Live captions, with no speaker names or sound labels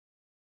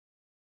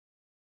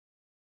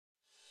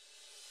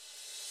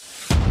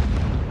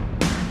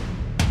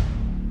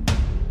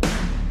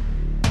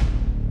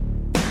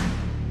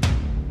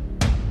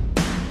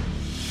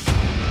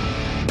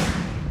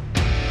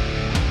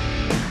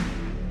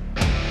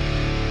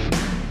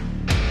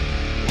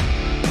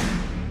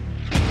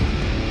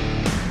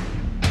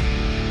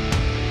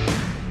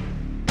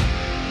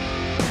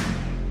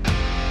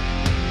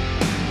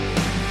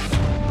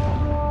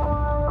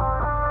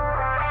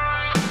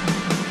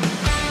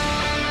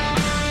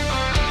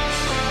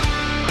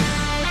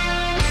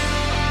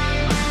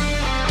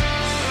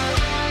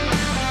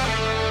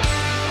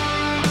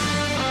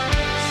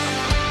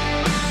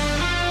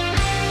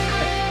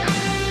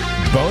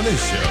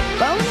bonus show.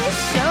 Bonus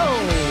show.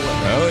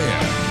 Oh,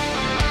 yeah.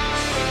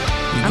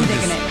 I'm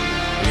digging it.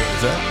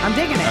 Is that? I'm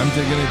digging it. I'm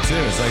digging it,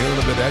 too. It's like a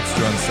little bit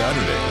extra on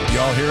Saturday.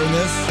 Y'all hearing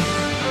this?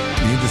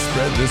 You need to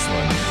spread this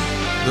one.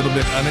 A little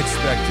bit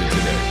unexpected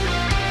today.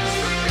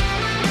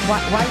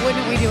 Why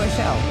wouldn't we do a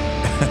show?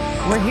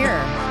 We're here.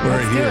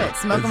 Let's do it.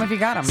 Smoke them if you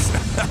got them.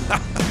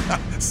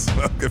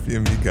 Smoke if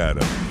you got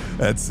them.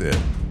 That's it.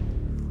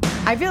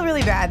 I feel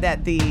really bad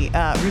that the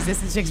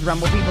Resistance Chicks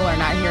Rumble people are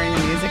not hearing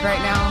the music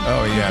right now.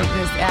 Oh, yeah. It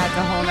just adds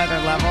a whole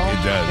nother level.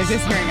 It does. They're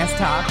just hearing us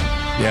talk.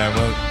 Yeah,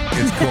 well,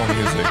 it's cool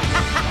music.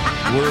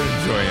 We're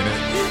enjoying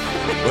it.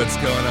 What's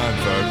going on,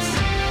 folks?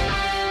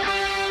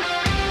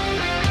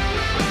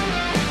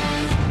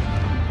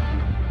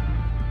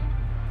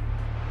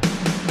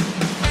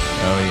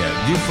 Oh, yeah.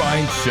 Do you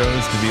find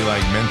shows to be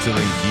like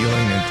mentally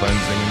healing and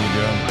cleansing when you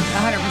do them?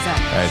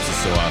 100%. It's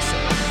just so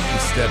awesome. You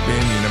step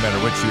in, no matter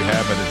what you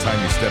have, by the time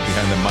you step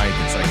behind the mic,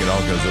 it's like it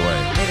all goes away.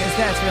 It is.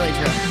 That's really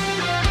true.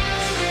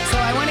 So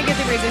I want to get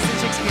the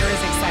Resistance Chicks viewers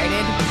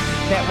excited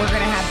that we're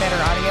going to have better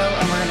audio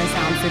and we're going to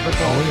sound super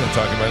cool. Oh, we're going to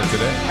talk about it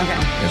today. Okay.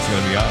 It's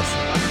going to be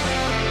awesome.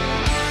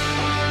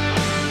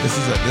 This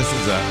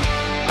is a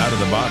out of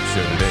the box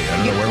show today. I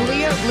don't know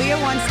where Leah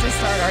wants to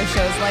start our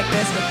shows like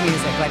this with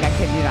music. Like, I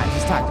kid you not,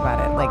 just talked about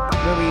it. Like,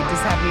 where we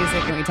just have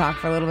music and we talk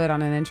for a little bit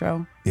on an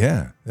intro.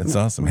 Yeah, that's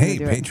awesome. We're Hey,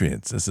 gonna do it.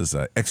 Patriots, this is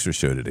an extra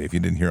show today. If you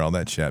didn't hear all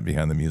that chat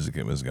behind the music,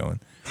 it was going.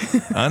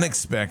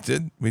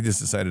 Unexpected. We just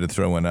decided to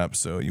throw one up.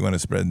 So you want to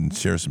spread and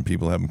share some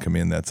people, have them come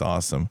in. That's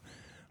awesome.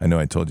 I know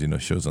I told you no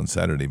shows on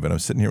Saturday, but I'm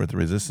sitting here with the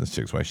Resistance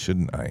Chicks. Why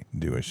shouldn't I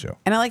do a show?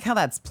 And I like how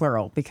that's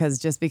plural, because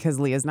just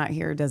because Leah's not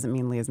here doesn't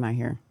mean Leah's not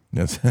here.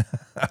 That's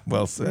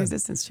well said.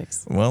 Resistance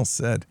Chicks. Well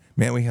said.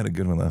 Man, we had a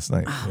good one last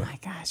night. Oh my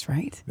gosh,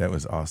 right? That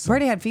was awesome. We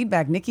already had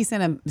feedback. Nikki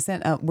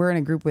we're in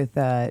a group with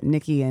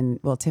Nikki and,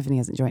 well, Tiffany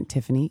hasn't joined.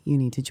 Tiffany, you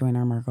need to join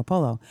our Marco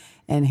Polo.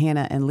 And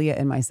Hannah and Leah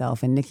and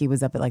myself. And Nikki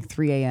was up at like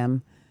 3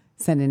 a.m.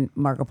 sending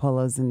Marco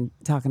Polos and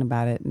talking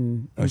about it.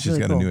 And it was she's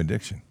really got cool. a new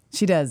addiction.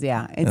 She does,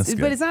 yeah. That's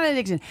good. But it's not an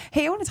addiction.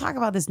 Hey, I want to talk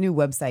about this new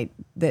website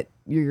that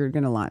you're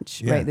going to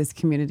launch, right? This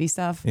community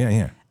stuff.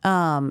 Yeah.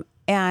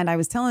 And I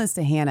was telling this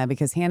to Hannah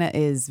because Hannah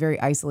is very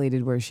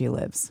isolated where she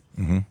lives.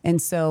 Mm-hmm.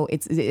 And so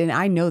and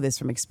I know this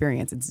from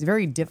experience, it's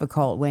very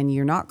difficult when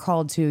you're not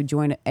called to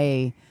join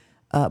a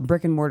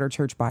brick and mortar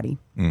church body.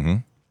 Mm-hmm.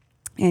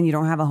 And you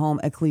don't have a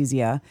home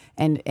ecclesia,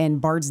 and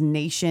Bard's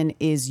Nation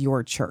is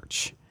your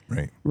church.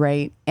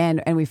 Right.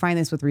 And we find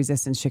this with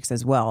Resistance Chicks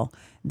as well,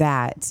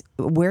 that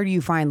where do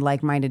you find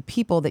like-minded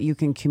people that you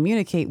can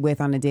communicate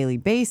with on a daily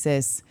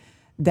basis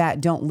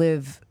that don't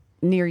live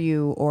near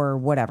you or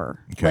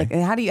whatever? Okay. Like,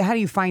 how do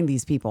you find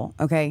these people?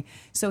 Okay.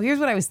 So here's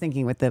what I was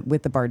thinking with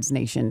the Bard's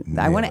Nation.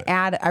 I want to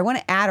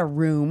add a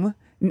room,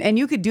 and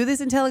you could do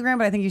this in Telegram,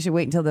 but I think you should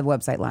wait until the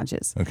website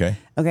launches.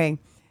 Okay.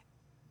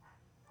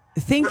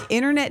 Think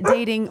internet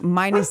dating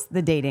minus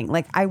the dating.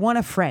 Like, I want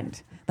a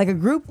friend. Like a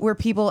group where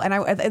people, and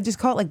I just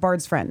call it like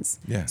Bard's Friends.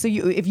 Yeah. So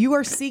if you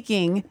are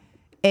seeking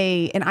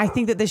and I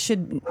think that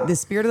the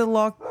spirit of the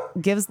law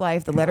gives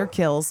life, the letter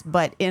kills,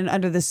 but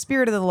under the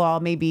spirit of the law,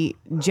 maybe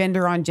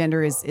gender on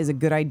gender is a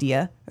good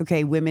idea.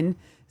 Okay. Women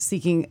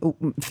seeking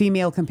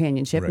female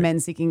companionship, right.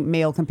 Men seeking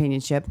male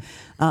companionship.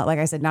 Like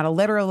I said, not a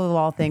letter of the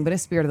law thing, but a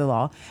spirit of the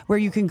law, where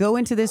you can go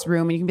into this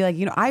room and you can be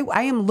like,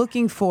 I am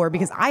looking for,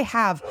 because I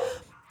have,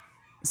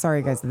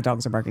 sorry, guys, the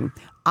dogs are barking.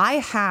 I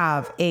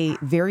have a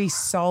very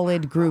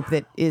solid group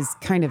that is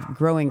kind of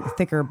growing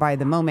thicker by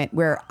the moment,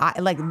 where I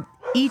like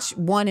each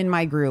one in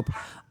my group,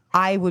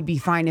 I would be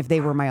fine if they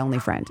were my only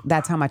friend.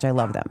 That's how much I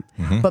love them.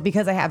 Mm-hmm. But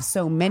because I have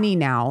so many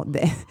now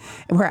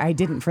where I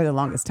didn't for the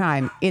longest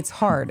time, it's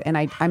hard. And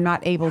I'm not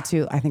able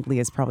to, I think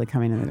Leah's probably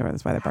coming in the door.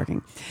 That's why they're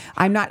barking.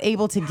 I'm not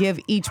able to give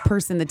each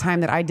person the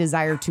time that I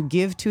desire to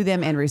give to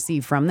them and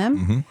receive from them.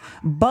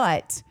 Mm-hmm.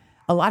 But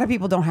a lot of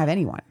people don't have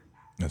anyone.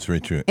 That's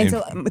very true. And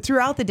so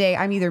throughout the day,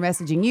 I'm either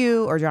messaging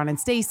you or John and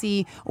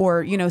Stacy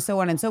or, so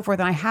on and so forth.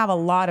 And I have a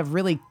lot of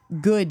really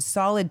good,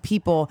 solid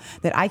people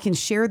that I can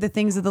share the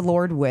things of the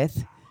Lord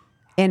with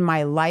in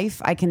my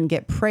life. I can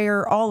get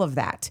prayer, all of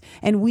that.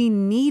 And we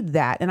need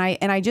that. And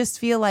I just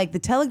feel like the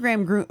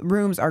Telegram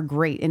rooms are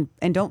great,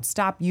 and don't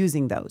stop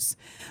using those.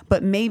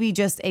 But maybe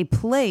just a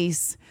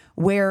place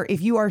where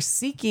if you are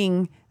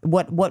seeking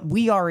what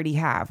we already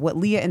have, what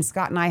Leah and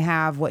Scott and I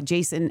have, what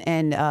Jason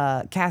and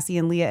Cassie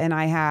and Leah and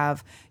I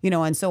have,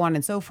 and so on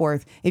and so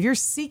forth. If you're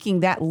seeking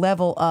that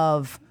level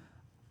of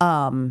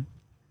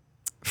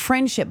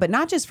friendship, but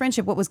not just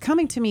friendship, what was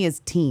coming to me is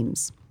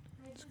teams.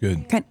 It's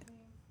good.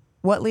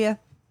 What, Leah?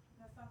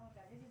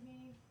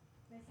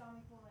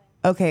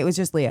 Okay, it was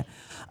just Leah.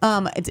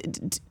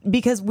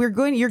 Because you're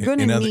going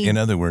to need... In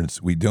other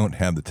words, we don't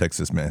have the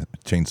Texas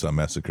Chainsaw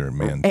Massacre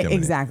man.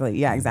 Exactly.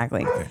 Yeah,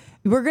 exactly. Okay.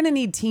 We're going to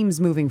need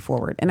teams moving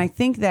forward. And I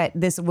think that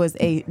this was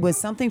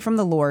something from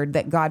the Lord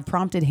that God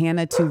prompted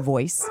Hannah to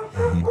voice,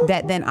 mm-hmm.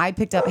 that then I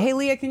picked up. Hey,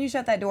 Leah, can you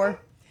shut that door?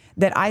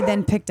 That I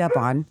then picked up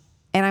on.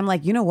 And I'm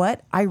like, you know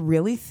what? I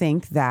really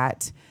think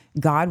that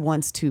God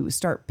wants to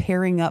start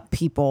pairing up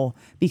people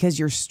because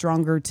you're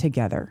stronger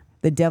together.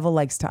 The devil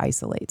likes to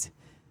isolate.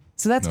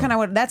 So that's kind of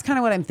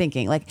what I'm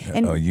thinking. Like,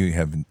 and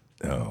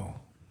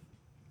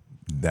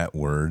that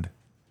word.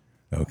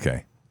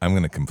 Okay, I'm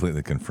going to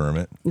completely confirm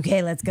it,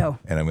 okay, let's go.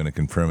 and I'm going to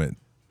confirm it.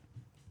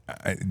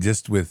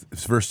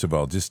 First of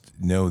all, just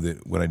know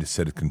that what I just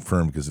said is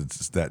confirmed because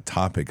it's that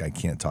topic I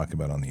can't talk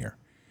about on the air,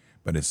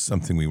 but it's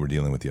something we were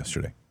dealing with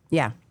yesterday.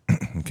 Yeah.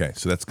 Okay,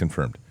 so that's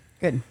confirmed.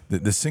 Good.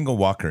 The single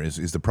walker is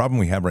the problem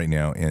we have right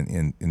now,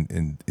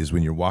 and is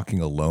when you're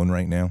walking alone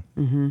right now.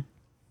 Mm-hmm.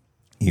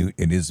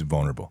 It is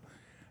vulnerable,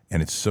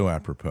 and it's so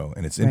apropos,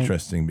 and it's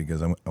interesting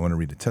because I want to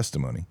read a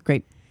testimony.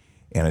 Great.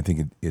 And I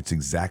think it's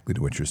exactly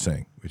to what you're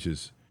saying, which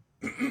is,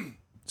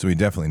 so we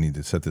definitely need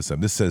to set this up.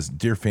 This says,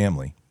 "Dear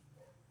family,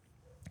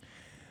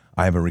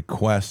 I have a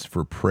request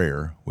for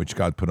prayer, which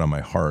God put on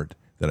my heart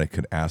that I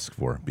could ask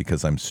for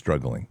because I'm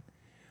struggling.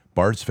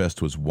 Bard's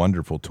Fest was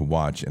wonderful to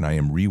watch, and I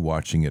am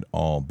rewatching it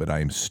all, but I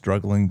am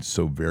struggling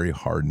so very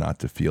hard not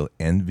to feel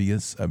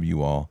envious of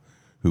you all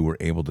who were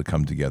able to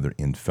come together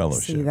in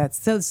fellowship." See,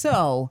 that's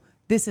so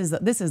this is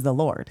the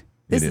Lord.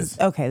 This is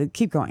okay.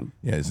 Keep going.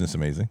 Yeah, isn't this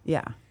amazing?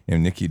 Yeah.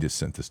 And Nikki just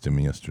sent this to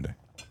me yesterday.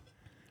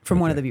 From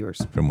one of the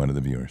viewers. From one of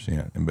the viewers,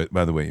 yeah. And but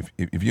by the way,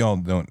 if you all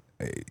don't,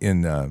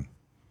 in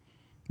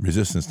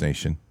Resistance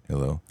Nation,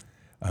 hello,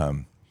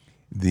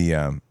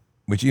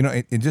 which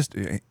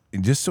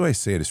just so I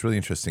say it, it's really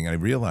interesting. I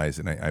realize,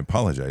 and I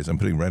apologize, I'm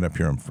putting right up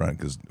here in front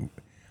because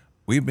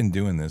we've been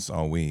doing this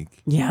all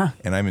week. Yeah.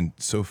 And I've been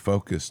so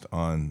focused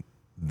on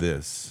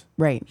this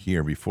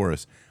here before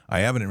us.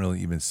 I haven't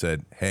really even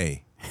said,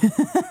 "Hey."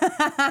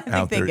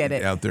 I think they get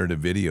it. Out there to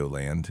video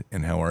land,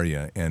 and how are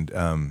you? And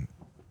I'm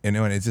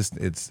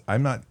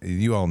not.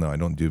 You all know I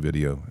don't do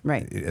video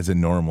as a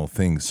normal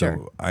thing.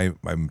 So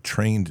I'm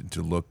trained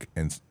to look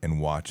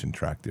and watch and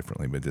track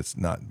differently, but it's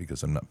not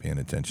because I'm not paying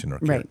attention or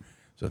care. Right.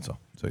 So that's all.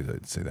 So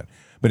I'd say that.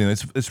 But anyway,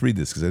 let's read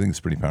this because I think it's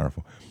pretty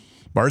powerful.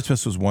 Bard's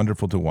Fest was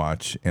wonderful to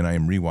watch, and I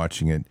am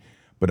rewatching it,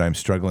 but I'm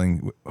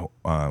struggling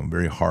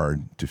very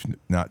hard to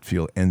not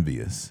feel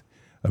envious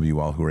of you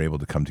all who are able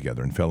to come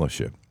together in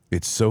fellowship.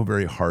 It's so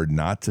very hard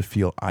not to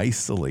feel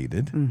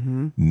isolated,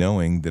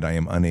 knowing that I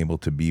am unable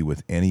to be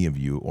with any of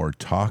you or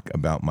talk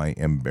about my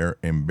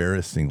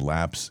embarrassing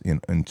lapse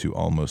into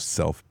almost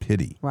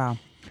self-pity. Wow.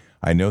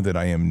 I know that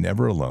I am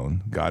never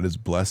alone. God is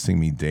blessing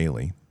me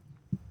daily,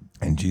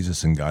 and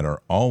Jesus and God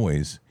are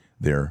always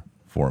there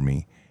for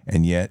me.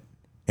 And yet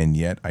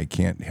I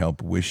can't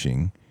help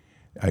wishing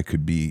I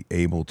could be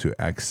able to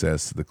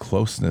access the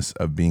closeness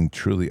of being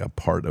truly a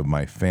part of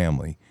my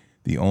family,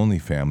 the only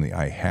family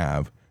I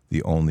have,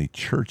 the only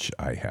church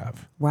I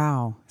have.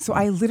 Wow. So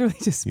I literally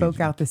just spoke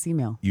out this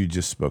email. You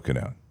just spoke it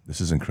out.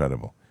 This is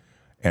incredible.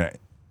 And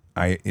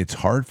it's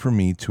hard for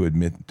me to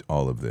admit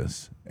all of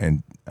this.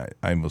 And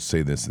I will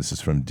say this is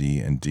from D,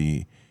 and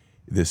D,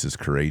 this is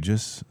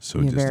courageous.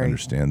 So just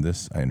understand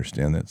this. I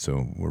understand that.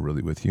 So we're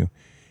really with you.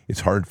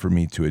 It's hard for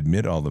me to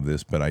admit all of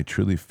this, but I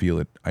truly feel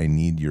it. I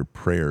need your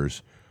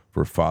prayers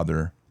for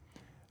Father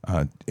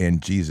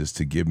and Jesus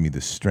to give me the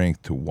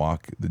strength to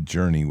walk the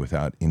journey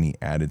without any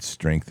added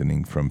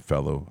strengthening from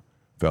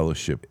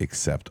fellowship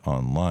except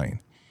online.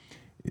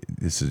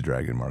 This is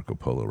dragging Marco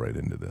Polo right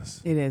into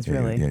this. It is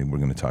really. Yeah, we're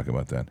going to talk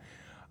about that.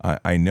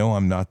 I know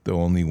I'm not the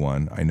only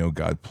one. I know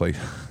God placed,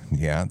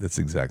 yeah, that's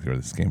exactly where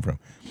this came from.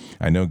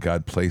 I know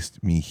God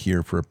placed me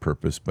here for a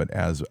purpose, but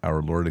as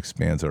our Lord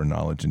expands our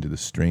knowledge into the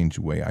strange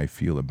way I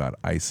feel about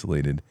I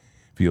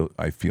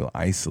feel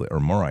isolated or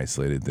more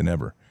isolated than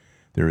ever.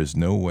 There is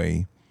no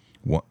one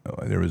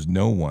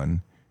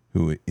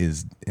who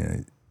is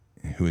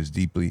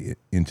deeply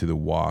into the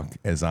walk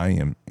as I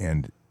am,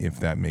 and if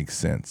that makes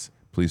sense,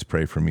 please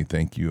pray for me.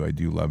 Thank you. I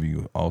do love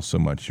you all so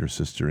much. Your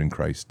sister in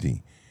Christ,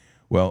 D.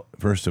 Well,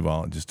 first of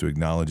all, just to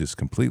acknowledge this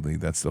completely,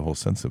 that's the whole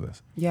sense of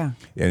this. Yeah.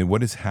 And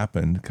what has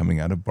happened coming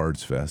out of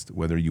Bard's Fest,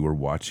 whether you were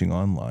watching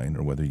online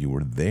or whether you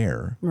were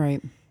there,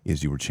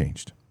 is you were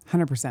changed.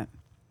 100%.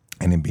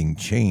 And in being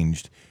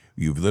changed,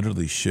 you've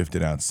literally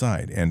shifted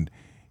outside. And,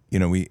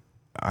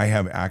 I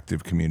have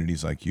active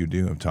communities like you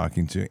do of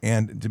talking to.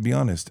 And to be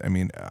honest, I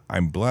mean,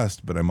 I'm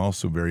blessed, but I'm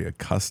also very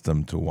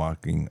accustomed to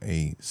walking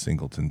a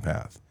singleton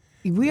path.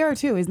 We are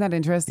too. Isn't that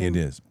interesting? It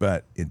is,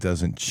 but it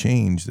doesn't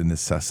change the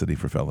necessity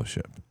for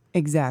fellowship.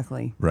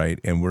 Exactly. Right.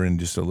 And we're in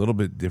just a little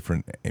bit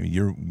different. I mean,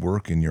 your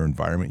work and your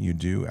environment you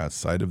do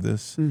outside of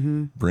this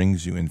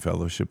brings you in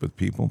fellowship with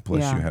people.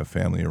 Plus you have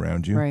family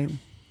around you. Right.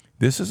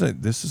 This is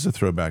a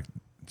throwback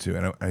to,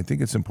 and I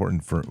think it's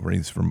important for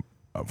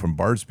from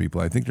Bard's people.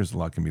 I think there's a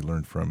lot can be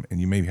learned from,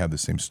 and you may have the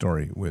same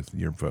story with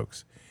your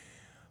folks,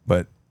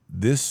 but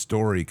this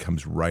story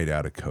comes right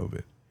out of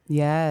COVID.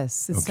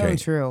 Yes, it's so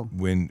true.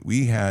 When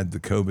we had the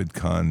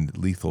COVID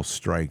lethal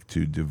strike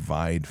to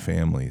divide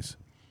families,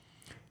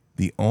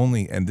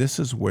 and this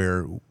is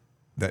where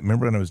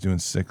remember when I was doing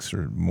 6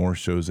 or more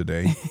shows a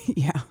day?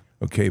 Yeah.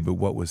 Okay, but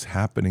what was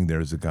happening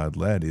there as a God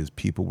led is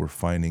people were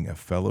finding a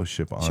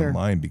fellowship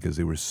online because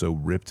they were so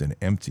ripped and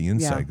empty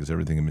inside because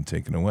everything had been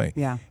taken away.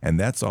 Yeah. And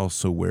that's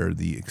also where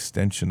the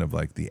extension of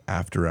like the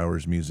after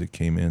hours music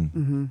came in.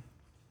 Mm-hmm.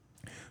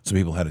 So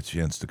people had a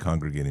chance to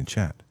congregate and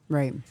chat.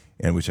 Right.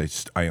 and which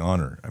I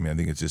honor. I mean, I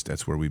think it's just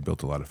that's where we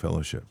built a lot of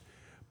fellowship.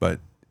 But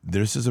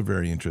this is a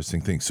very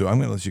interesting thing. So I'm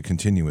going to let you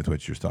continue with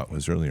what your thought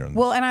was earlier on this.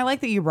 Well, and I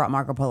like that you brought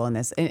Marco Polo in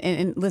this.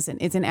 And listen,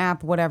 it's an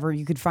app, whatever.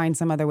 You could find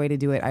some other way to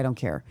do it. I don't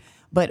care.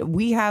 But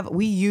we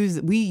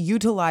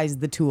utilize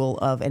the tool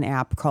of an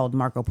app called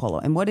Marco Polo.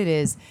 And what it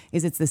is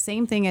it's the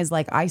same thing as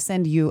like I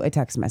send you a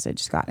text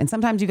message, Scott. And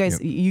sometimes you guys,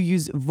 you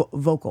use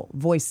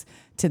voice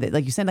to the,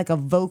 like you send like a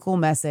vocal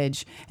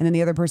message and then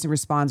the other person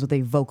responds with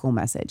a vocal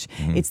message.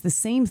 It's the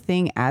same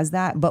thing as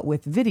that, but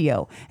with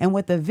video. And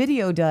what the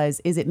video does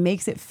is it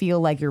makes it feel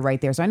like you're right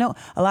there. So I know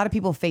a lot of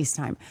people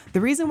FaceTime. The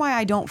reason why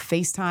I don't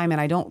FaceTime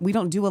and we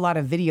don't do a lot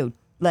of video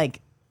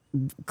like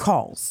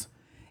calls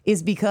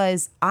is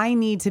because I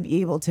need to be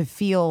able to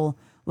feel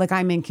like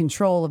I'm in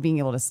control of being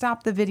able to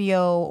stop the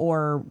video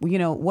or,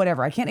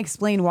 whatever. I can't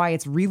explain why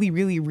it's really,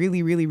 really,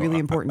 really, really, really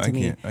important to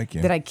me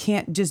that I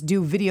can't just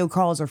do video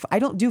calls I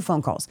don't do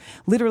phone calls.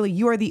 Literally,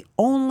 you are the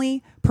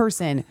only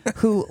person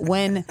who,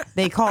 when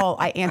they call,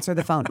 I answer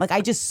the phone. Like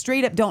I just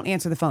straight up don't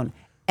answer the phone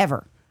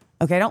ever.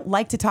 Okay, I don't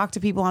like to talk to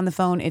people on the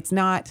phone. It's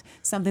not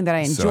something that I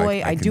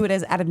enjoy. I do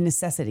it out of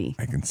necessity.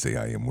 I can say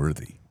I am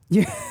worthy.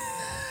 Yeah.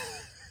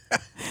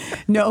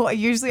 No,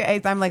 usually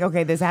I'm like,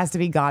 okay, this has to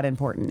be God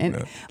important. And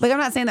like, I'm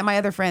not saying that my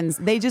other friends,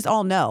 they just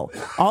all know.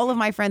 All of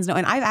my friends know.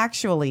 And I've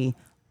actually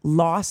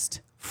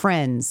lost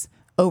friends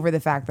over the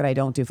fact that I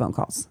don't do phone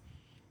calls.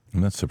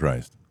 I'm not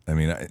surprised. I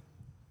mean,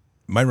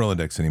 my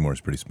Rolodex anymore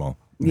is pretty small.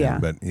 Yeah.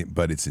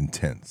 But it's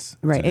intense.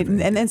 Right.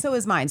 And so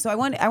is mine. So I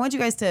want you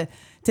guys to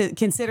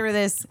consider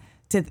this.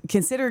 To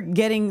consider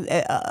getting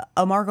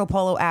a Marco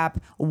Polo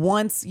app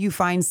once you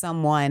find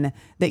someone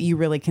that you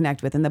really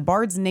connect with. And the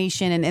Bards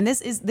Nation, and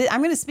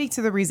I'm going to speak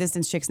to the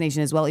Resistance Chicks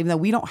Nation as well, even though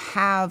we don't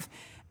have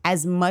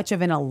as much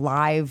of an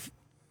alive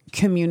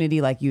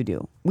community like you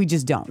do. We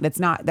just don't. That's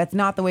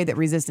not the way that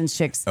Resistance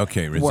Chicks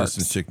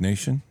Resistance Chick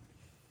Nation,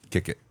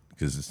 kick it.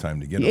 Because it's time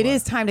to get it. It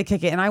is time to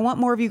kick it. And I want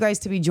more of you guys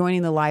to be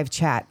joining the live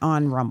chat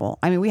on Rumble.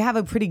 I mean, we have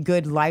a pretty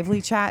good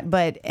lively chat,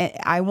 but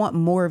I want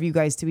more of you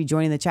guys to be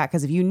joining the chat.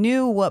 Because if you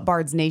knew what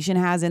Bards Nation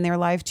has in their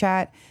live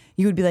chat,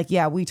 you would be like,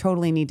 yeah, we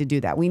totally need to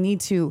do that. We need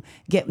to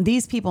get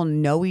these people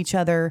know each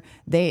other.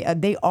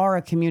 They are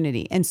a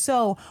community. And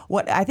so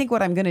what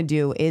I'm going to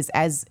do is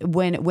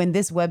when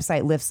this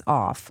website lifts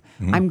off,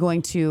 we're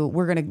going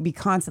to be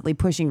constantly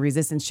pushing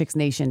Resistance Chicks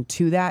Nation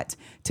to that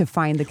to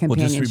find the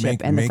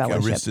companionship and the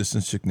fellowship. Make a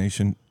Resistance Chick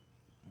Nation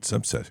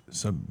subset.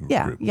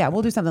 Yeah,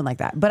 we'll do something like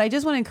that. But I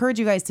just want to encourage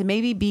you guys to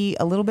maybe be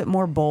a little bit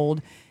more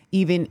bold,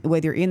 even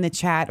whether you're in the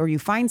chat or you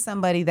find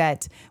somebody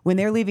that when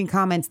they're leaving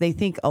comments, they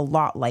think a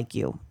lot like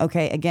you.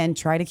 Okay. Again,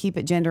 try to keep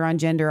it gender on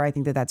gender. I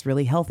think that's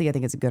really healthy. I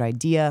think it's a good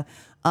idea.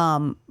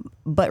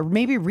 But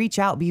maybe reach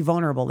out, be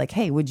vulnerable. Like,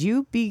 hey, would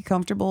you be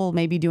comfortable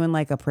maybe doing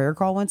like a prayer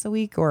call once a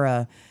week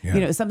or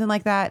something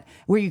like that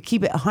where you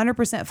keep it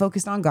 100%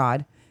 focused on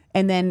God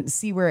and then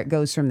see where it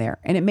goes from there.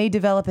 And it may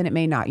develop and it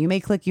may not. You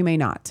may click, you may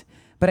not.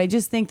 But I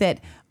just think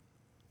that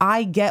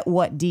I get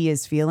what D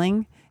is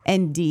feeling,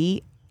 and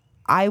D,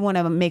 I want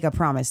to make a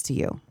promise to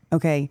you,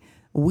 okay?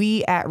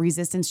 We at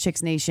Resistance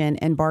Chicks Nation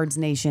and Bards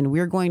Nation,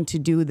 we're going to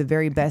do the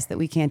very best that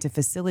we can to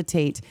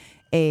facilitate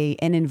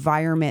an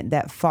environment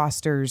that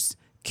fosters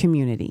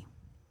community.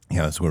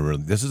 Yeah, that's where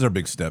this is our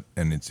big step,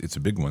 and it's a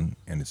big one.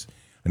 And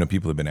I know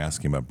people have been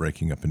asking about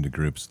breaking up into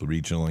groups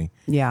regionally.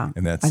 Yeah,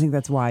 and I think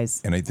that's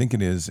wise. And I think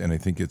it is, and I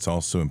think it's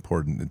also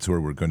important. It's where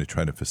we're going to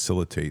try to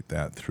facilitate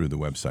that through the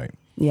website.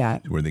 Yeah,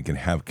 where they can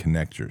have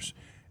connectors.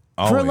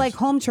 For like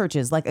home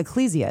churches, like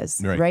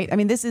ecclesias, right? I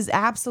mean, this is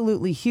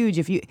absolutely huge.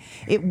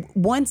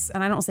 Once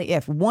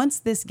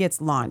this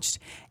gets launched,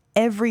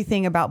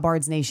 everything about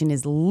Bards Nation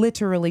is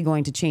literally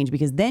going to change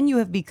because then you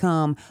have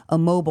become a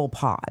mobile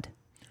pod.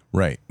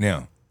 Right.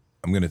 Now,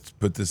 I'm going to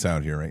put this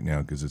out here right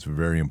now because it's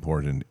very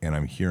important. And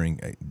I'm hearing,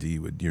 D,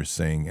 what you're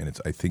saying, and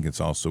I think it's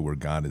also where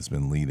God has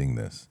been leading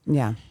this.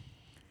 Yeah.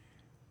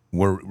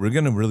 We're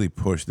going to really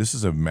push. This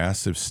is a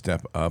massive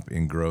step up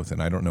in growth,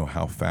 and I don't know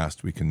how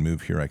fast we can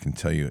move here. I can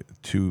tell you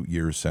 2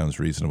 years sounds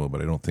reasonable,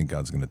 but I don't think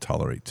God's going to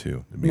tolerate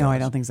 2. No, honest. I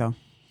don't think so.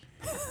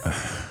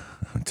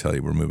 I'll tell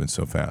you, we're moving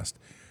so fast.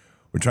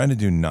 We're trying to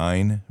do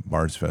 9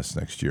 Bards Fest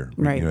next year.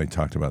 Right. I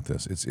talked about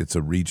this. It's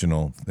a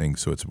regional thing,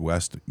 so it's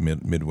West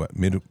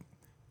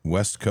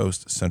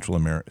Coast,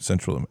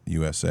 Central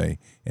USA,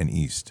 and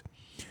East.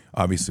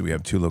 Obviously, we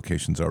have 2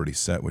 locations already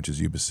set, which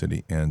is Yuba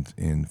City and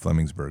in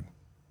Flemingsburg.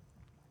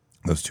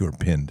 Those 2 are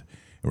pinned,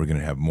 and we're going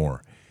to have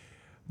more.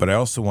 But I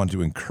also want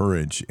to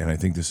encourage, and I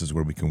think this is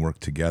where we can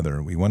work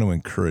together. We want to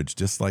encourage,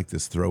 just like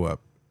this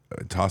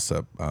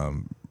toss-up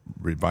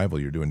revival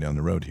you're doing down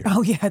the road here.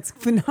 Oh, yeah, it's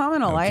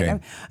phenomenal. Okay.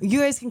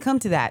 You guys can come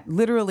to that.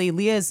 Literally,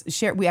 Leah's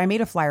shared. I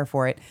made a flyer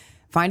for it.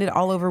 Find it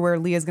all over where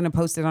Leah's going to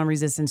post it on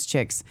Resistance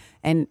Chicks.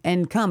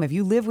 And come. If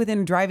you live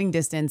within driving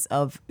distance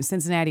of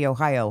Cincinnati,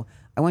 Ohio,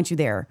 I want you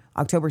there,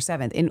 October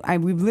 7th.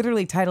 And we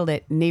literally titled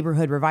it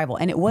Neighborhood Revival.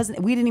 And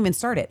we didn't even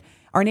start it.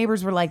 Our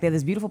neighbors were like, they have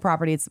this beautiful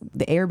property. It's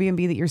the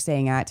Airbnb that you're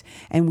staying at.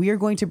 And we are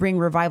going to bring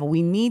revival.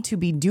 We need to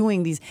be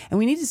doing these. And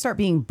we need to start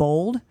being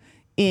bold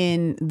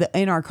in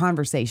our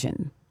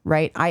conversation.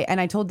 right?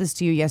 I told this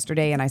to you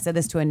yesterday, and I said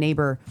this to a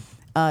neighbor,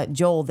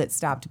 Joel, that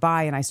stopped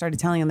by, and I started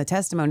telling him the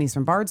testimonies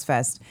from Bard's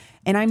Fest,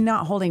 and I'm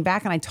not holding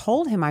back. And I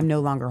told him I'm no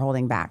longer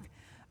holding back.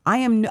 I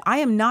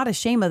am not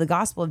ashamed of the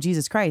gospel of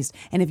Jesus Christ.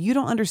 And if you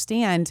don't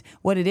understand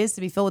what it is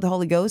to be filled with the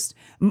Holy Ghost,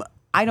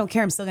 I don't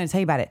care. I'm still going to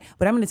tell you about it.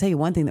 But I'm going to tell you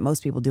one thing that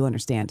most people do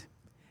understand.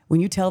 When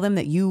you tell them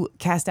that you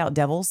cast out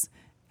devils,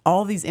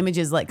 all these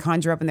images like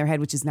conjure up in their head,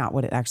 which is not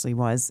what it actually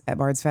was at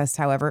Bard's Fest,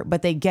 however,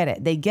 but they get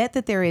it. They get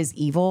that there is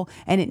evil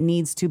and it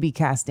needs to be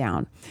cast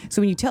down. So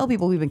when you tell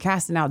people we've been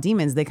casting out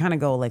demons, they kind of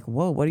go like,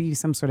 whoa, what are you,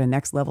 some sort of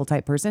next level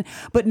type person?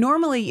 But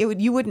normally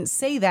you wouldn't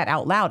say that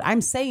out loud.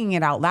 I'm saying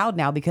it out loud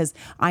now because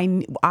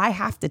I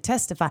have to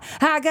testify.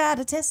 I got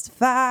to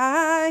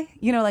testify,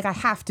 like I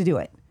have to do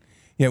it.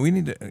 Yeah, we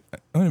need to, I'm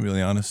going to be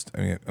really honest.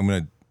 I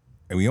mean,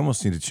 we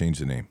almost need to change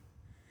the name.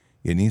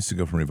 It needs to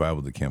go from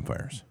Revival to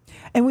Campfires.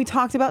 And we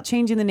talked about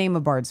changing the name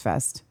of Bard's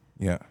Fest.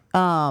 Yeah.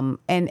 And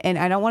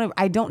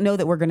I don't know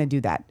that we're going to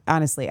do that.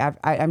 Honestly,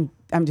 I'm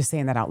just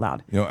saying that out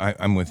loud.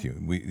 I'm with you.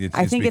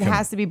 I think it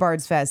has to be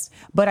Bard's Fest,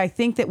 but I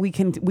think that we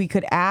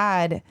could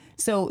add.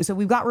 So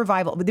we've got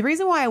Revival, but the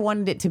reason why I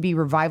wanted it to be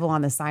Revival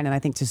on the sign, and I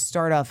think to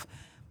start off,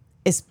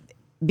 is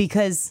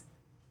because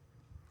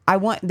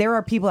there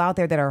are people out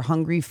there that are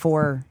hungry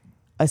for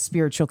a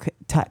spiritual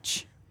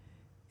touch.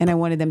 And I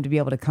wanted them to be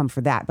able to come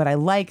for that. But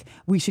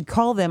we should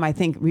call them, I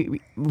think,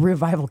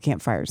 Revival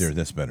Campfires. There,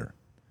 that's better.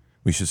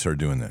 We should start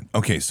doing that.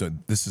 Okay, so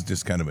this is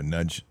just kind of a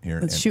nudge here.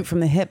 Let's shoot from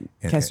the hip,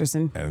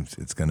 Kesterson. And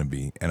it's going to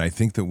be. And I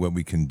think that what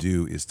we can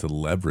do is to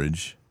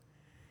leverage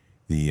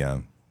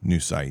the new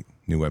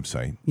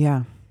website.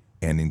 Yeah.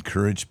 And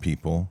encourage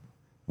people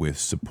with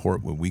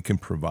support, what we can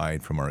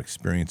provide from our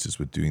experiences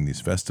with doing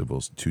these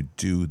festivals to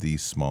do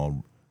these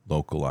small,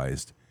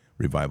 localized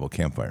Revival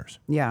Campfires.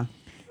 Yeah.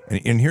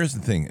 And here's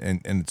the thing,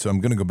 and so I'm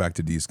going to go back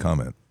to Dee's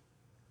comment.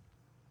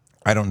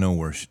 I don't know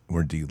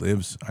where Dee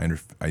lives.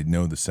 I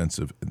know the sense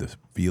of the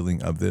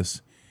feeling of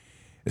this,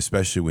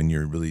 especially when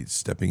you're really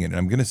stepping in. And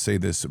I'm going to say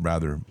this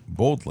rather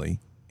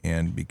boldly,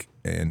 and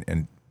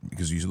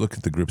because you look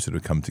at the groups that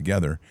have come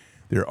together,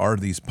 there are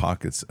these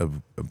pockets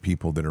of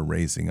people that are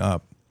raising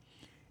up,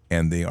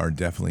 and they are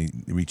definitely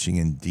reaching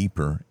in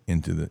deeper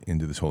into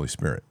this Holy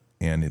Spirit,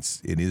 and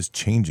it is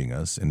changing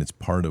us, and it's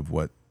part of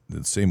what.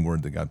 The same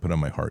word that God put on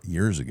my heart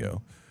years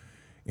ago.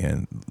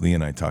 And Lee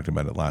and I talked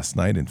about it last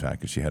night, in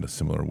fact, because she had a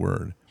similar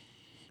word.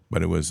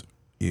 But it was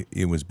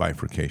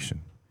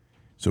bifurcation.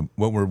 So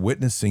what we're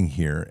witnessing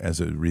here as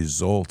a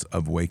result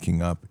of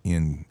waking up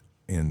in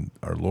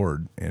our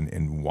Lord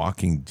and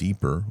walking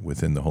deeper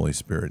within the Holy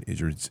Spirit is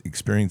you're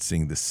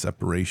experiencing the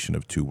separation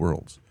of two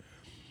worlds.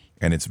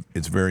 And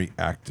it's very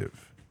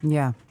active.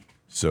 Yeah.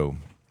 So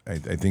I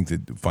think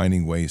that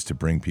finding ways to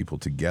bring people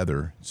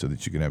together so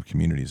that you can have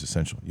community is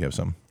essential. You have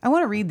something? I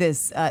want to read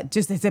this.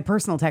 It's a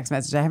personal text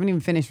message. I haven't even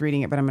finished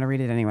reading it, but I'm going to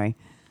read it anyway.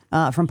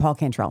 From Paul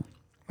Cantrell.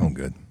 Oh,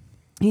 good.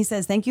 He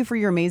says, "Thank you for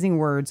your amazing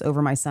words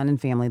over my son and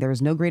family. There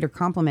is no greater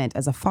compliment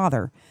as a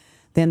father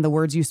than the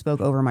words you spoke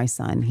over my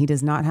son. He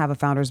does not have a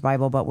Founder's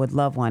Bible, but would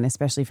love one,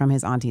 especially from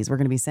his aunties. We're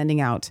going to be sending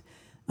out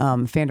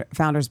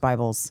Founder's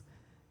Bibles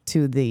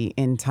to the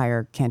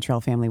entire Cantrell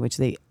family, which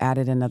they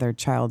added another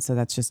child, so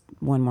that's just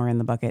one more in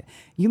the bucket.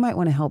 You might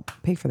want to help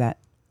pay for that."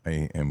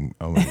 I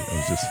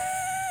was just...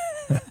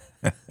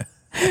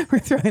 We're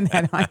throwing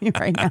that on you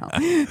right now.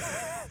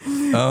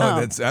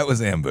 That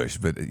was ambush,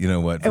 but you know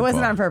what? It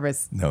wasn't on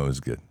purpose. No, it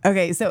was good.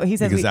 Okay, so he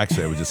says... Because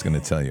actually, I was just going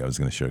to tell you, I was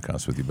going to share a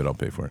cost with you, but I'll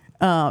pay for it.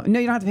 No,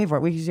 you don't have to pay for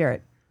it. We can share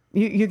it.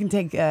 You can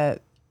take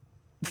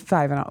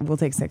 5 and we'll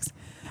take 6.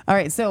 All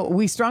right, so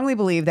we strongly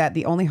believe that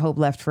the only hope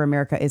left for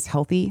America is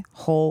healthy,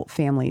 whole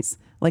families.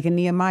 Like in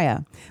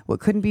Nehemiah, what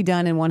couldn't be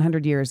done in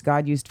 100 years,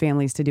 God used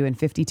families to do in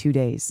 52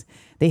 days.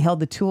 They held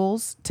the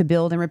tools to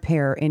build and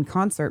repair in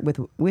concert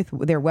with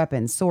their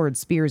weapons, swords,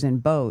 spears,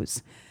 and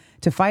bows,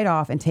 to fight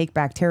off and take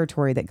back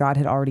territory that God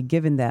had already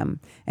given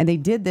them. And they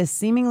did this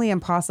seemingly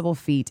impossible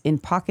feat in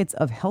pockets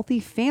of healthy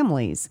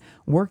families,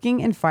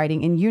 working and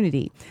fighting in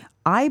unity.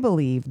 I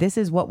believe this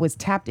is what was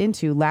tapped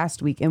into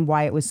last week and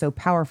why it was so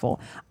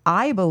powerful.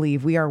 I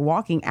believe we are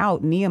walking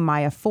out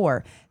Nehemiah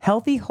 4.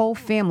 Healthy, whole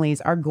families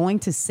are going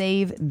to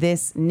save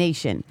this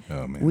nation.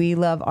 Oh, man. We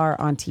love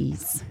our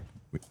aunties.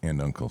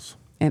 And uncles.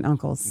 And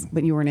uncles.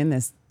 But you weren't in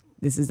this.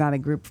 This is not a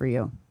group for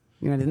you.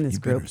 You're not in this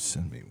group. You better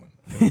send me one.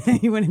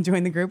 You want to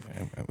join the group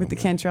with the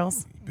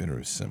Cantrells? You better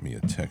have sent me a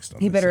text on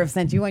this. He better have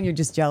sent you one. You're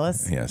just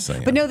jealous. Yes, I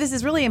am. But no, this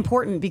is really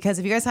important because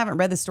if you guys haven't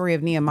read the story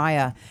of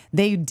Nehemiah,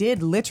 they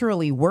did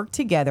literally work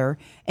together.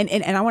 And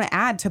I want to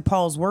add to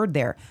Paul's word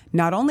there.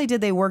 Not only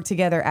did they work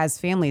together as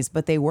families,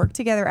 but they worked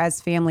together as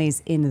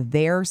families in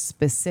their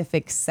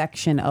specific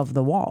section of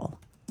the wall.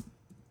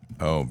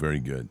 Oh, very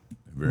good.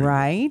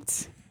 Right?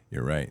 Good.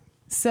 You're right.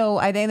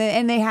 So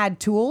they had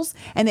tools,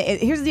 and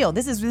here's the deal.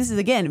 This is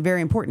again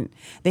very important.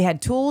 They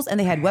had tools and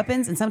they had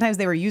weapons, and sometimes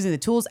they were using the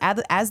tools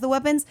as the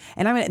weapons.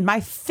 And my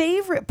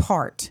favorite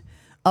part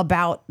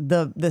about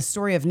the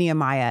story of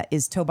Nehemiah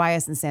is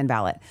Tobias and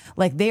Sanballat.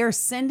 Like, they are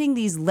sending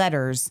these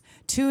letters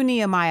to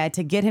Nehemiah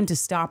to get him to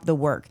stop the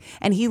work.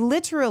 And he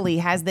literally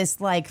has this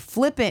like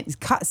flippant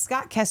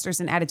Scott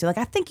Kesterson attitude. Like,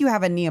 I think you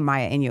have a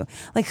Nehemiah in you.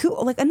 Like, who?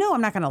 Like, no,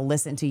 I'm not going to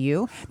listen to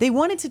you. They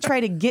wanted to try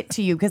to get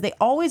to you because they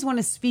always want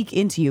to speak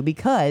into you,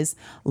 because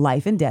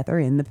life and death are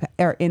in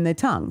the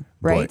tongue,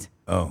 right?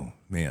 Boy. Oh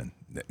man.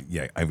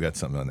 Yeah, I've got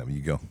something on that.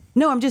 You go.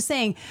 No, I'm just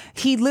saying,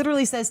 he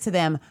literally says to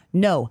them,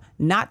 no,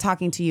 not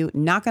talking to you,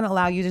 not going to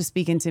allow you to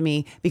speak into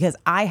me because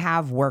I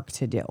have work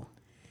to do.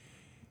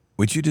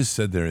 What you just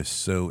said there is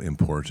so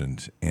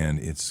important, and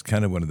it's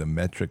kind of one of the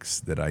metrics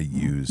that I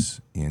use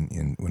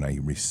in when I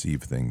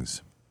receive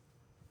things.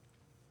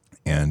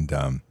 And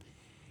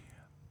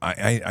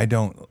I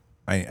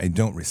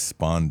don't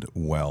respond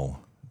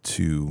well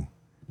to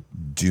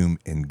doom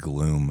and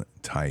gloom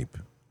type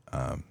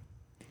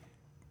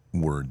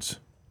words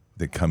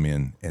that come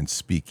in and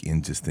speak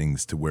into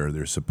things to where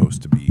they're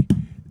supposed to be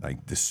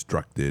like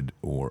destructed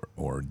or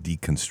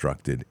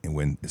deconstructed,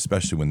 and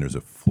especially when there's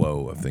a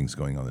flow of things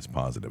going on that's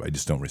positive, I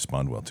just don't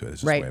respond well to it.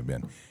 It's just the way I've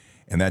been,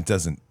 and that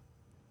doesn't,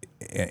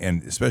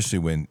 and especially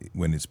when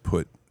it's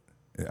put.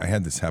 I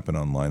had this happen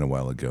online a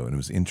while ago, and it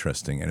was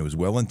interesting, and it was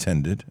well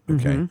intended,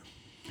 okay,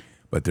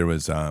 but there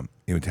was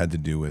it had to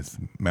do with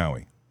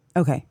Maui,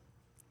 okay,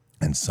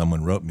 and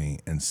someone wrote me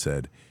and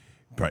said,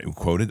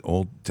 quoted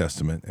Old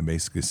Testament, and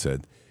basically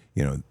said,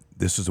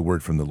 this is a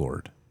word from the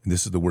Lord.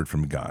 This is the word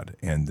from God,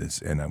 and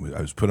I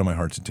was put on my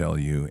heart to tell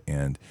you,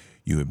 and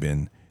you have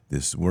been.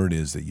 This word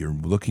is that you're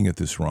looking at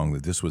this wrong.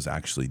 That this was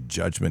actually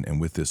judgment,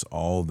 and with this,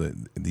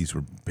 these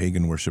were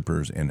pagan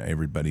worshipers, and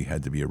everybody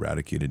had to be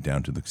eradicated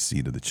down to the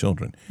seed of the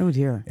children. Oh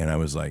dear! And I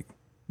was like,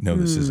 no,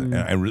 this isn't.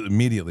 And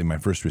immediately, my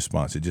first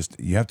response,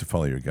 you have to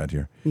follow your gut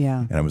here.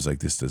 Yeah. And I was like,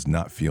 this does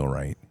not feel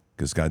right,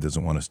 because God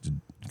doesn't want us to.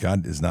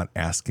 God is not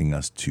asking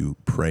us to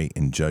pray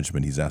in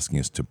judgment. He's asking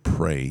us to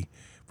pray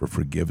for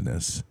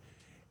forgiveness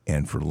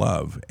and for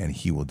love, and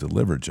He will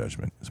deliver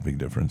judgment. It's a big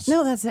difference.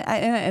 No,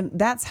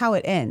 that's how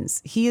it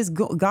ends.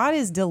 God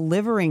is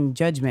delivering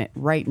judgment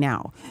right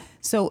now.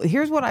 So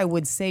here's what I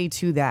would say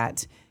to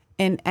that.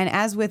 And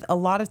as with a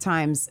lot of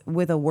times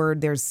with a word,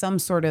 there's some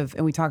sort of,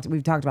 and we've talked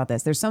about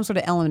this, there's some sort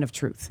of element of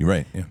truth. You're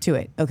right. Yeah. To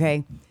it.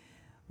 Okay.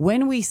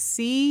 When we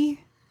see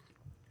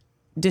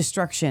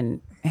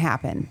destruction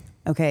happen,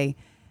 okay,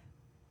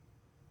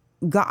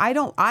 God,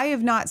 I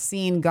have not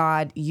seen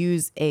God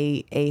use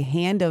a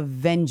hand of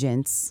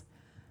vengeance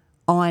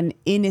on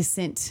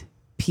innocent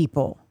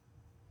people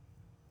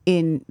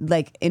in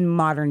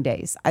modern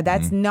days.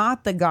 That's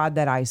not the God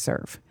that I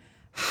serve.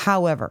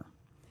 However,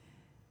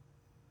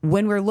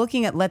 when we're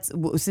looking at,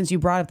 since you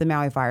brought up the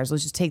Maui fires,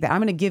 let's just take that. I'm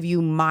going to give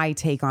you my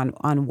take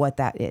on what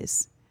that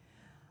is.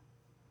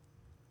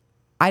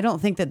 I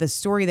don't think that the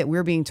story that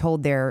we're being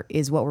told there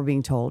is what we're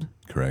being told.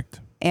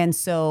 Correct. And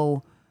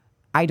so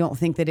I don't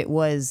think that it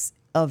was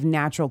of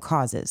natural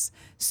causes.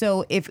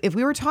 So if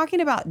we were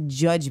talking about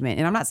judgment,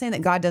 and I'm not saying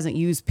that God doesn't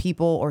use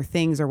people or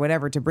things or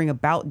whatever to bring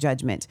about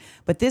judgment,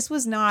 but this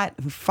was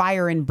not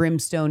fire and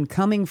brimstone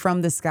coming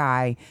from the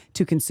sky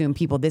to consume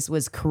people. This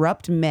was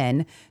corrupt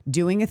men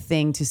doing a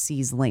thing to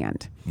seize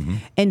land. Mm-hmm.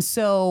 And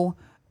so,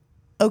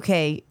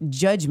 okay,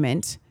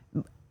 judgment,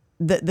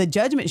 the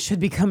judgment should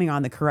be coming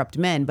on the corrupt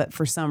men, but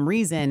for some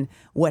reason,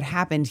 what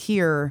happened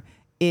here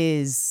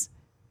is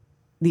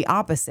the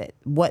opposite.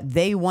 What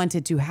they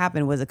wanted to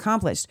happen was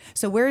accomplished.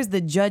 So where is the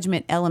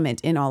judgment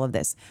element in all of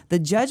this? The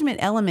judgment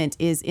element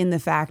is in the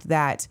fact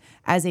that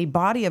as a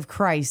body of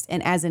Christ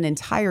and as an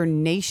entire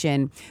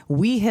nation,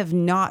 we have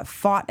not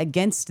fought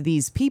against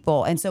these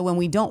people. And so when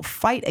we don't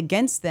fight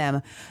against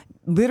them,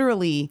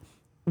 literally,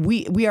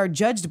 we are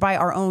judged by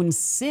our own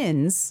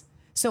sins.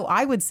 So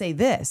I would say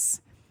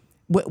this,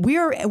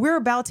 we're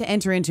about to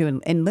enter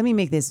into, and let me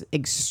make this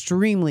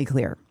extremely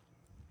clear.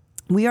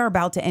 We are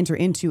about to enter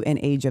into an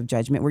age of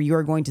judgment where you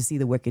are going to see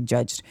the wicked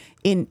judged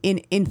in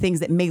things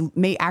that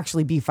may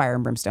actually be fire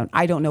and brimstone.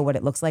 I don't know what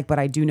it looks like, but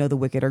I do know the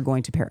wicked are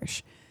going to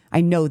perish.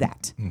 I know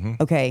that. Mm-hmm.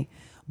 Okay.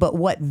 But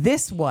what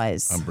this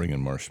was, I'm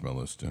bringing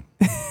marshmallows too.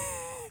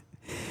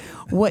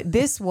 What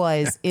this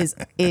was is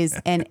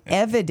an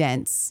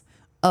evidence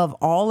of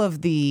all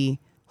of the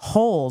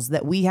holes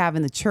that we have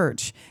in the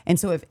church. And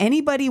so if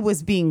anybody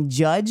was being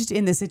judged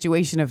in the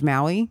situation of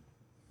Maui,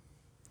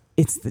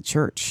 it's the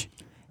church.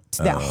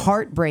 That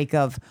heartbreak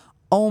of,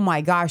 oh my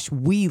gosh,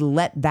 we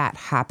let that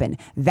happen.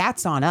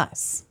 That's on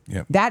us.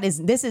 Yep.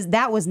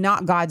 That was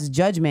not God's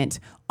judgment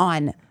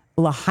on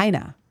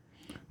Lahaina.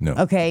 No.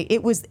 Okay.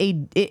 It was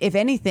if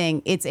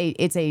anything, it's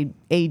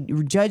a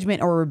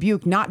judgment or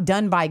rebuke not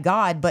done by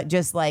God, but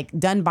just like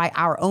done by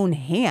our own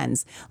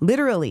hands.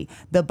 Literally,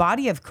 the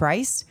body of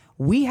Christ,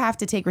 we have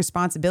to take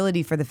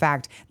responsibility for the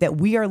fact that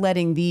we are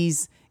letting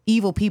these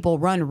evil people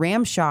run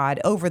ramshod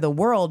over the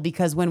world,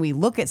 because when we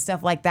look at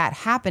stuff like that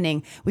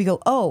happening, we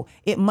go, oh,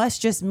 it must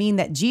just mean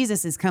that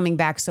Jesus is coming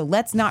back. So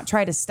let's not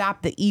try to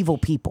stop the evil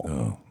people.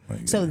 Oh, my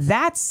God. So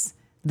that's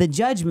the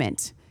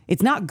judgment.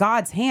 It's not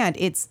God's hand.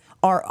 It's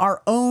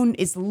our own.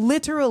 It's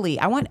literally,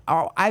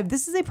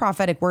 this is a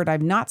prophetic word.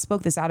 I've not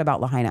spoke this out about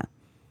Lahaina.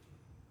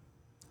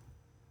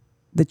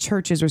 The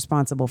church is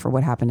responsible for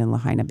what happened in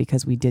Lahaina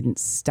because we didn't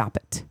stop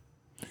it.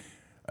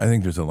 I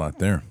think there's a lot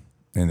there.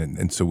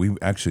 And so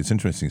it's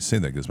interesting to say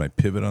that because my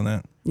pivot on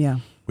that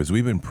was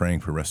we've been praying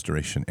for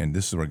restoration. And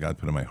this is where God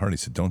put in my heart. He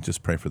said, don't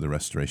just pray for the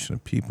restoration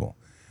of people.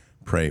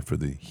 Pray for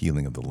the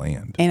healing of the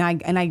land. And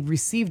I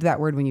received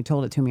that word when you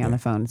told it to me on the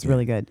phone. It's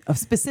really good.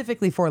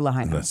 Specifically for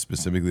Lahaina.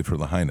 Specifically for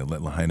Lahaina.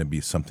 Let Lahaina be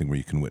something where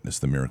you can witness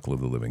the miracle of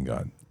the living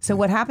God. So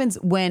what happens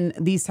when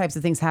these types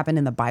of things happen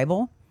in the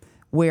Bible,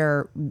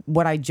 where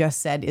what I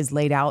just said is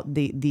laid out,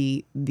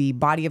 the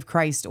body of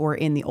Christ, or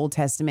in the Old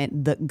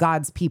Testament,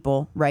 God's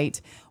people, right,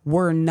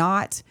 were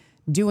not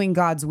doing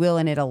God's will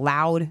and it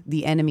allowed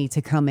the enemy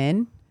to come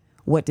in,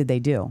 what did they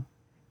do?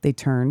 They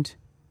turned,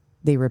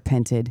 they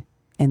repented,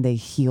 and they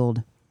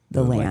healed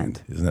the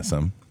land. Isn't that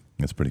something?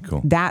 That's pretty cool.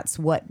 That's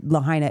what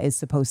Lahaina is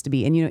supposed to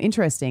be. And,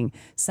 interesting,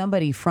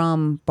 somebody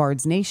from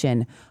Bard's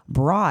Nation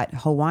brought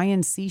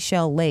Hawaiian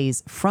seashell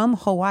leis from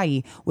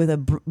Hawaii with a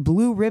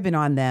blue ribbon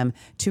on them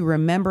to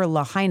remember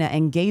Lahaina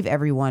and gave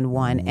everyone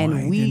one.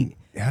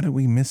 How did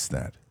we miss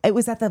that? It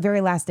was at the very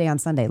last day on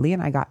Sunday. Lee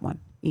and I got one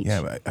each.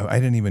 Yeah, I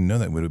didn't even know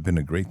that would have been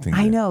a great thing.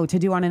 I know, to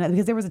do on another,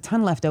 because there was a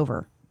ton left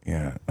over.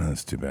 Yeah,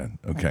 that's too bad.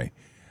 Okay.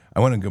 I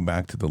want to go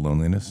back to the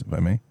loneliness, if I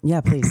may.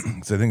 Yeah, please.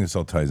 So I think this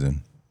all ties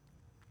in.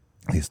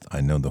 At least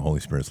I know the Holy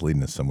Spirit's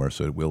leading us somewhere,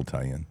 so it will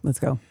tie in. Let's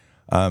go.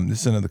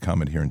 This is another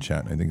comment here in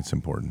chat. I think it's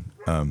important.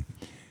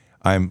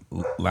 I'm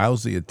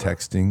lousy at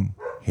texting,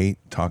 hate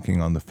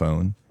talking on the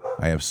phone.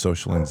 I have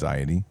social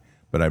anxiety,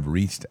 but I've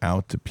reached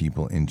out to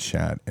people in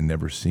chat and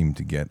never seemed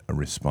to get a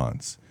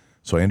response.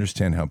 So I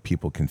understand how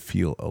people can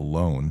feel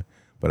alone,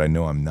 but I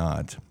know I'm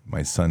not.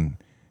 My son,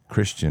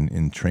 Christian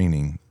in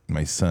training,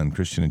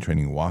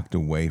 walked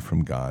away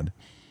from God.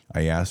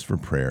 I asked for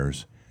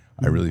prayers.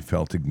 I really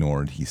felt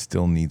ignored. He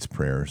still needs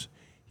prayers.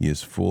 He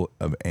is full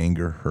of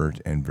anger, hurt,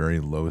 and very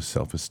low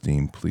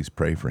self-esteem. Please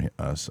pray for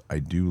us. I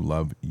do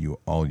love you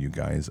all, you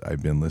guys.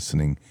 I've been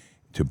listening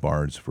to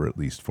Bards for at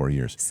least 4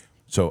 years.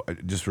 So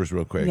just first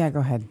real quick. Yeah, go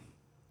ahead.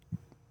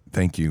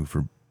 Thank you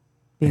for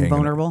being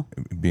vulnerable,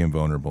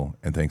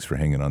 and thanks for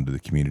hanging on to the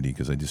community,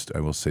 because I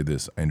will say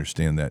this. I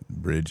understand that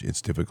bridge.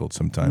 It's difficult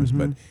sometimes,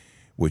 but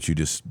what you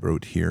just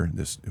wrote here,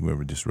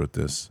 whoever just wrote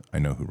this, I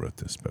know who wrote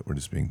this, but we're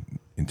just being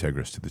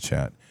integrous to the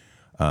chat.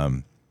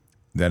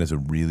 That is a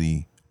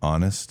really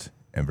honest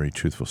and very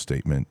truthful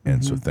statement.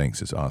 And so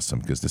thanks. It's awesome,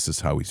 because this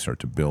is how we start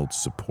to build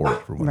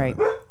support for one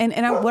another.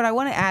 And what I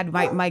want to add,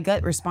 my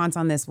gut response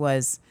on this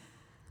was,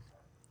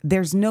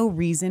 there's no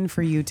reason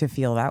for you to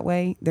feel that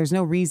way. There's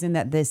no reason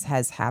that this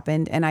has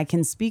happened. And I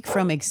can speak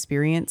from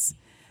experience.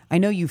 I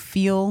know you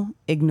feel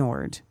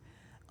ignored.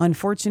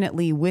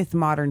 Unfortunately, with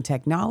modern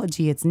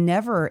technology, it's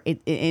never,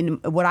 in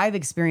what I've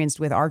experienced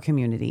with our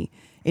community,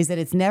 is that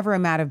it's never a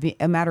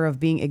matter of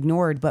being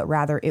ignored, but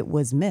rather it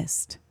was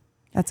missed.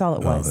 That's all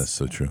it was. Oh, that's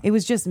so true. It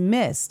was just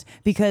missed,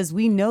 because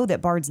we know that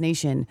Bard's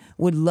Nation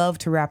would love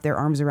to wrap their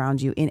arms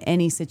around you in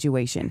any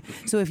situation.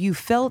 So if you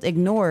felt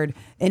ignored,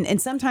 and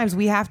sometimes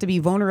we have to be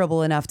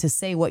vulnerable enough to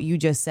say what you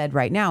just said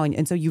right now,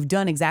 and so you've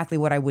done exactly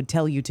what I would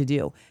tell you to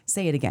do.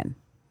 Say it again.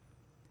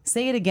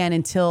 Say it again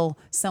until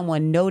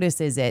someone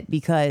notices it,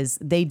 because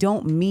they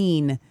don't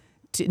mean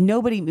to,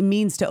 nobody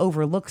means to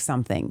overlook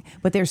something,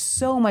 but there's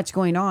so much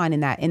going on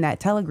in that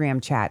Telegram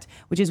chat,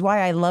 which is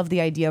why I love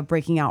the idea of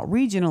breaking out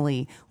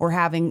regionally or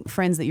having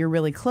friends that you're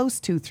really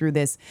close to through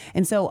this.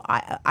 And so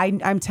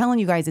I'm telling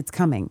you guys, it's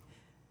coming.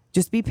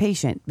 Just be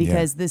patient,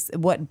 because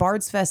what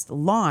Bards Fest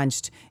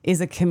launched is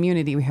a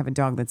community. We have a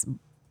dog that's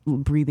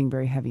breathing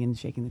very heavy and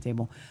shaking the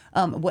table.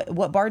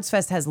 What Bards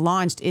Fest has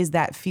launched is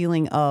that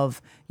feeling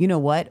of, you know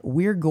what,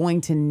 we're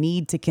going to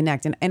need to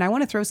connect. And I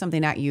want to throw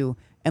something at you,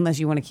 unless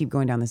you want to keep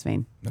going down this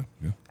vein. No,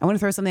 yeah. I want to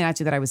throw something at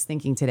you that I was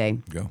thinking today.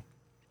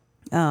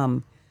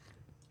 Go.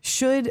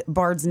 Should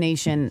Bard's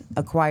Nation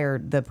acquire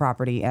the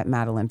property at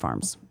Madeline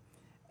Farms?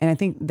 And I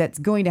think that's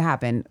going to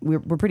happen. We're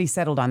pretty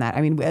settled on that.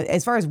 I mean,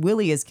 as far as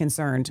Willie is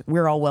concerned,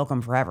 we're all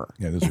welcome forever.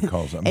 Yeah, those are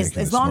calls I'm making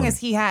as long as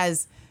he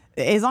has,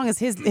 as long as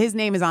his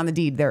name is on the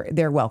deed,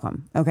 they're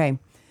welcome. Okay.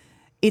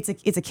 It's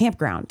a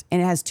campground,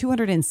 and it has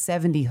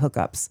 270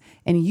 hookups.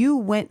 And you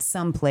went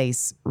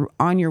someplace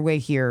on your way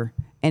here,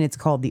 and it's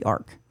called the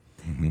Ark.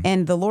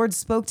 And the Lord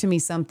spoke to me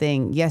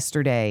something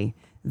yesterday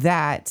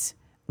that,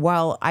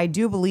 while I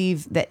do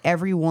believe that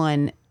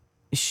everyone,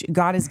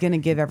 God is going to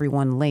give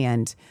everyone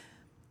land,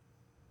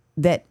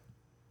 that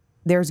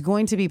there's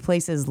going to be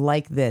places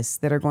like this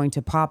that are going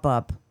to pop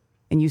up,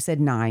 and you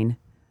said 9,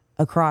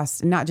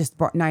 across not just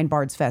 9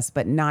 Bards Fest,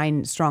 but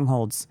 9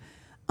 strongholds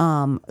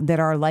that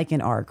are like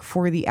an Ark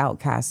for the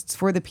outcasts,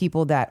 for the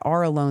people that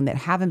are alone, that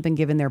haven't been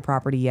given their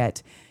property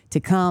yet, to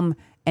come.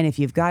 And if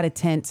you've got a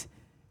tent,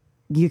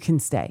 you can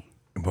stay.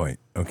 Boy,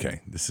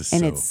 okay.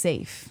 And it's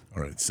safe.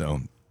 All right,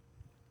 so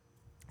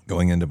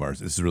going into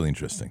Bards, this is really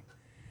interesting.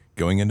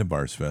 Going into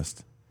Bards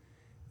Fest,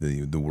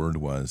 the word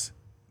was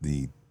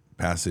the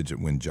passage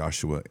when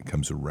Joshua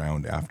comes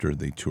around after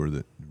they tour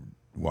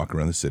walk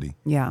around the city.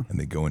 Yeah. And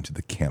they go into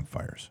the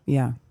campfires.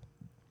 Yeah.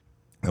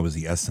 That was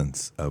the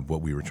essence of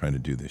what we were trying to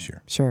do this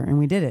year. Sure. And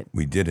we did it.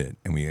 We did it,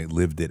 and we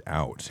lived it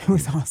out. It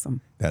was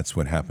awesome. That's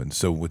what happened.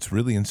 So what's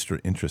really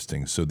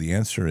interesting, so the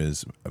answer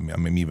is,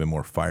 I'm even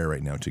more fire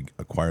right now to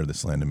acquire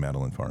this land in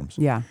Madeline Farms.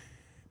 Yeah.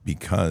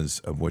 Because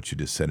of what you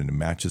just said, and it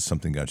matches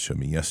something God showed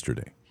me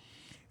yesterday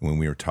when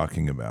we were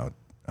talking about,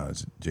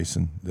 is it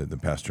Jason, the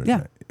pastor?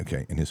 Yeah.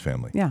 Okay, and his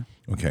family. Yeah.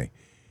 Okay,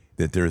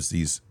 that there's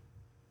these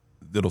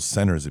little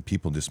centers that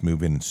people just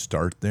move in and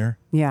start there.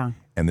 Yeah.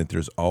 And that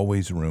there's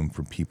always room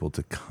for people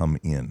to come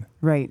in.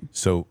 Right.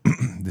 So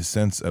the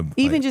sense of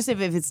even just if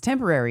it's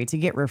temporary to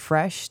get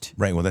refreshed.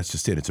 Right. Well, that's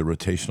just it. It's a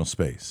rotational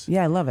space.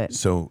 Yeah, I love it.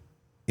 So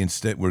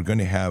instead, we're going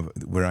to have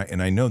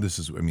and I know this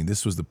is. I mean,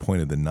 this was the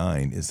point of the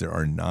 9. Is there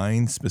are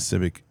 9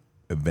 specific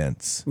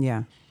events.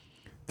 Yeah.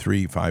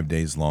 3-5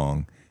 days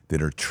long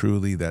that are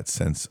truly that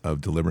sense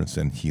of deliverance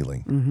and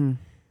healing. Mm-hmm.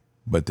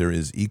 But there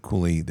is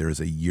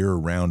a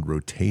year-round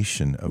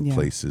rotation of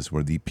places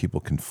where the people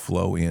can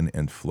flow in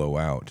and flow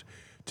out,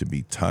 to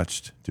be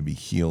touched, to be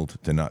healed,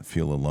 to not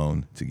feel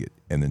alone,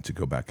 and then to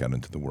go back out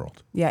into the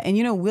world. Yeah,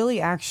 and Willie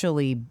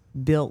actually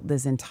built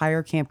this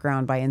entire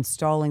campground by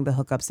installing the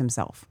hookups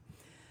himself.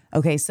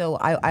 Okay, so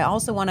I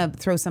also want to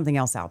throw something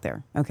else out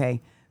there.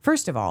 Okay,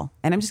 first of all,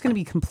 and I'm just going to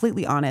be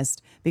completely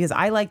honest because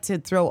I like to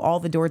throw all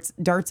the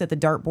darts at the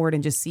dartboard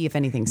and just see if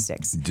anything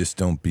sticks. Just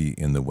don't be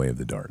in the way of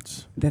the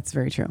darts. That's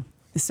very true.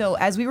 So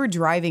as we were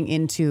driving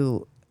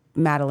into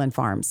Madeline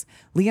Farms,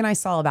 Lee and I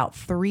saw about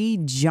 3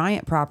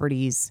 giant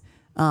properties.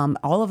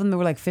 All of them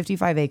were like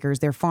 55 acres.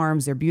 They're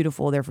farms. They're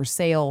beautiful. They're for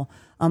sale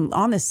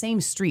on the same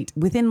street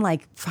within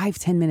like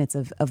 5-10 minutes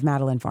of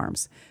Madeline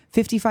Farms.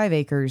 55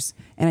 acres.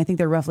 And I think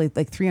they're roughly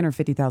like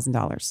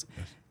 $350,000.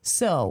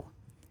 So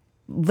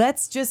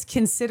let's just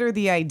consider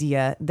the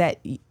idea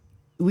that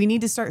we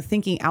need to start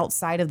thinking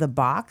outside of the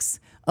box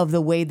of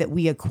the way that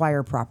we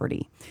acquire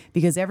property,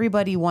 because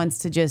everybody wants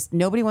to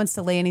nobody wants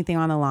to lay anything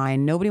on the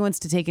line. Nobody wants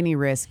to take any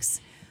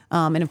risks.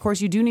 And of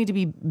course you do need to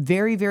be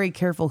very, very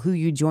careful who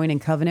you join in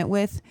covenant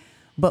with.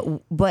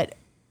 But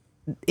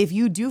if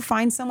you do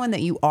find someone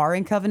that you are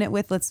in covenant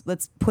with, let's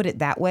put it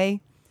that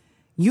way,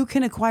 you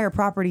can acquire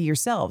property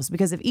yourselves,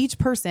 because if each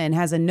person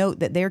has a note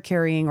that they're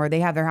carrying or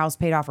they have their house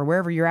paid off or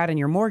wherever you're at in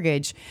your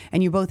mortgage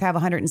and you both have a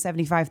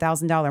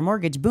 $175,000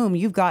 mortgage, boom,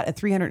 you've got a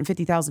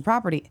 $50,000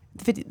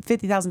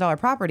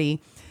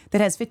 property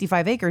that has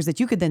 55 acres that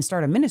you could then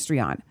start a ministry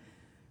on,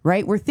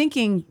 right? We're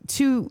thinking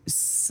too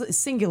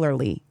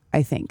singularly,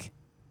 I think.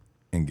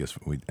 And guess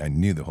what? I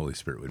knew the Holy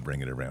Spirit would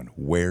bring it around.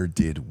 Where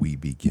did we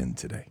begin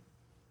today?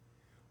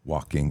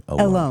 Walking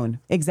alone.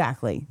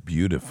 Exactly.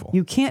 Beautiful.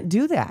 You can't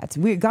do that.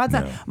 God's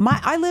not.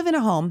 I live in a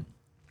home,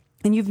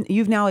 and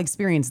you've now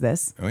experienced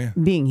this. Oh, yeah.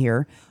 Being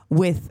here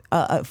with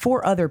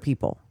 4 other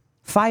people,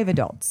 5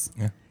 adults,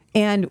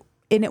 and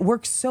it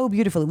works so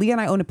beautifully. Leah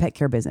and I own a pet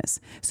care business,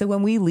 so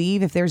when we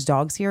leave, if there's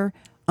dogs here,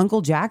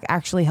 Uncle Jack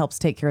actually helps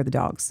take care of the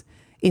dogs.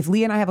 If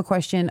Leah and I have a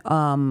question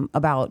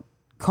about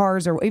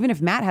cars, or even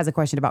if Matt has a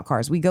question about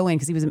cars, we go in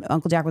because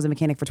Uncle Jack was a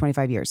mechanic for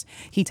 25 years.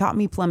 He taught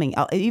me plumbing.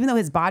 Even though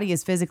his body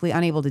is physically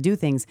unable to do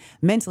things,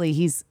 mentally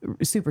he's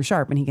super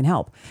sharp and he can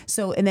help.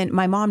 So, and then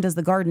my mom does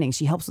the gardening.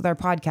 She helps with our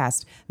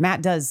podcast.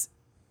 Matt does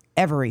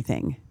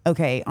everything.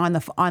 Okay. On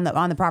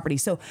the property.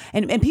 So,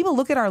 and people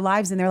look at our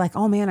lives and they're like,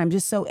 oh man, I'm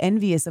just so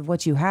envious of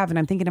what you have. And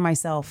I'm thinking to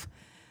myself,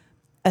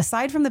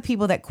 aside from the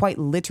people that quite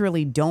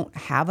literally don't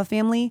have a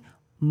family,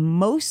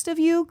 most of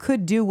you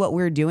could do what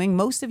we're doing.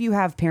 Most of you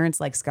have parents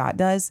like Scott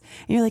does.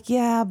 And you're like,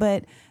 yeah,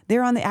 but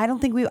they're I don't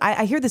think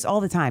I hear this all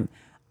the time.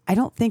 I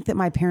don't think that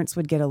my parents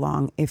would get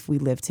along if we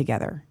lived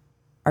together.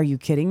 Are you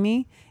kidding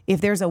me?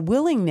 If there's a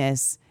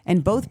willingness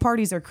and both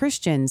parties are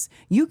Christians,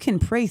 you can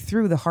pray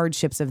through the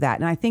hardships of that.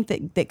 And I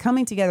think that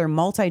coming together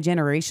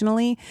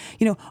multi-generationally,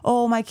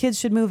 oh, my kids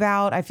should move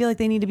out. I feel like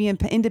they need to be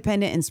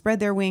independent and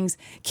spread their wings.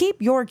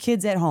 Keep your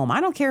kids at home.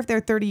 I don't care if they're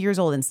 30 years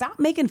old, and stop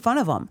making fun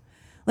of them.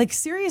 Like,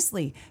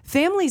 seriously,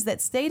 families that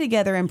stay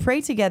together and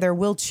pray together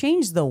will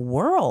change the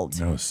world.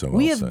 No, so well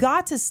we have said.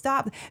 got to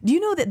stop. Do you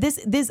know that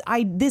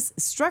this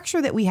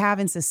structure that we have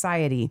in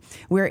society,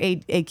 where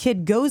a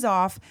kid goes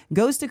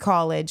to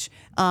college,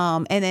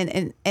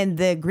 and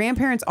the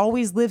grandparents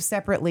always live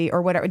separately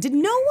or whatever? Did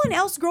no one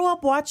else grow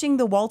up watching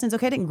the Waltons?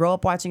 Okay, I didn't grow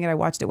up watching it. I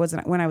watched it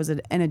when I was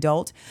an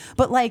adult.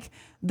 But like,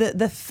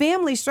 the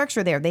family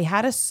structure there, they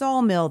had a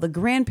sawmill, the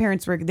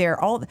grandparents were there,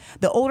 all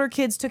the older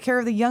kids took care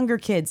of the younger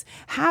kids,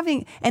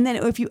 and then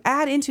if you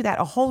add into that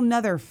a whole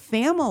nother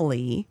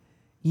family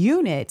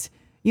unit,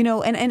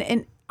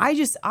 and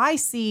I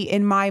see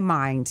in my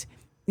mind,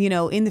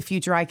 in the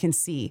future, I can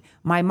see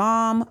my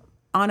mom,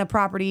 on a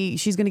property.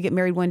 She's going to get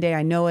married one day.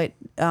 I know it.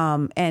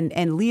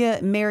 And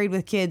Leah married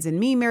with kids and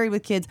me married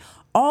with kids,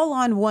 all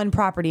on one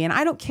property. And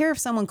I don't care if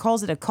someone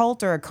calls it a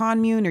cult or a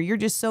commune or you're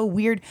just so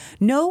weird.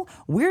 No,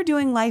 we're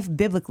doing life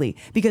biblically.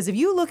 Because if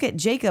you look at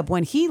Jacob,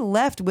 when he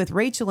left with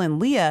Rachel and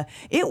Leah,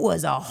 it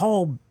was a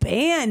whole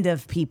band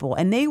of people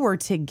and they were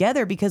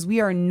together because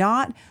we are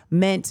not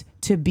meant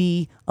to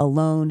be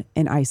alone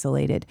and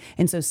isolated.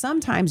 And so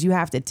sometimes you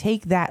have to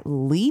take that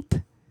leap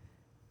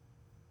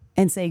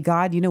and say,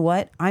 God, you know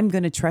what? I'm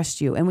going to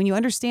trust you. And when you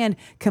understand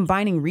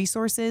combining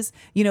resources,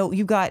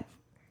 you've got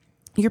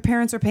your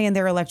parents are paying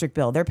their electric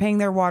bill. They're paying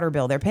their water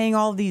bill. They're paying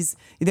all of these.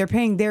 They're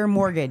paying their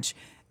mortgage.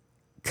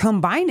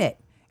 Combine it.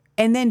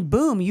 And then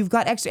boom, you've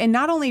got extra, and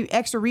not only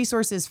extra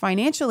resources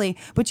financially,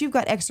 but you've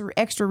got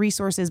extra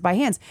resources by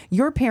hands.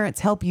 Your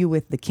parents help you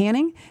with the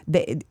canning,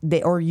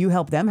 they or you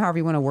help them, however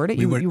you want to word it.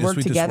 You work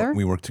together.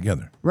 We work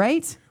together.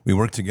 Right? We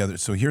work together.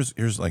 So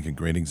here's like a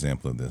great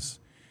example of this.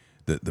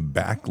 The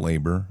back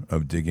labor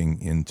of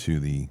digging into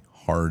the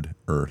hard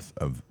earth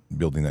of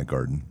building that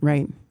garden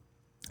right.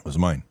 was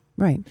mine.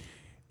 Right.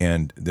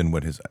 And then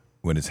what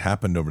has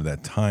happened over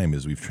that time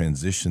is we've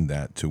transitioned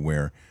that to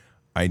where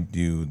I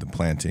do the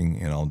planting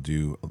and I'll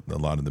do a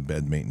lot of the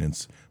bed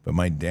maintenance. But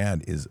my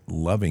dad is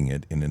loving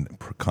it in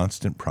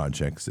constant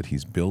projects that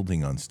he's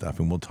building on stuff.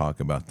 And we'll talk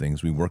about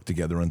things. We work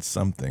together on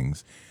some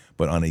things,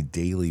 but on a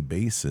daily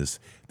basis,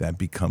 that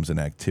becomes an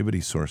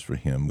activity source for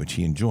him, which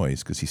he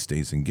enjoys because he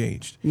stays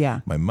engaged.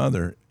 Yeah. My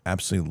mother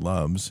absolutely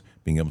loves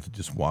being able to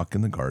just walk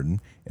in the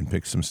garden and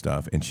pick some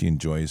stuff, and she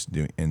enjoys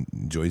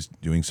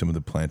doing some of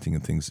the planting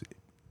and things,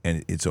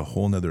 and it's a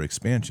whole nother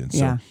expansion.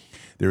 So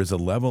there is a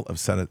level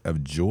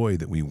of joy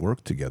that we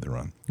work together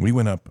on. We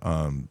went up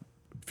a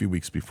few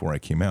weeks before I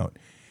came out,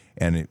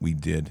 and we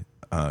did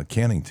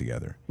canning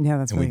together. Yeah,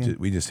 that's really good.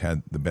 We just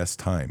had the best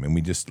time, and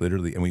we just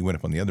literally, and we went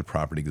up on the other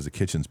property because the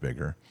kitchen's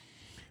bigger.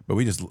 But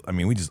we just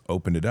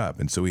opened it up.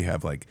 And so we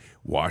have like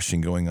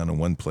washing going on in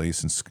one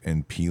place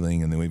and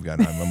peeling. And then we've got,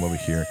 I'm over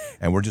here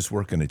and we're just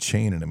working a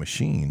chain and a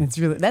machine.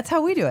 That's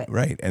how we do it.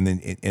 Right. And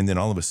then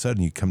all of a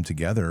sudden you come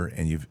together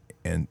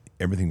and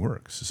everything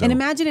works. So, and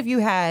imagine if you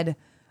had,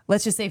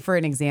 let's just say for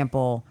an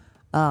example,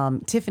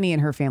 Tiffany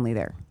and her family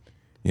there.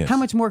 Yes. How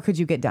much more could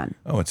you get done?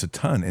 Oh, it's a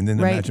ton. And then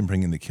imagine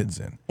bringing the kids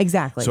in.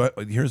 Exactly. So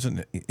here's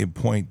a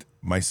point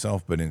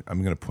myself, but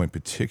I'm going to point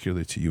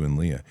particularly to you and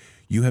Leah.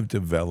 You have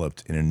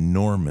developed an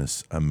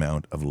enormous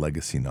amount of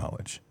legacy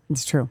knowledge.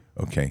 It's true.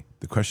 Okay.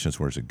 The question is,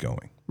 where's it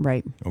going?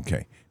 Right.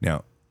 Okay.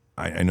 Now,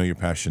 I know you're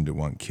passionate to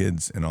want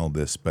kids and all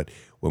this, but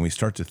when we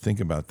start to think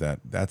about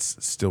that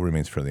still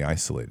remains fairly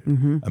isolated.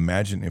 Mm-hmm.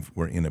 Imagine if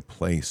we're in a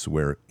place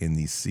where in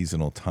these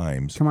seasonal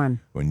times,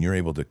 when you're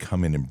able to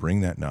come in and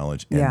bring that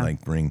knowledge and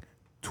bring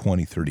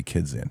 20, 30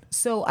 kids in.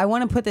 So I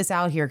want to put this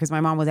out here because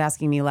my mom was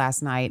asking me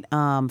last night.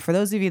 For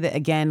those of you that,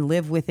 again,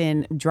 live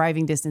within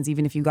driving distance,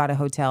 even if you got a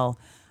hotel,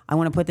 I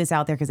want to put this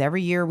out there because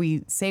every year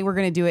we say we're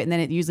going to do it and then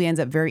it usually ends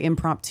up very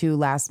impromptu,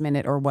 last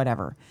minute or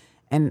whatever.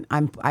 And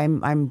I'm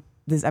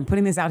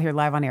putting this out here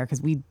live on air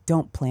because we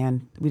don't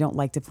plan. We don't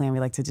like to plan. We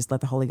like to just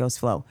let the Holy Ghost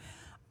flow.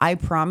 I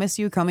promise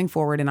you coming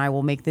forward, and I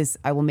will make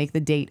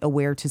the date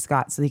aware to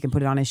Scott so he can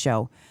put it on his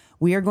show.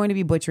 We are going to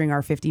be butchering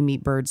our 50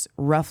 meat birds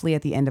roughly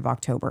at the end of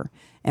October.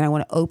 And I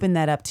want to open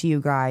that up to you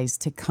guys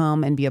to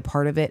come and be a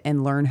part of it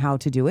and learn how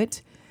to do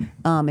it.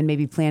 And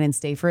maybe plan and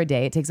stay for a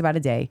day. It takes about a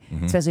day,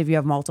 especially if you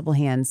have multiple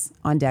hands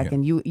on deck. Yeah.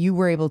 And you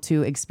were able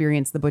to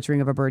experience the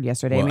butchering of a bird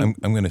yesterday. Well,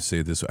 I'm going to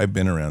say this. I've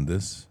been around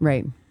this.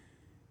 Right.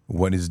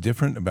 What is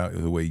different about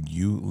the way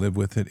you live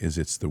with it is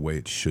it's the way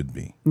it should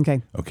be.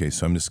 Okay,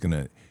 so I'm just going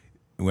to,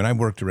 when I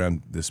worked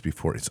around this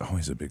before, it's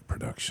always a big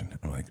production.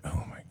 I'm like,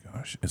 oh my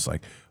gosh. It's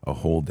like a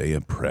whole day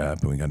of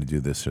prep and we got to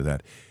do this or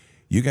that.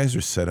 You guys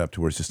are set up to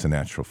where it's just a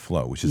natural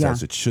flow, which is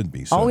as it should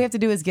be. So all we have to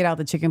do is get out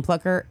the chicken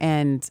plucker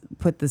and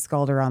put the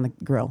scalder on the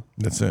grill.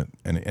 That's it.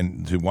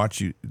 And to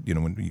watch you,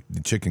 when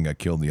the chicken got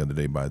killed the other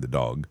day by the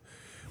dog,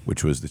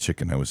 which was the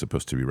chicken I was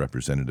supposed to be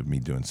representative of me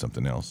doing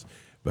something else.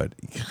 But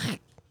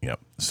yeah.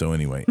 So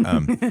anyway,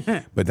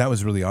 but that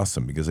was really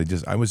awesome because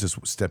I was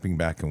just stepping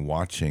back and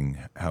watching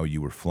how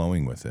you were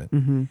flowing with it.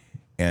 Mm-hmm.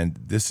 And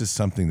this is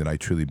something that I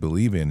truly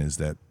believe in is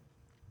that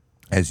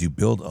as you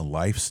build a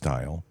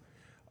lifestyle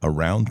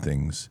around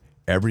things,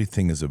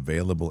 everything is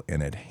available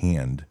and at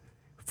hand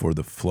for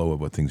the flow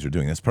of what things are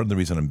doing. That's part of the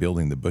reason I'm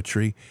building the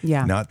butchery.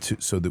 Yeah. Not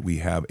so that we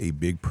have a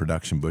big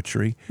production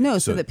butchery. No,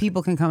 so that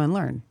people can come and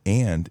learn.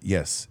 And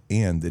yes,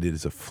 and that it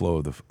is a flow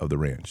of the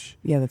ranch.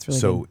 Yeah, that's really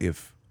so good.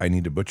 If I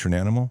need to butcher an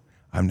animal,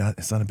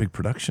 it's not a big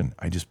production.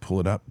 I just pull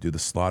it up, do the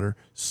slaughter,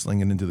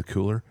 sling it into the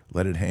cooler,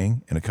 let it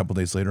hang, and a couple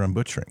days later I'm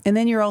butchering. And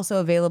then you're also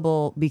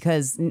available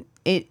because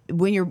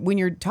when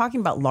you're talking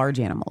about large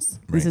animals,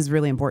 this is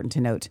really important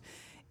to note.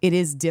 It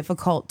is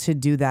difficult to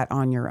do that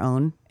on your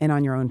own and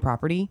on your own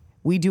property.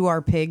 We do our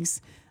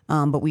pigs,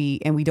 but we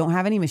don't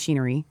have any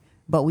machinery,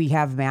 but we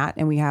have mat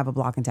and we have a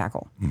block and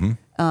tackle.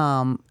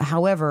 Mm-hmm.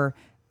 However,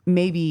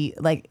 maybe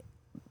like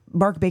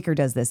Mark Baker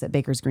does this at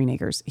Baker's Green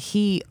Acres.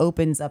 He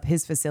opens up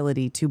his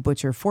facility to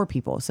butcher for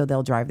people. So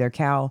they'll drive their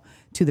cow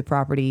to the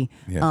property.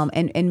 Yes.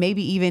 And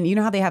maybe even, you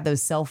know how they have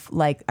those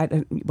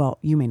well,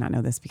 you may not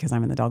know this because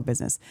I'm in the dog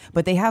business,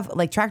 but they have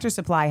like Tractor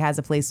Supply has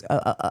a place,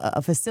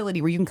 a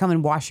facility where you can come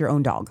and wash your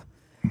own dog.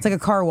 It's like a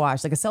car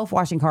wash, like a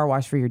self-washing car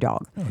wash for your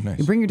dog. Oh, nice.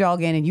 You bring your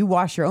dog in and you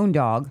wash your own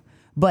dog,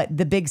 but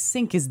the big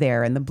sink is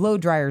there and the blow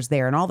dryer's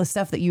there and all the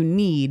stuff that you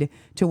need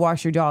to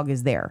wash your dog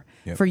is there.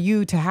 Yep. For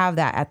you to have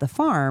that at the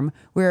farm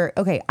where,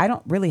 okay, I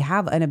don't really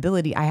have an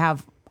ability. I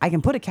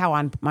can put a cow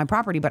on my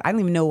property, but I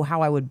don't even know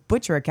how I would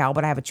butcher a cow,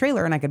 but I have a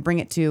trailer and I could bring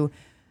it to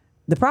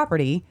the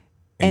property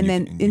and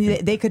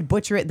they could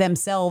butcher it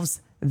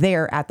themselves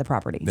there at the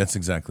property. That's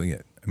exactly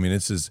it. I mean,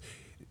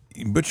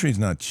 butchering's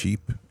not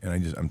cheap,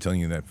 and I'm telling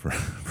you that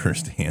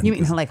firsthand. You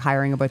mean like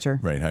hiring a butcher?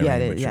 Right, hiring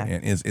a butcher. Yeah.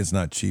 And it's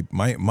not cheap.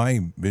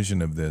 My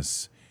vision of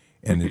this,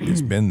 and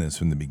it's been this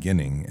from the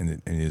beginning, and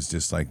it is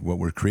just like what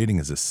we're creating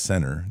is a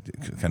center,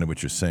 kind of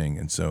what you're saying.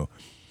 And so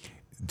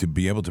to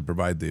be able to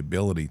provide the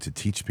ability to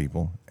teach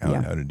people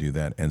how to do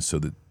that, and so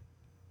that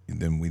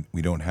then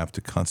we don't have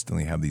to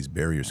constantly have these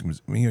barriers.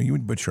 You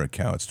would butcher a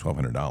cow, it's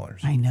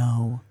 $1,200. I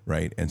know.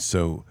 Right? And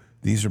so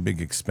these are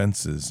big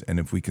expenses, and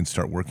if we can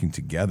start working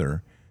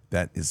together,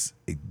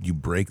 you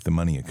break the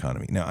money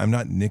economy. Now, I'm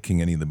not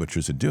nicking any of the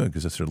butchers that do it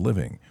because that's their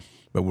living.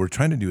 But what we're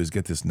trying to do is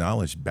get this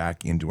knowledge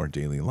back into our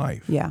daily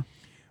life. Yeah.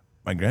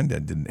 My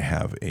granddad didn't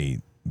have a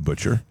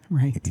butcher.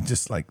 Right. He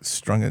just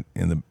strung it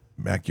in the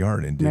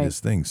backyard and did his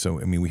thing.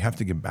 So, I mean, we have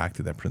to get back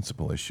to that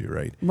principal issue,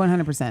 right?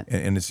 100%.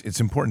 And it's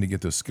important to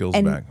get those skills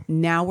and back.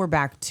 Now we're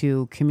back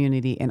to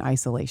community and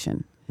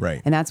isolation. Right.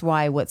 And that's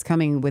why what's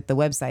coming with the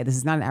website, this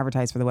is not an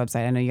advertise for the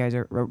website. I know you guys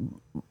are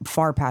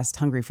far past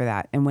hungry for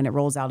that. And when it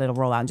rolls out, it'll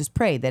roll out. And just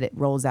pray that it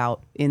rolls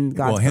out in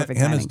God's perfect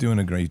timing. Hannah's doing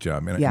a great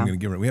job. And I'm going to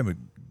give her, we have a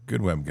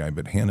good web guy,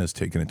 but Hannah's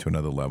taken it to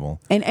another level.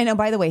 And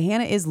by the way,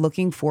 Hannah is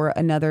looking for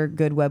another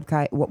good web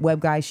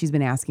guy. She's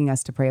been asking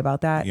us to pray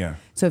about that. Yeah.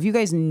 So if you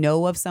guys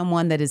know of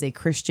someone that is a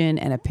Christian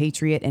and a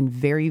patriot and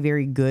very,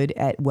 very good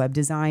at web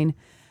design,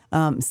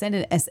 send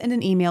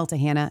an email to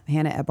Hannah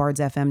at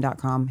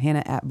bardsfm.com,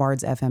 Hannah at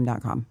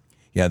bardsfm.com.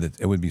 Yeah,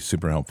 it would be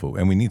super helpful.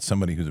 And we need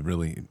somebody who's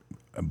really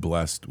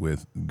blessed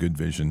with good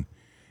vision.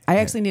 I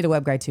actually need a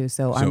web guy too,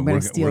 so I'm going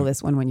to steal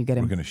this one when you get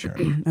him. We're going to share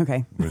it.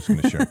 Okay. We're just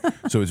going to share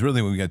it. So it's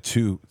really, we got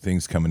two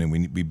things coming in.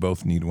 We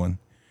both need one.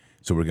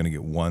 So we're going to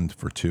get one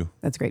for two.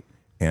 That's great.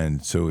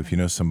 And so if you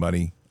know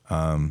somebody,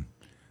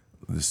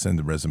 just send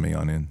the resume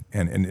on in.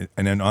 And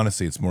then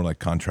honestly, it's more like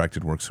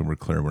contracted work, so we're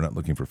clear. We're not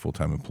looking for a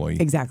full-time employee.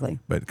 Exactly.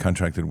 But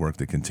contracted work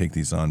that can take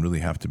these on really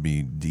have to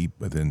be deep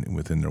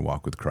within their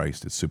walk with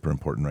Christ. It's super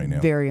important right now.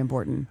 Very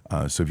important.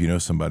 So if you know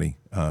somebody,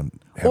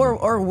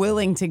 or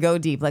willing to go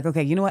deep, like,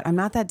 okay, you know what? I'm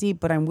not that deep,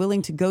 but I'm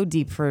willing to go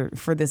deep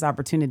for this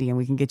opportunity, and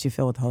we can get you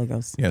filled with the Holy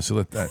Ghost. Yeah.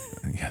 So there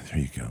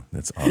you go.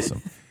 That's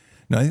awesome.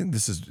 No, I think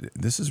this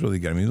is really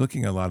good. I mean,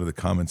 looking at a lot of the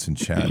comments in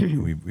chat,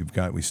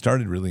 we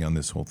started really on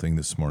this whole thing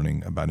this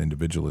morning about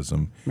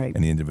individualism and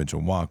the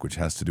individual walk, which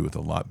has to do with a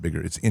lot bigger.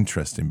 It's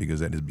interesting because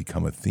that has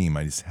become a theme.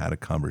 I just had a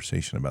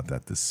conversation about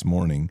that this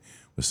morning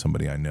with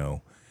somebody I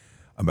know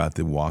about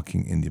the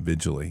walking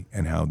individually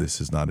and how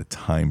this is not a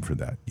time for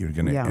that. You're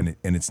gonna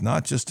and it's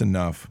not just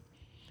enough.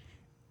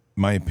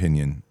 My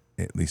opinion,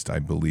 at least I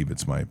believe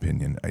it's my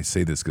opinion. I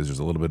say this because there's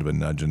a little bit of a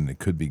nudge, and it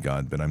could be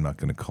God, but I'm not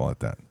going to call it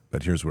that.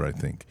 But here's where I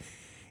think.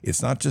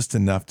 It's not just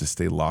enough to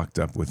stay locked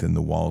up within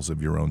the walls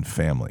of your own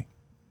family.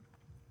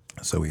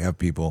 So we have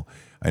people,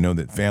 I know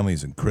that family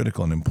is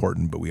critical and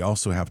important, but we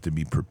also have to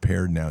be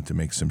prepared now to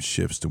make some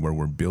shifts to where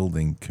we're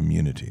building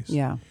communities.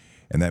 Yeah.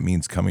 And that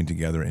means coming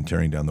together and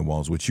tearing down the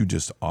walls, which you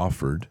just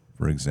offered,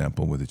 for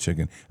example, with the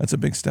chicken. That's a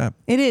big step.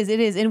 It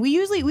is. And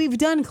we've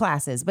done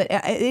classes, but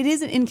it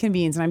is an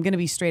inconvenience. And I'm going to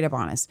be straight up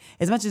honest.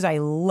 As much as I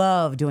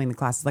love doing the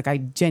classes, like I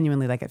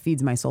genuinely, like it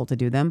feeds my soul to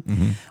do them.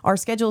 Mm-hmm. Our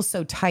schedule is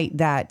so tight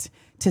that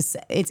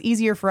it's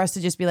easier for us to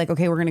just be like,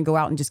 okay, we're going to go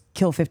out and just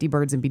kill 50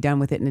 birds and be done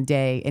with it in a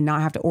day and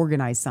not have to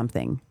organize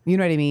something. You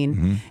know what I mean?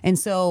 Mm-hmm. And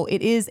so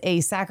it is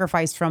a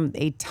sacrifice from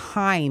a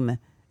time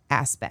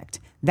aspect.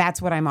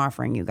 That's what I'm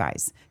offering you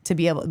guys to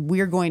be able.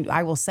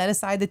 I will set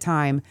aside the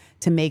time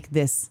to make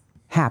this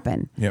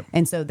happen. Yep.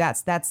 And so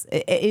that's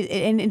it,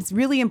 and it's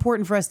really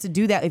important for us to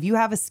do that. If you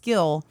have a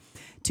skill,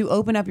 to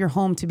open up your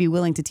home to be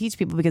willing to teach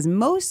people, because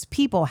most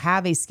people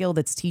have a skill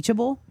that's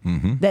teachable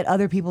that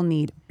other people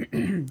need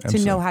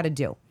to know how to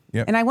do.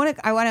 Yep. And I want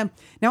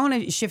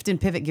to shift and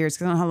pivot gears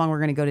because I don't know how long we're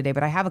going to go today,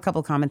 but I have a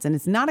couple comments, and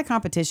it's not a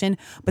competition,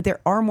 but there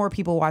are more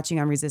people watching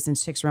on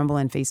Resistance Chicks Rumble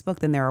and Facebook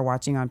than there are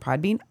watching on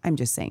Podbean. I'm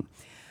just saying.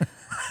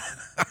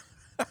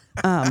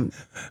 All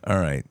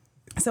right.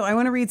 So I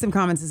want to read some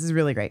comments. This is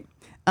really great.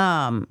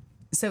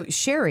 So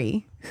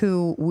Sherry,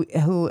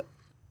 who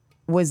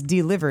was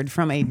delivered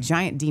from a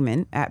giant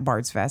demon at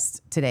Bard's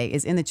Fest today,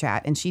 is in the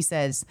chat, and she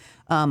says,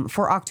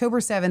 for October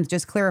 7th,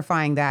 just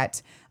clarifying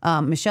that,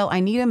 Michelle, I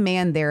need a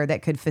man there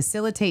that could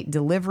facilitate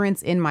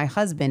deliverance in my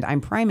husband.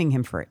 I'm priming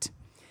him for it.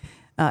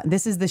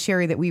 This is the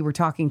Sherry that we were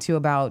talking to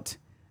about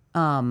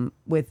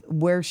with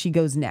where she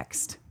goes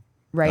next.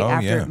 right Oh,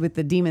 after yeah. with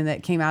the demon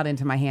that came out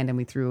into my hand and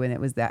we threw, and it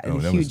was that Oh,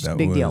 a that huge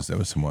big deal. That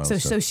was some wild So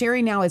stuff.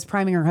 Sherry now is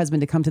priming her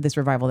husband to come to this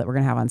revival that we're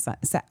going to have on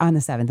the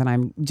 7th, and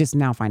I'm just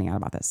now finding out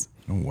about this.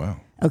 Oh, wow.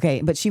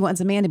 Okay, but she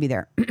wants a man to be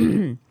there.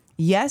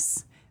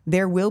 Yes,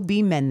 there will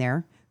be men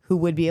there who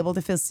would be able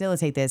to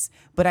facilitate this,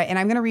 but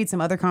I'm going to read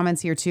some other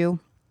comments here too.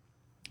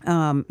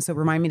 So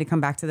remind me to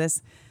come back to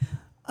this,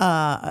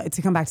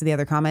 to come back to the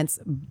other comments.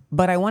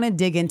 But I want to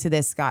dig into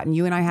this, Scott, and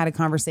you and I had a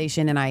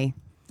conversation, and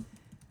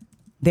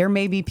there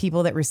may be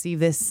people that receive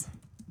this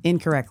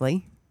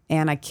incorrectly,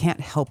 and I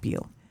can't help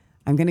you.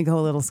 I'm going to go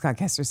a little Scott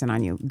Kesterson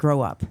on you.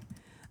 Grow up.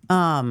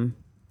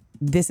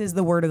 This is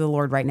the word of the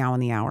Lord right now in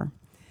the hour.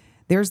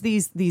 There's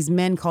these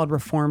men called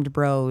Reformed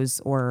Bros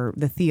or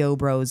the Theo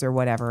Bros or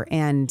whatever,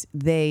 and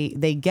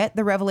they get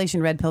the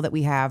revelation red pill that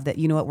we have, that,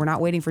 you know what, we're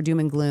not waiting for doom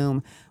and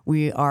gloom.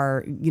 We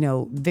are,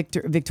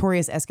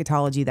 victorious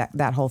eschatology,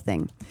 that whole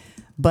thing.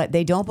 But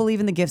they don't believe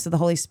in the gifts of the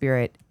Holy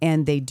Spirit,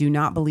 and they do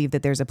not believe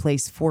that there's a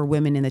place for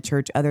women in the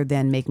church other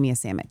than make me a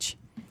sandwich.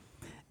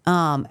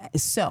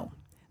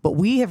 But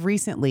we have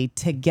recently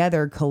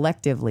together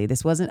collectively,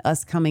 this wasn't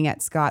us coming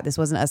at Scott, this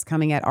wasn't us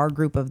coming at our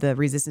group of the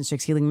Resistance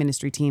Chicks Healing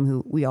Ministry team,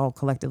 who we all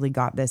collectively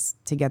got this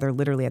together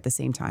literally at the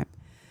same time.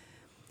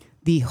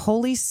 The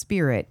Holy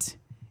Spirit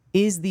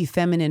is the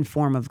feminine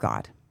form of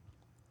God.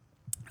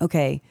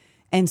 Okay.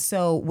 And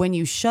so when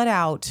you shut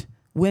out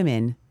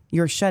women,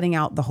 you're shutting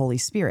out the Holy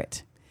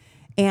Spirit.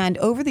 And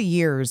over the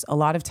years, a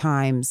lot of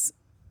times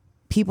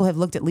people have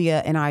looked at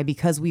Leah and I,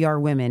 because we are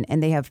women,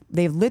 and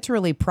they've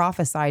literally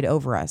prophesied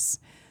over us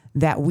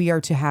that we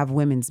are to have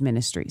women's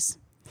ministries.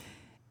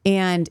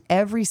 And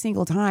every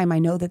single time I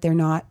know that they're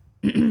not,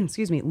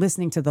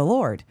 listening to the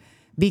Lord,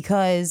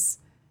 because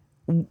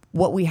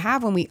what we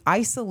have when we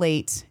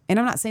isolate, and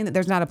I'm not saying that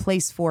there's not a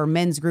place for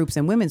men's groups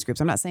and women's groups.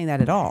 I'm not saying that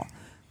at all.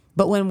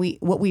 But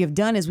what we have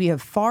done is we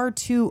have far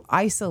too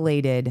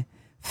isolated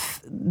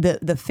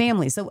the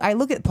family. So I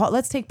look at Paul,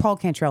 let's take Paul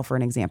Cantrell for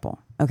an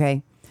example.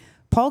 Okay.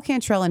 Paul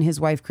Cantrell and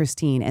his wife,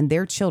 Christine, and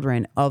their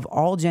children of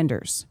all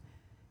genders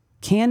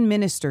can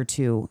minister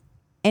to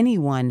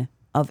anyone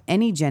of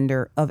any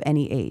gender, of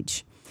any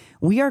age.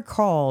 We are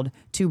called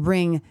to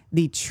bring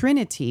the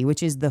Trinity,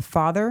 which is the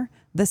Father,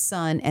 the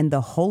Son, and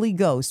the Holy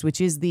Ghost, which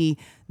is the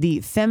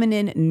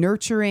feminine,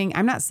 nurturing.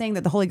 I'm not saying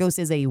that the Holy Ghost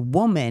is a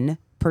woman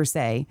per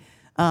se,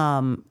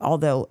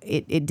 although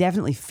it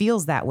definitely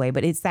feels that way,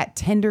 but it's that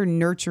tender,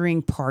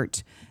 nurturing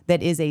part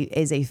that is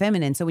a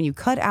feminine. So when you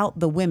cut out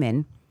the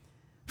women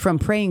from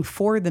praying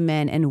for the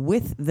men and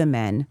with the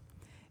men,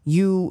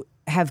 you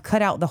have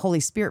cut out the Holy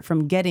Spirit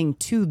from getting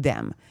to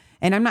them.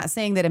 And I'm not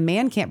saying that a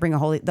man can't bring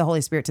the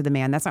Holy Spirit to the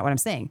man. That's not what I'm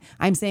saying.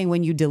 I'm saying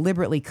when you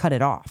deliberately cut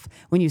it off,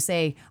 when you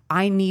say,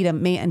 I need a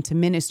man to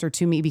minister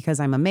to me because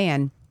I'm a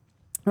man,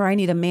 or I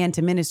need a man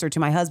to minister to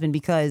my husband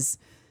because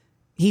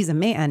he's a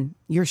man,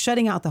 you're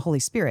shutting out the Holy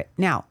Spirit.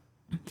 Now,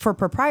 for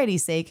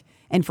propriety's sake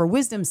and for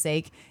wisdom's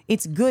sake,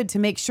 it's good to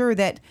make sure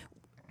that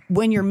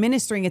when you're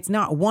ministering, it's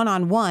not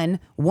one-on-one,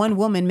 one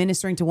woman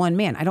ministering to one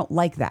man. I don't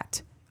like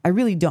that. I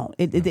really don't.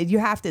 You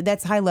have to.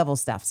 That's high level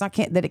stuff. It's not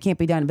that it can't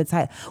be done, but it's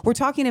high. We're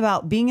talking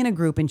about being in a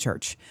group in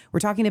church. We're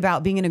talking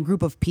about being in a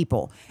group of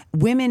people.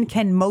 Women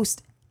can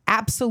most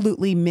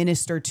absolutely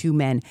minister to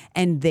men,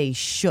 and they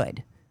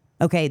should.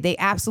 Okay, they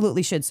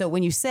absolutely should. So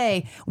when you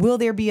say, will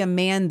there be a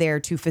man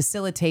there to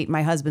facilitate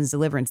my husband's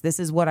deliverance?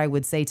 This is what I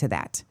would say to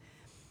that.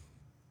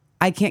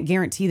 I can't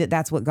guarantee that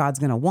that's what God's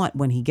going to want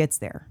when he gets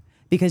there,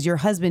 because your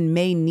husband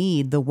may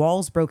need the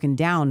walls broken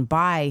down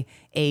by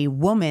a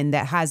woman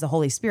that has the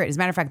Holy Spirit. As a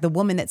matter of fact, the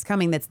woman that's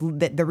coming, that's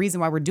the reason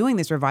why we're doing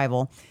this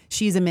revival,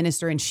 she's a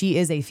minister and she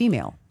is a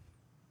female.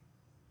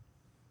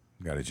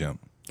 Got to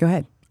jump. Go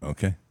ahead.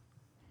 Okay.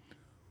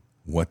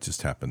 What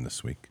just happened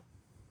this week?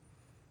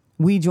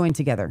 We joined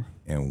together.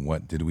 And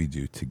what did we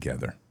do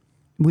together?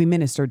 We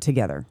ministered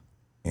together.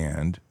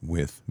 And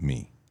with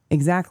me.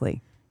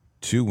 Exactly.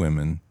 2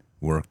 women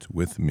worked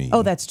with me.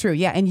 Oh, that's true.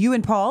 Yeah. And you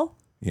and Paul?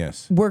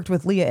 Yes. Worked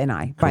with Leah and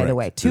I, by the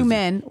way. 2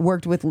 men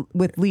worked with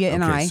Leah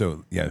and I.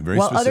 So, yeah, very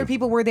While specific. other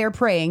people were there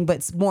praying,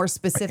 but more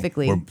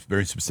specifically. Or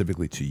very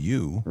specifically to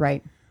you.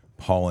 Right.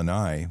 Paul and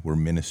I were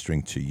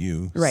ministering to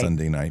you. Right.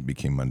 Sunday night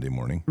became Monday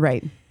morning.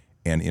 Right.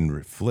 And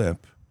in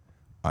flip,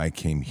 I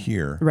came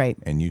here. Right.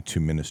 And you 2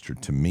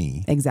 ministered to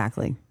me.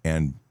 Exactly.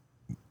 And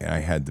I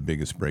had the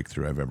biggest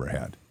breakthrough I've ever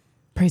had.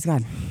 Praise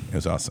God. It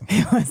was awesome.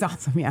 It was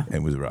awesome, yeah.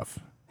 It was rough.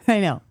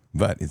 I know.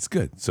 But it's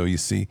good. So you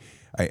see,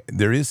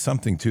 there is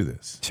something to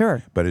this.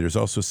 Sure. But there's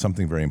also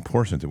something very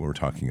important that we're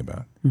talking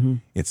about. Mm-hmm.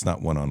 It's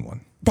not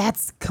one-on-one.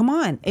 Come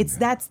on.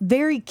 That's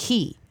very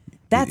key.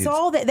 That's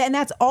all and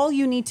that's all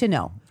you need to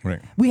know.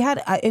 Right. We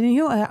had, and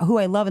you know who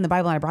I love in the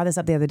Bible, and I brought this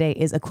up the other day,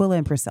 is Aquila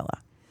and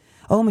Priscilla.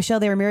 Oh, Michelle,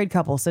 they were a married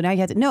couple. So now you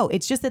have to, no,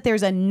 it's just that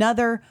there's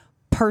another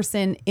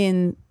person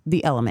in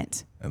the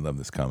element. I love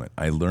this comment.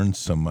 I learned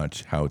so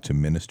much how to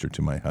minister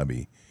to my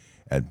hubby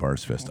at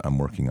Bars Fest. I'm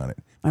working on it.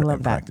 I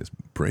love that. Practice.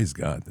 Praise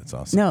God. That's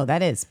awesome. No,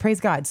 that is.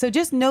 Praise God. So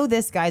just know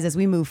this, guys, as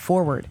we move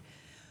forward.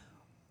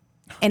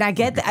 And I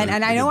get that.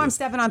 And I know I'm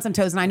stepping on some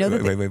toes, and I know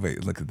that.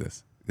 Wait. Look at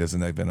this.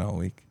 Hasn't that been all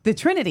week? The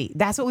Trinity.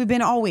 That's what we've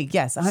been all week.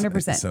 Yes,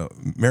 100%. So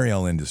Mary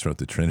Ellen just wrote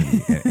the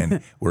Trinity,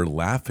 and we're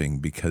laughing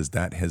because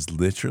that has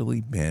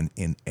literally been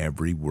in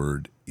every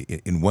word,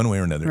 in one way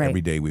or another. Right.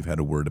 Every day we've had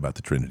a word about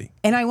the Trinity.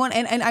 And I want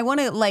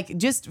to like,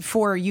 just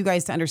for you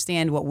guys to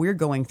understand what we're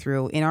going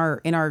through in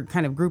our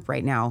kind of group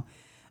right now.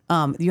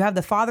 You have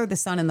the Father, the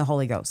Son, and the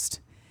Holy Ghost.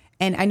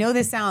 And I know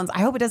this sounds,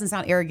 I hope it doesn't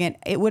sound arrogant.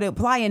 It would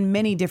apply in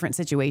many different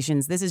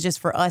situations. This is just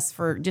for us,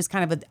 for just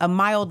kind of a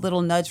mild little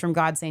nudge from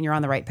God saying you're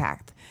on the right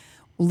path.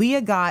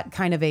 Leah got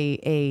kind of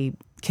a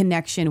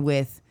connection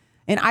with,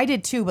 and I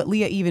did too, but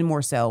Leah even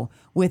more so,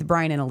 with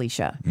Brian and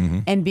Alicia,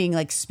 and being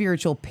like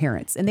spiritual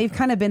parents. And they've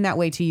kind of been that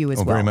way to you as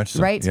well. Very much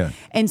so, right? yeah.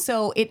 And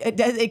so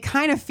it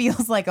kind of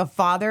feels like a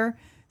Father,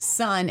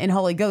 Son, and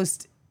Holy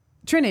Ghost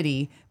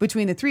Trinity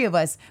between the three of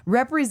us,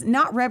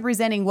 not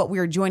representing what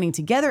we're joining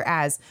together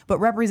as, but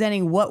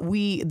representing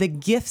the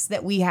gifts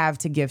that we have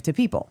to give to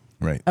people.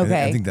 Right.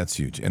 Okay. I think that's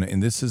huge.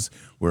 And this is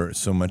where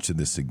so much of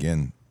this,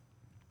 again,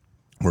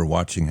 we're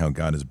watching how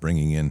God is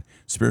bringing in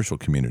spiritual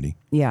community.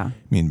 Yeah. I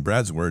mean,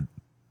 Brad's word,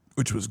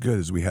 which was good,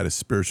 is we had a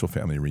spiritual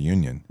family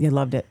reunion. You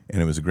loved it. And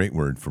it was a great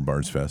word for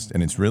Bard's Fest.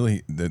 And it's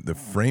really the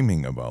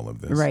framing of all of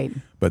this. Right.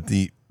 But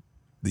the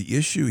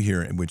issue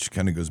here, which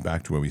kind of goes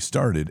back to where we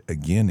started,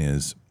 again,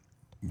 is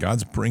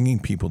God's bringing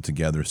people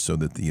together so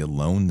that the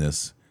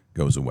aloneness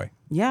goes away.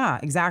 Yeah,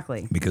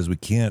 exactly. Because we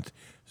can't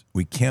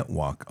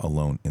walk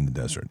alone in the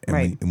desert. And,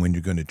 Right. and when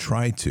you're going to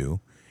try to,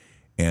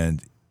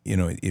 and you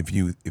know, if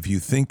you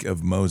think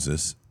of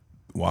Moses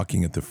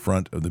walking at the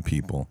front of the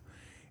people,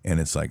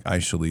 and it's like, I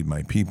shall lead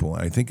my people,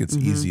 I think it's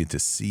easier to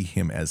see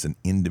him as an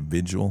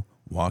individual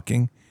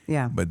walking.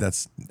 Yeah. But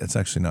that's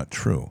actually not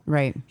true.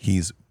 Right.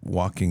 He's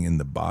walking in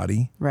the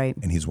body. Right.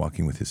 And he's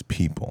walking with his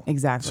people.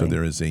 Exactly. So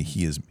there is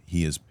he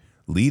is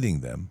leading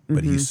them,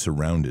 but he's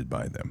surrounded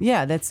by them.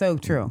 Yeah, that's so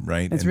true.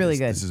 Right. It's And really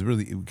good. This is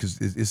really, because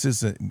this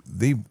is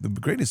the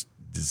greatest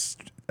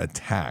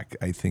attack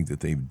I think that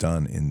they've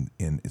done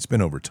in it's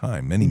been over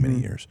time, many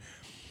years,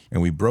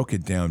 and we broke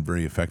it down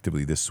very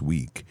effectively this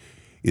week,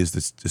 is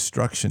this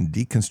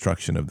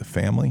deconstruction of the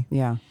family.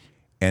 Yeah.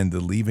 And the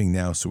leaving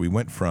now. So we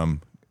went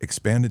from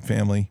expanded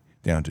family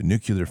down to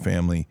nuclear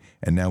family,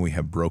 and now we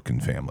have broken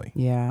family.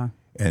 Yeah.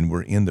 And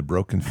we're in the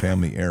broken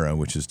family era,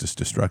 which is just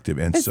destructive.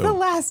 And It's so the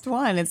last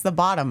one. It's the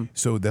bottom.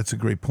 So that's a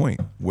great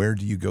point. Where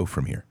do you go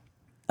from here?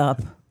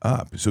 Up.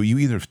 So you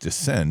either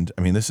descend.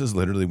 I mean, this is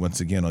literally, once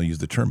again, I'll use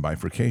the term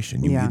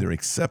bifurcation. You Yeah. either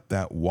accept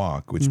that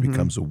walk, which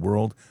becomes a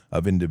world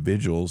of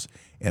individuals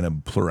and a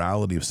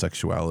plurality of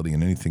sexuality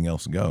and anything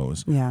else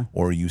goes, Yeah.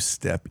 or you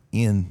step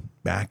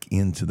back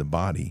into the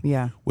body,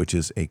 Yeah. which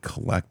is a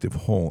collective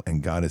whole,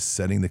 and God is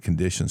setting the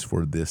conditions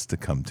for this to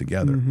come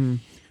together.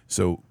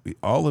 So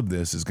all of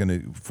this is going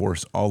to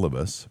force all of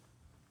us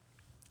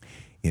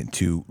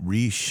to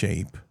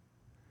reshape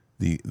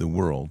the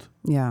world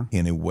Yeah.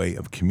 in a way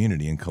of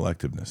community and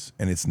collectiveness.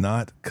 And it's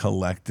not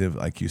collective,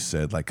 like you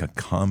said, like a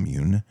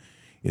commune.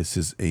 It's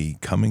just a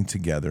coming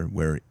together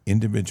where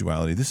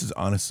individuality, this is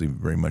honestly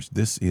very much,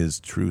 this is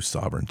true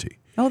sovereignty.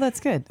 Oh,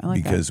 that's good. I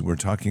like Because we're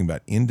talking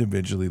about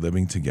individually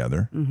living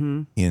together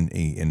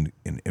in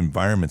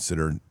environments that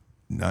are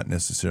not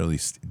necessarily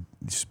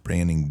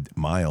spanning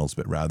miles,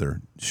 but rather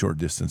short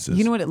distances.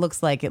 You know what it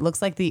looks like? It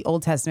looks like the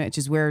Old Testament, which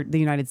is where the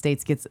United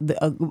States gets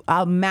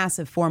a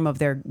massive form of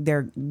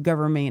their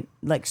government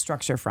like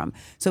structure from.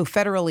 So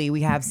federally,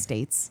 we have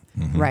states,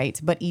 right?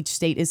 But each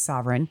state is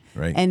sovereign,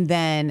 Right. And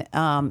then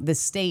the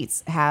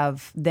states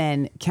have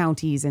then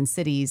counties and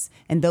cities,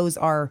 and those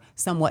are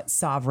somewhat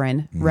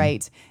sovereign,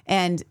 right?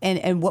 And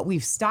what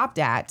we've stopped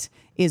at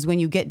is when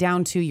you get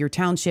down to your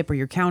township or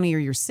your county or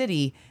your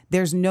city,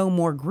 there's no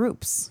more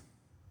groups.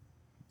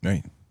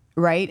 Right.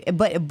 Right.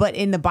 But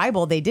in the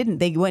Bible, they didn't.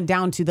 They went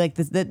down to like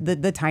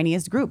the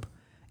tiniest group.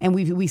 And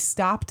we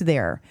stopped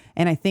there.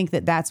 And I think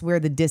that that's where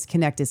the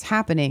disconnect is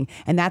happening.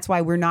 And that's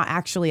why we're not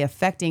actually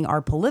affecting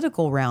our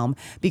political realm,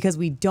 because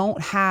we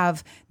don't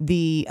have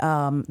the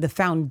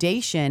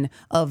foundation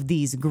of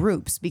these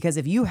groups. Because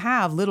if you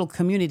have little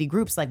community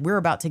groups like we're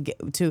about to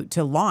get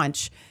to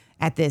launch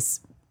at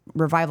this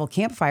revival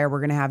campfire we're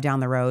going to have down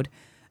the road,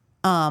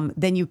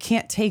 then you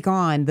can't take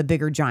on the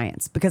bigger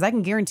giants. Because I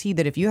can guarantee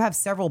that if you have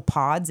several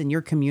pods in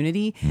your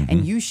community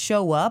and you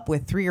show up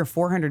with 300 or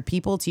 400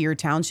 people to your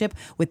township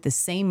with the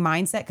same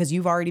mindset, because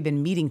you've already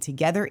been meeting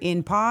together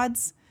in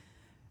pods,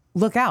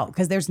 look out,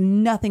 because there's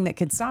nothing that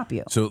could stop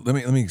you. So let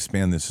me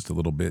expand this just a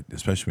little bit,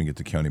 especially when we get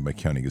to county by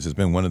county, because it's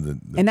been one of the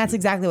And that's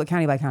exactly what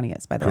county by county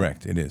is, by the way.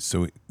 correct. It is.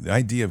 So the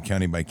idea of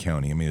county by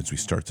county, I mean, as we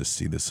start to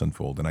see this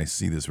unfold, and I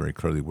see this very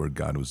clearly where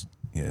God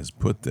has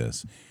put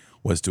this,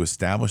 was to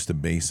establish the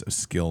base of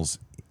skills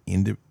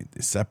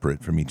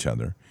separate from each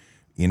other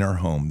in our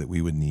home that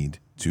we would need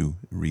to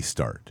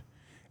restart.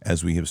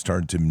 As we have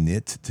started to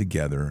knit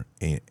together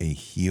a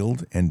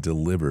healed and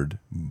delivered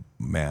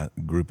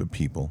group of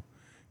people,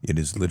 it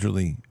is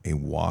literally a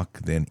walk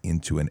then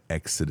into an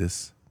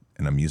exodus,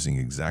 and I'm using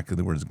exactly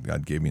the words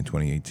God gave me in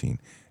 2018,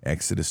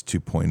 Exodus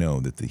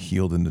 2.0, that the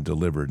healed and the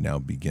delivered now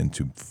begin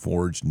to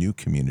forge new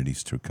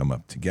communities to come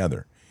up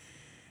together.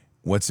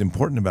 what's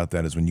important about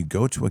that is when you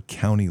go to a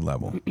county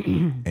level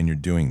and you're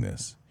doing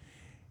this,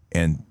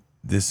 and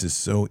this is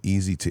so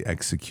easy to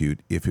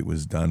execute if it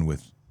was done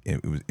with,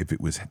 if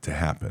it was to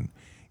happen,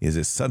 is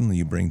that suddenly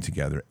you bring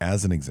together,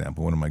 as an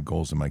example, one of my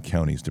goals in my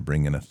county is to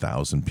bring in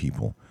 1,000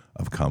 people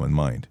of common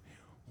mind.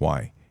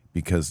 Why?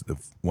 Because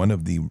one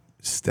of the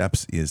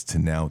steps is to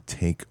now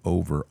take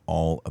over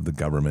all of the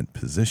government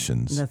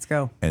positions. Let's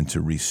go. And to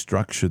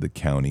restructure the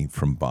county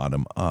from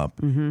bottom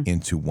up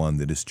into one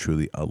that is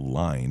truly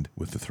aligned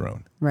with the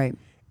throne. Right.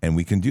 And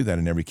we can do that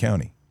in every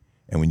county.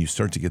 And when you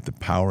start to get the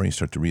power and you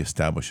start to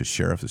reestablish a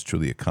sheriff that's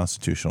truly a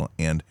constitutional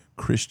and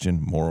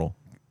Christian moral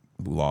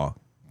law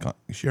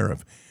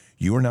sheriff,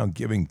 you are now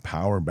giving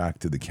power back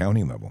to the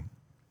county level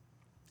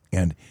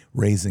and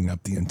raising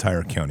up the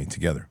entire county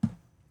together.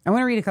 I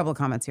want to read a couple of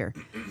comments here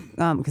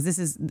because this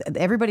is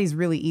everybody's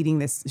really eating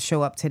this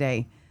show up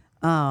today.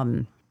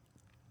 South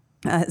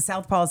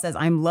Paul says,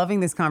 "I'm loving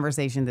this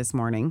conversation this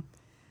morning."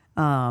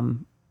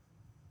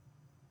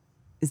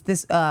 Is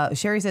this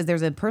Sherry says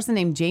there's a person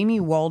named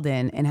Jamie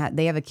Walden and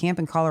they have a camp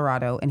in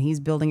Colorado and he's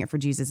building it for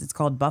Jesus. It's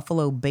called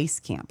Buffalo Base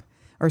Camp,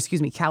 or excuse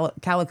me,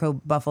 Calico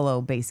Buffalo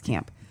Base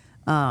Camp.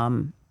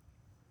 And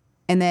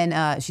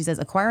then she says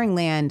acquiring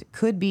land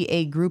could be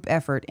a group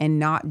effort and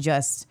not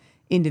just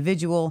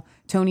individual.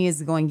 Tony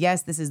is going,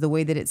 yes, this is the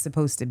way that it's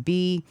supposed to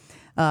be.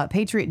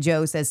 Patriot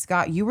Joe says,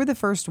 Scott, you were the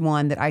first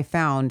one that I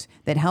found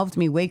that helped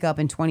me wake up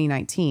in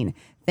 2019.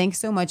 Thanks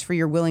so much for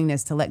your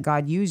willingness to let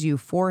God use you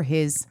for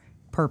his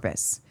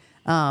purpose.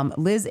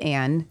 Liz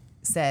Ann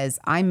says,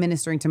 I'm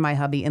ministering to my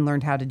hubby and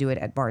learned how to do it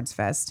at Bard's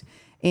Fest.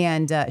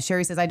 And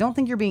Sherry says, I don't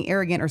think you're being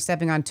arrogant or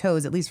stepping on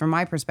toes, at least from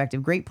my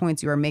perspective. Great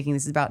points you are making.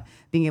 This is about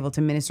being able to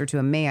minister to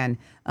a man.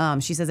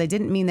 She says, I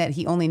didn't mean that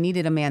he only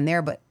needed a man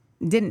there, but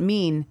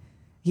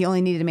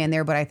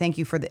I thank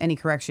you for any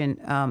correction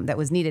that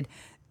was needed.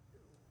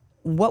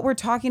 What we're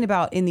talking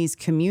about in these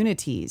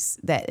communities,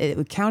 that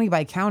county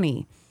by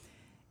county,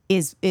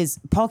 is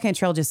Paul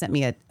Cantrell just sent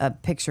me a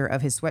picture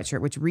of his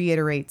sweatshirt, which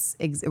reiterates.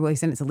 Well, he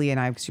sent it to Leah and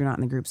I because you're not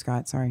in the group,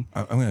 Scott. Sorry.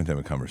 I'm going to have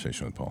a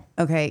conversation with Paul.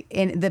 Okay,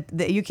 and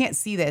you can't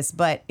see this,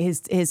 but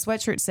his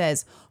sweatshirt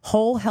says,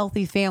 "Whole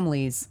healthy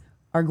families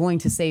are going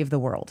to save the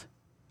world."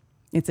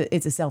 It's a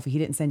selfie. He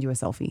didn't send you a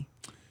selfie,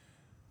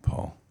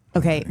 Paul.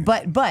 Okay,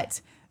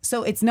 but.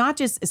 So it's not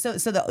just it's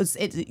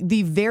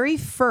the very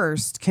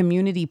first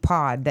community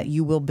pod that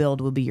you will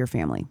build will be your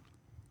family.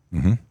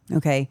 Mm-hmm.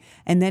 Okay.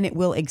 And then it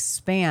will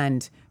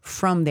expand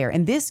from there.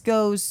 And this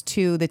goes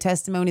to the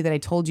testimony that I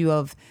told you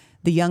of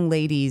the young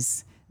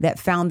ladies that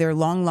found their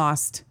long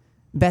lost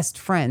best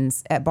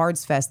friends at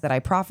Bard's Fest, that I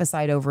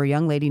prophesied over a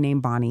young lady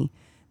named Bonnie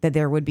that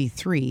there would be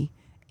 3.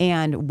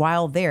 And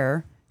while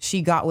there,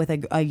 she got with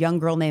a young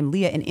girl named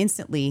Leah, and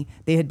instantly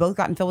they had both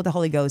gotten filled with the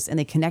Holy Ghost, and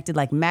they connected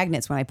like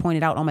magnets when I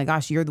pointed out, oh my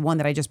gosh, you're the one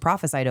that I just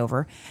prophesied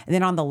over. And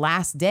then on the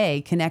last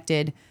day,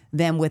 connected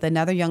them with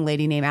another young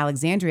lady named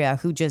Alexandria,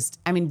 who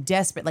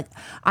desperate. Like,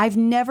 I've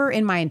never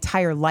in my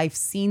entire life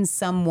seen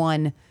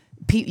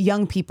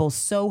young people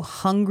so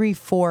hungry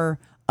for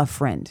a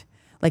friend.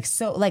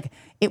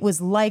 It was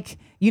like,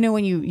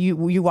 when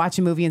you watch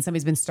a movie and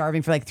somebody's been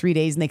starving for like 3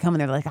 days and they come and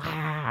they're like,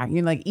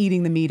 like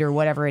eating the meat or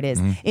whatever it is.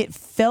 Mm-hmm. It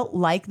felt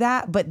like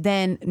that, but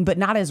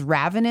not as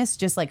ravenous,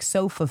 just like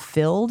so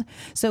fulfilled.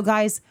 So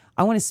guys,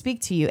 I want to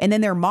speak to you. And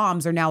then their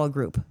moms are now a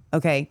group.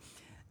 Okay.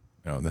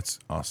 Oh, that's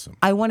awesome.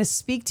 I want to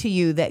speak to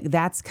you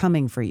that's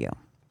coming for you.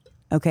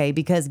 Okay.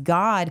 Because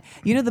God,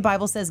 the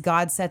Bible says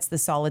God sets the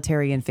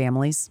solitary in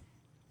families.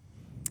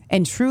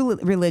 And true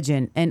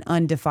religion and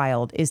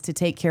undefiled is to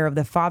take care of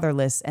the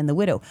fatherless and the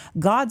widow.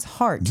 God's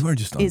heart. You are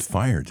just on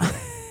fire today.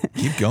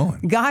 Keep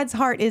going. God's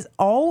heart is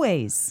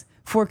always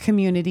for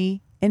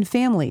community and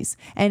families.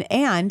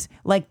 And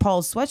like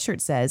Paul's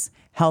sweatshirt says,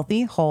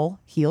 healthy, whole,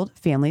 healed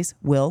families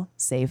will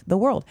save the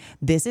world.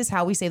 This is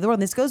how we save the world.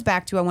 And this goes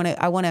back to,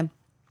 I want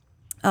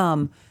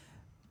to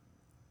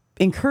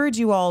encourage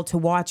you all to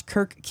watch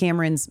Kirk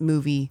Cameron's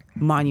movie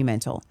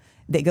Monumental.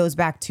 That goes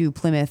back to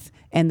Plymouth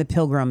and the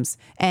Pilgrims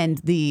and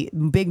the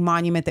big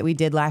monument that we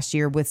did last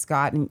year with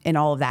Scott and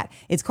all of that.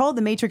 It's called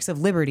The Matrix of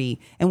Liberty.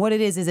 And what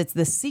it is it's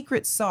the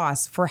secret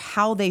sauce for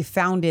how they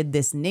founded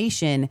this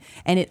nation.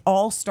 And it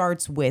all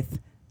starts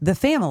with the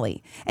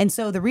family. And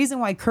so the reason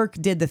why Kirk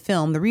did the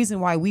film, the reason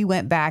why we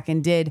went back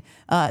and did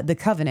the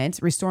Covenant,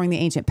 Restoring the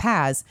Ancient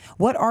Paths,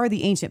 what are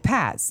the ancient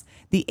paths?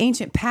 The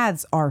ancient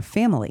paths are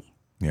family.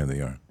 Yeah,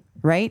 they are.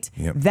 Right?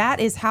 Yep. That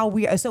is how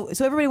we are. So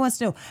everybody wants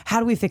to know, how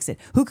do we fix it?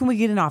 Who can we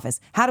get in office?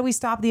 How do we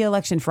stop the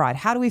election fraud?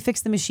 How do we fix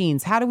the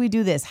machines? How do we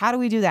do this? How do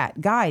we do that?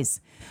 Guys,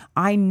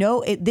 I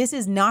know this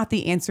is not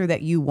the answer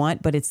that you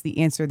want, but it's the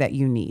answer that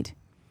you need.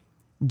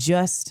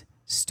 Just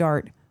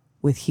start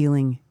with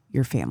healing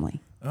your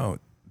family. Oh,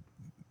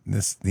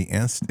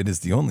 it is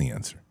the only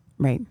answer.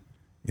 Right.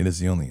 It is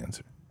the only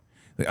answer.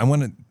 I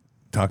want to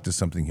talk to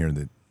something here I'm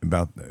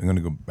going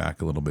to go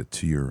back a little bit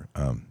to your,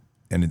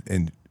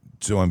 and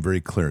so I'm very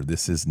clear,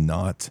 this is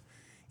not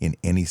in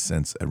any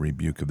sense a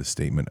rebuke of the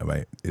statement of,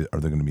 are there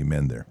going to be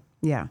men there?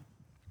 Yeah.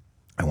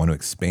 I want to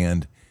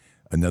expand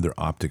another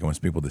optic. I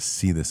want people to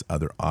see this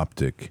other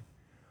optic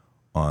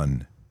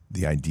on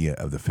the idea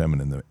of the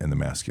feminine and the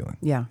masculine.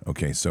 Yeah.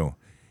 Okay, so,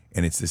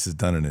 and this is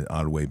done in an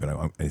odd way,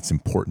 but it's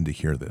important to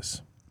hear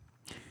this.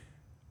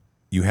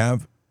 You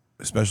have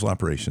special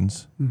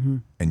operations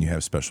and you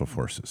have special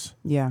forces.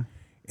 Yeah.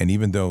 And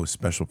even though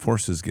special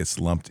forces gets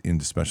lumped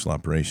into special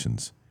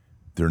operations,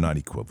 they're not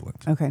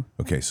equivalent. Okay.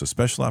 Okay, so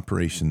special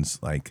operations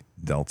like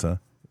Delta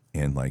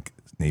and like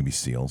Navy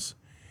SEALs.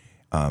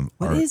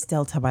 What is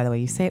Delta, by the way?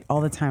 You say it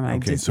all the time.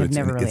 And Okay, so have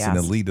never really it's asked.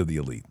 an elite of the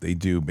elite. They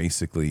do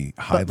basically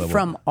high But level.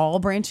 from all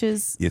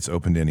branches? It's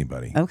open to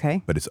anybody.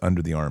 Okay. But it's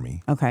under the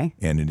Army. Okay.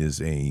 And it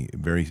is a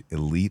very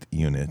elite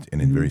unit.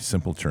 And in very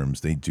simple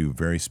terms, they do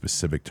very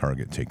specific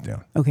target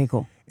takedown. Okay,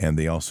 cool. And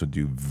they also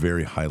do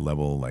very high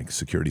level, like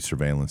security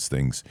surveillance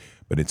things.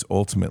 But it's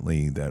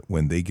ultimately that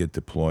when they get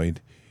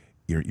deployed,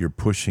 you're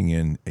pushing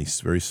in a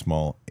very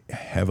small,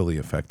 heavily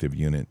effective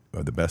unit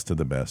of the best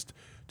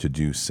to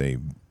do, say,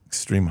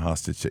 extreme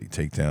hostage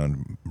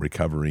takedown,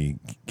 recovery,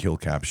 kill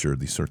capture,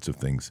 these sorts of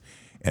things.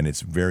 And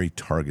it's very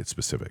target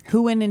specific.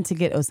 Who went in to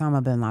get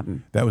Osama bin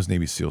Laden? That was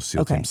Navy SEAL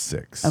Okay. Team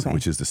 6, Okay.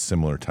 which is the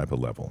similar type of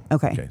level.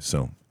 Okay.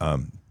 So,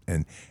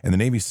 and the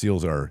Navy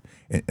SEALs are,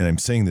 and I'm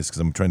saying this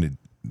because I'm trying to,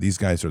 these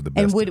guys are the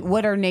best. And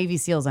what are Navy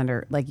SEAls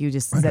under? Like you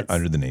just said.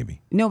 under the Navy.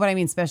 No, but I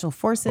mean special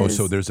forces. Oh,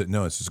 so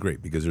this is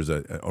great because there's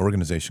an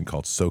organization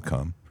called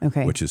SOCOM,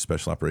 Okay. which is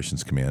Special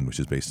Operations Command, which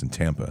is based in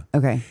Tampa.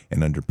 Okay.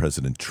 And under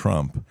President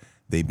Trump,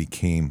 they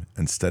became,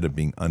 instead of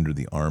being under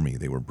the Army,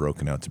 they were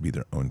broken out to be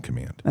their own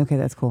command. Okay,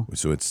 that's cool.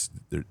 So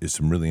there is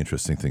some really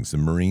interesting things. The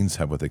Marines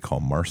have what they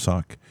call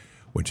MARSOC,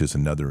 which is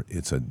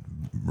it's a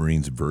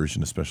Marines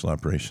version of Special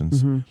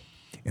Operations.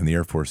 And the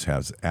Air Force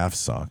has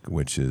AFSOC,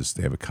 which is,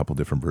 they have a couple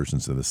different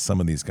versions of this. Some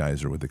of these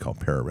guys are what they call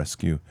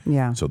pararescue.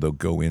 Yeah. So they'll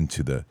go deep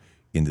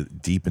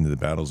into the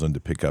battle zone to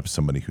pick up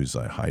somebody who's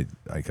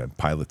like a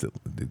pilot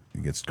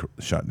that gets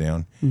shot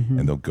down,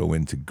 and they'll go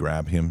in to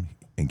grab him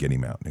and get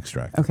him out and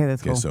extract him. Okay,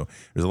 that's cool. So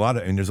there's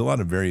a lot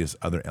of various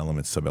other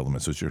elements,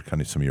 sub-elements, which are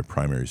kind of some of your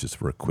primaries, just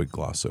for a quick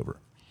gloss over.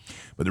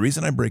 But the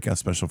reason I break out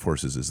special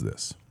forces is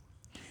this.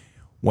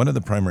 One of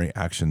the primary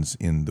actions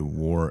in the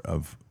war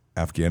of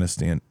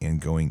Afghanistan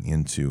and going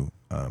into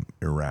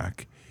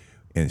Iraq,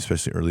 and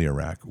especially early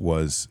Iraq,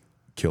 was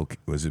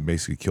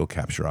basically kill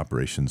capture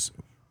operations,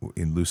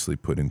 loosely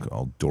put in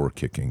called door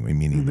kicking,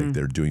 meaning that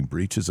they're doing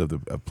breaches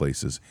of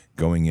places,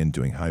 going in,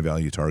 doing high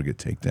value target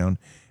takedown,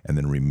 and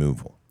then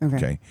removal.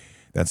 Okay.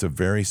 That's a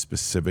very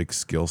specific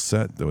skill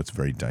set, though it's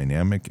very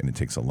dynamic and it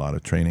takes a lot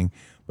of training,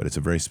 but it's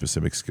a very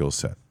specific skill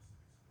set.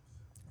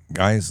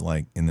 Guys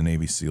like in the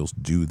Navy SEALs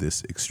do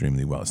this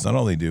extremely well. It's not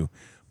all they do,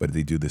 but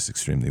they do this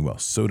extremely well.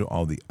 So do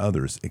all the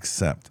others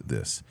except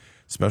this.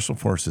 Special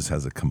Forces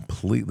has a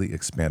completely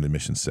expanded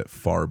mission set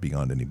far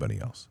beyond anybody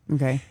else.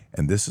 Okay.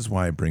 And this is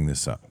why I bring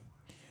this up.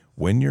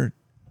 When you're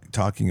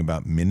talking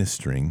about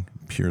ministering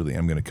purely,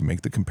 I'm going to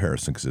make the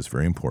comparison because it's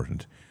very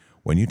important.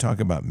 When you talk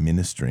about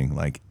ministering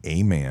like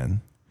a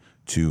man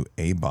to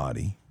a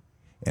body,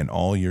 and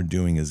all you're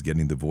doing is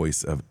getting the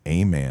voice of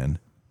a man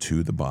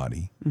to the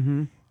body,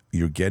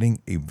 you're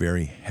getting a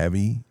very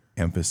heavy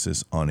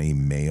emphasis on a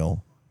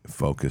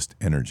male-focused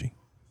energy.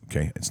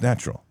 Okay? It's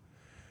natural.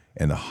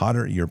 And the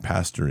hotter your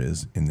pastor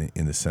is, in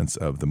the sense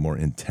of the more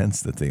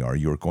intense that they are,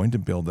 you're going to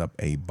build up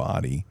a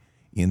body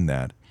in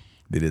that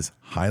is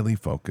highly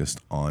focused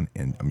on,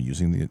 and I'm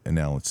using the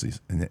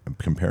analysis and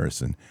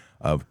comparison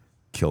of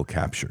kill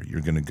capture.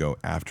 You're going to go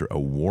after a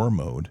war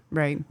mode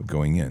Right. of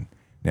going in.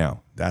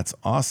 Now, that's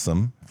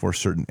awesome for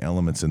certain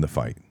elements in the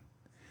fight.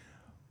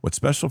 What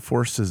Special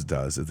Forces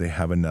does is they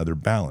have another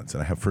balance,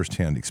 and I have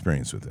firsthand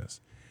experience with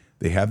this.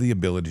 They have the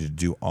ability to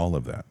do all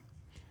of that.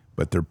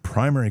 But their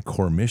primary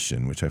core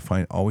mission, which I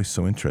find always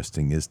so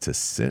interesting, is to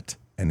sit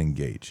and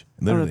engage.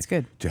 Literally, that's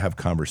good. to have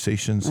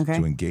conversations, Okay.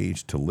 to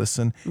engage, to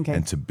listen, Okay.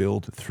 and to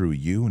build through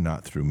you,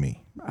 not through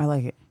me. I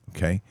like it.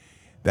 Okay?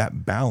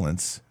 That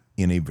balance,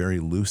 in a very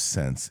loose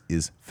sense,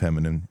 is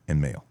feminine and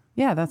male.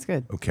 Yeah, that's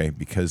good. Okay?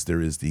 Because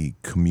there is the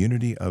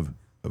community of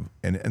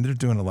and they're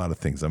doing a lot of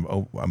things.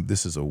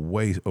 This is a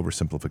way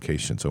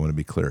oversimplification, so I want to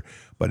be clear.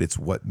 But it's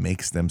what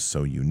makes them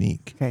so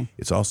unique. Okay.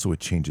 It's also what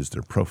changes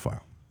their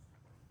profile.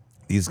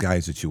 These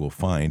guys that you will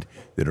find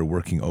that are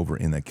working over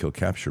in that kill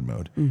capture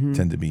mode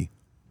tend to be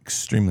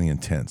extremely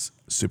intense,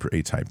 super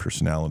A-type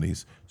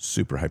personalities,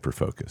 super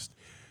hyper-focused.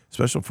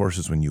 Special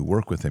Forces, when you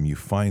work with them, you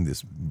find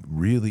this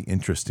really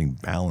interesting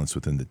balance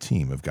within the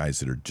team of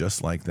guys that are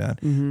just like that,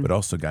 but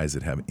also guys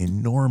that have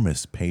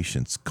enormous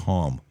patience,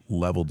 calm,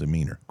 level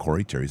demeanor.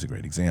 Corey Terry's a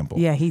great example.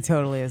 Yeah, he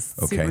totally is.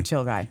 Okay. Super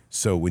chill guy.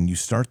 So when you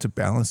start to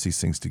balance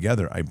these things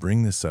together, I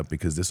bring this up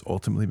because this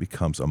ultimately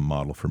becomes a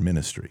model for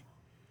ministry.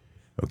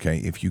 Okay,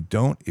 if you're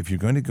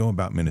going to go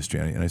about ministry,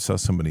 and I saw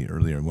somebody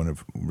earlier, one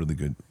of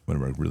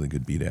our really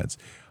good beat ads,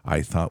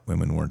 I thought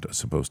women weren't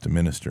supposed to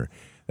minister.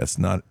 That's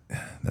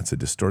a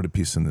distorted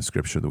piece in the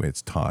scripture, the way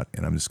it's taught,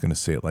 and I'm just going to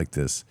say it like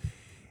this,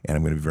 and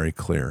I'm going to be very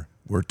clear.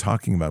 We're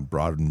talking about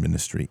broader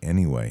ministry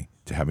anyway,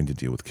 to having to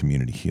deal with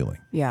community healing.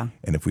 Yeah.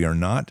 And if we are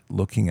not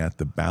looking at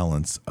the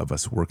balance of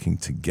us working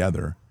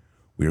together,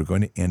 we are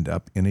going to end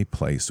up in a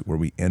place where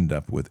we end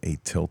up with a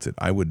tilted.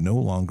 I would no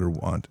longer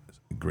want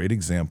a great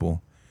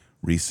example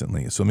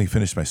recently. So let me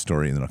finish my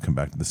story and then I'll come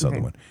back to this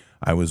other one.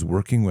 I was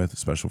working with a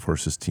Special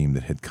Forces team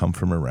that had come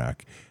from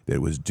Iraq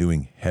that was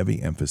doing heavy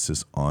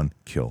emphasis on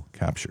kill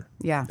capture.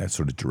 Yeah. That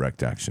sort of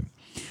direct action.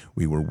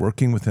 We were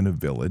working within a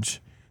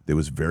village that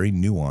was very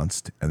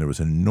nuanced and there was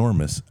an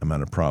enormous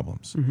amount of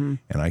problems. And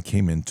I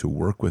came in to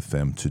work with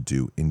them to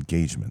do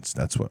engagements.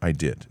 That's what I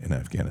did in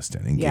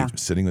Afghanistan.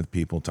 Engagements, sitting with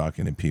people,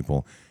 talking to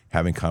people,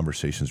 having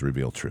conversations,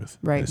 reveal truth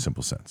in a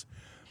simple sense.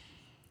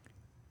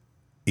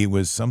 It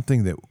was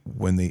something that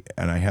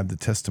and I had the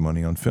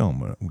testimony on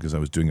film because I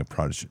was doing a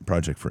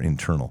project for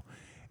internal.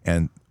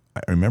 And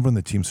I remember when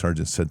the team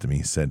sergeant said to me,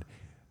 he said,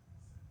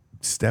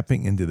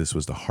 stepping into this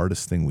was the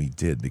hardest thing we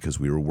did because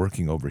we were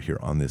working over here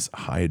on this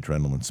high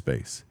adrenaline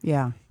space.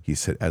 Yeah. He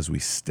said, as we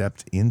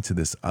stepped into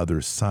this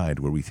other side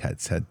where we had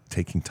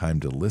taking time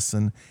to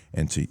listen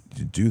and to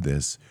do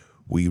this,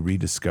 we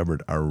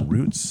rediscovered our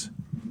roots.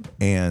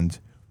 And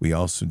we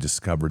also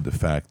discovered the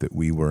fact that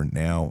we were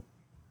now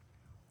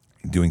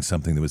doing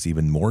something that was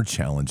even more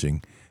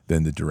challenging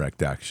than the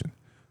direct action.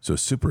 So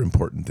super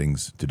important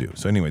things to do.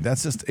 So anyway,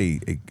 that's just a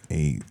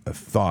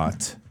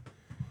thought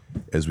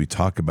as we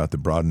talk about the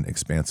broad and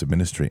expansive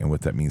ministry and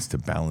what that means to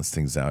balance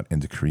things out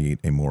and to create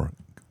a more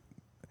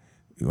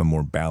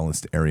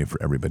balanced area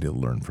for everybody to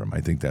learn from.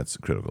 I think that's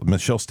critical.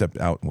 Michelle stepped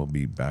out and we'll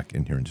be back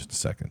in here in just a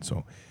second.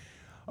 So,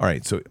 all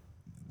right. So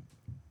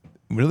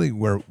really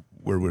where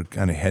we're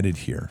kind of headed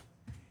here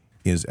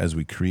is as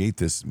we create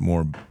this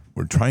more,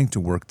 we're trying to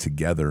work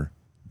together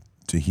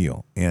to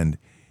heal. And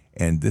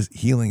this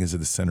healing is at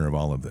the center of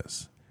all of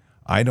this.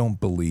 I don't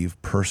believe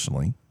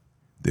personally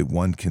that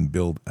one can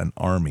build an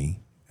army.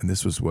 And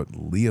this was what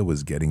Leah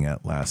was getting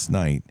at last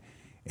night.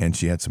 And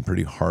she had some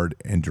pretty hard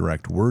and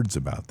direct words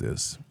about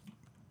this.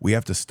 We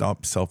have to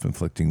stop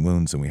self-inflicting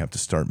wounds and we have to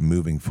start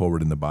moving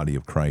forward in the body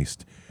of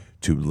Christ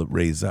to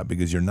raise up,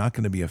 because you're not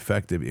going to be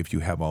effective if you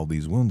have all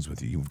these wounds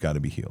with you. You've got to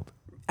be healed.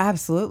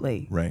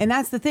 Absolutely. Right. And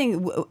that's the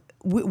thing,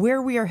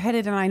 where we are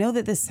headed. And I know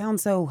that this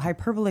sounds so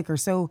hyperbolic or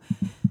so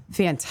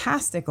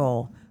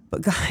fantastical,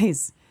 but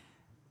guys,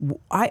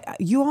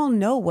 you all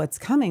know what's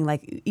coming.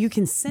 Like, you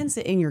can sense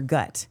it in your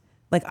gut.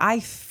 Like, I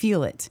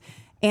feel it.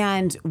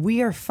 And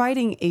we are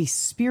fighting a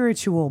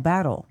spiritual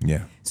battle.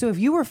 Yeah. So if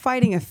you were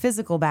fighting a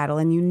physical battle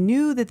and you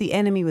knew that the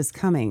enemy was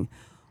coming,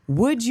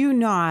 would you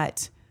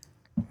not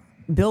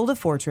build a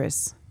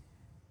fortress,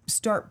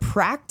 start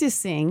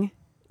practicing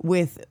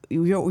with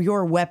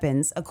your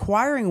weapons,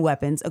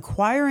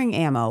 acquiring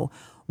ammo?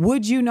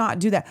 Would you not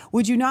do that?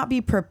 Would you not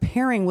be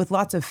preparing with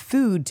lots of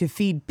food to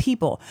feed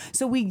people?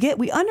 So we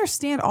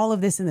understand all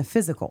of this in the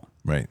physical.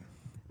 Right.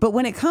 But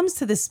when it comes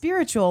to the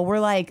spiritual, we're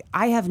like,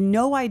 I have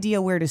no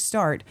idea where to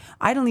start.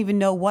 I don't even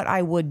know what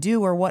I would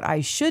do or what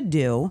I should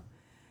do.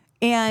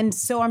 And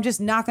so I'm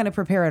just not going to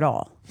prepare at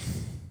all.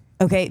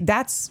 Okay,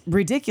 that's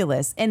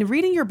ridiculous. And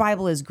reading your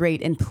Bible is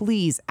great. And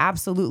please,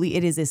 absolutely,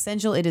 it is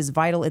essential. It is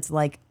vital. It's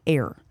like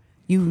air.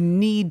 You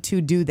need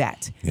to do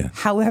that. Yeah.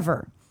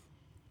 However,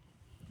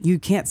 you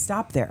can't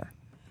stop there.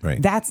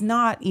 Right. That's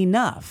not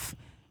enough.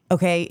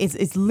 Okay,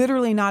 it's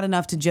literally not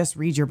enough to just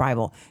read your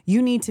Bible.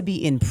 You need to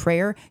be in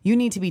prayer. You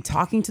need to be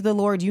talking to the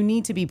Lord. You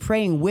need to be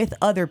praying with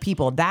other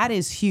people. That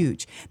is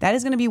huge. That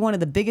is going to be one of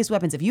the biggest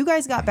weapons. If you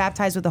guys got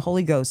baptized with the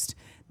Holy Ghost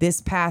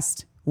this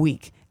past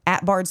week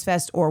at Bard's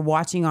Fest or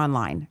watching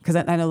online, because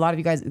I know a lot of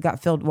you guys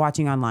got filled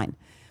watching online,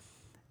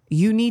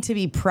 you need to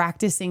be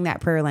practicing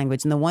that prayer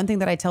language. And the one thing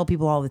that I tell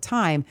people all the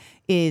time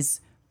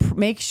is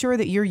make sure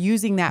that you're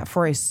using that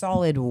for a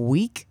solid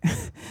week.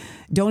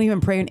 Don't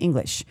even pray in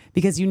English,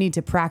 because you need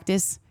to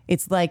practice.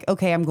 It's like,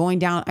 okay, I'm going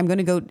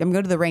to go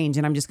to the range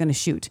and I'm just going to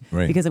shoot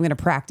because I'm going to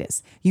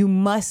practice. You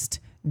must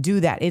do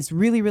that. It's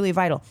really, really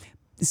vital.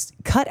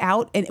 Cut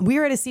out. And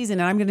we're at a season,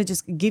 and I'm going to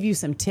just give you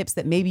some tips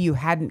that maybe you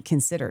hadn't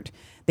considered.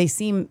 They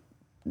seem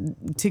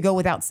to go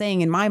without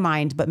saying in my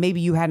mind, but maybe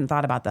you hadn't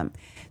thought about them.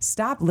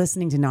 Stop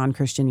listening to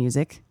non-Christian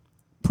music.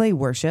 Play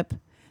worship.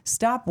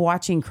 Stop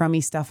watching crummy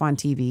stuff on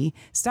TV.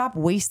 Stop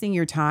wasting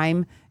your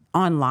time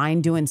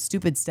online doing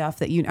stupid stuff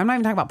that I'm not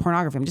even talking about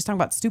pornography. I'm just talking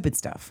about stupid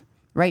stuff,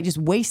 right? Just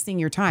wasting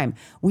your time.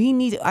 We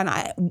need,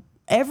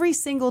 every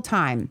single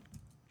time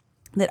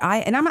that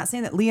and I'm not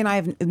saying that Lee and I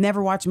have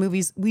never watched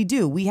movies. We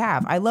do. We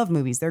have. I love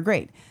movies. They're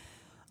great.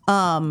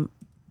 But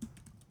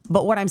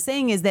what I'm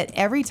saying is that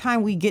every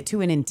time we get to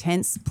an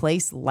intense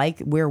place like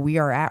where we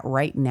are at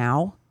right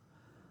now,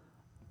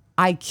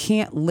 I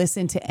can't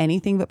listen to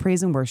anything but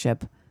praise and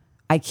worship.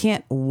 I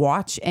can't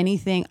watch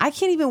anything. I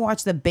can't even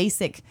watch the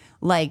basic,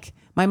 like,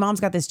 my mom's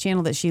got this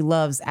channel that she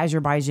loves,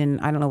 Azerbaijan.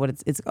 I don't know what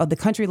it's the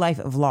Country Life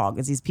Vlog.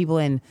 It's these people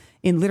in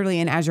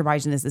literally in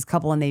Azerbaijan. There's this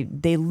couple, and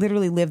they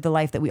literally live the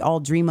life that we all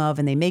dream of,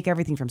 and they make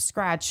everything from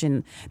scratch.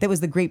 And that was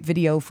the great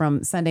video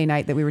from Sunday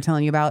night that we were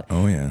telling you about.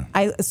 Oh yeah.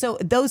 So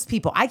those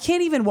people, I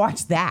can't even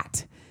watch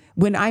that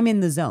when I'm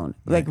in the zone.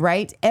 Like,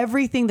 right?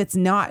 Everything that's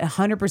not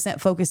 100%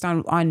 focused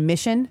on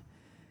mission,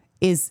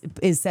 is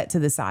set to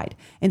the side.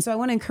 And so I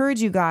want to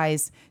encourage you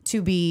guys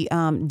to be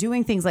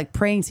doing things like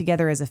praying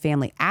together as a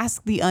family.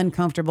 Ask the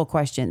uncomfortable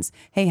questions.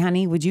 Hey,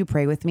 honey, would you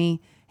pray with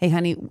me? Hey,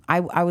 honey,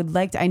 I would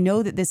like to, I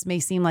know that this may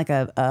seem like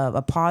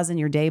a pause in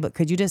your day, but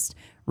could you just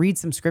read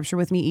some scripture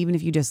with me, even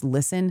if you just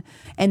listen,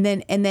 and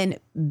then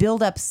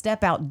build up,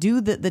 step out,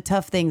 do the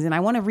tough things. And I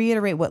want to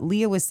reiterate what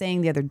Leah was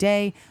saying the other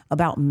day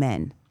about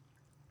men.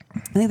 I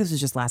think this was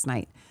just last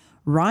night.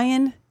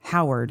 Ryan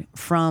Howard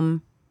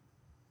from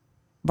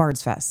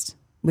Bard's Fest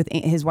with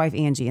his wife,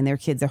 Angie, and their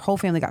kids, their whole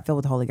family got filled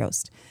with the Holy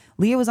Ghost.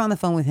 Leah was on the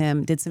phone with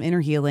him, did some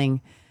inner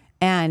healing,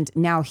 and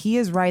now he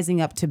is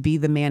rising up to be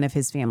the man of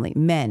his family.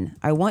 Men,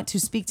 I want to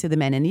speak to the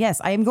men. And yes,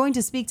 I am going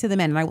to speak to the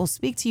men, and I will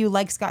speak to you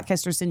like Scott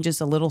Kesterson,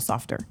 just a little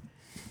softer.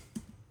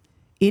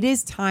 It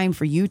is time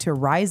for you to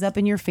rise up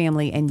in your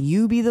family and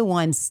you be the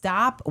one.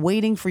 Stop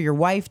waiting for your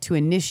wife to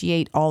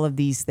initiate all of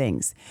these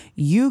things.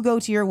 You go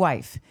to your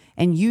wife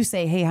and you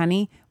say, hey,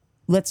 honey,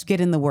 let's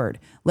get in the word.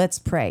 Let's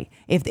pray.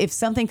 If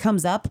something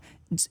comes up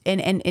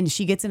and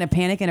she gets in a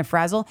panic and a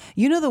frazzle,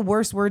 you know, the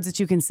worst words that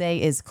you can say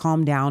is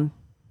calm down.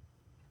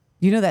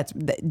 You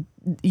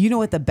know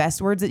what the best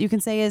words that you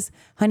can say is,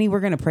 honey, we're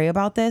going to pray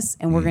about this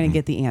and we're going to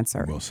get the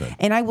answer. Well said.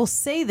 And I will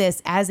say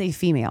this as a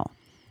female,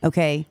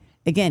 okay?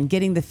 Again,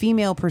 getting the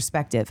female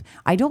perspective.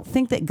 I don't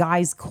think that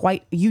guys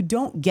you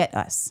don't get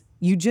us.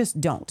 You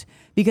just don't.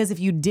 Because if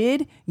you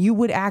did, you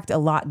would act a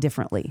lot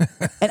differently.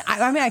 And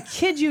I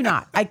kid you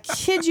not. I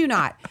kid you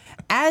not.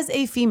 As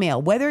a female,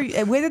 whether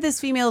this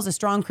female is a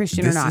strong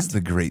Christian or not. This is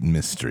the great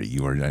mystery.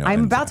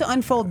 I'm about to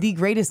unfold the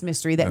greatest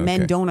mystery that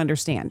men don't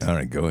understand. All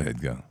right, go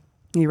ahead, go.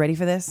 You ready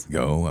for this?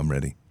 Go, I'm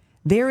ready.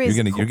 There is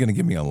You're gonna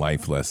give me a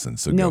life lesson.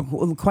 So no,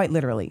 go. quite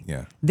literally.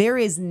 Yeah. There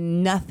is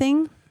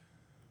nothing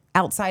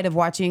outside of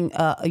watching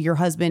your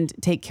husband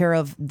take care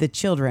of the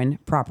children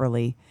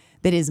properly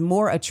that is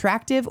more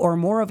attractive or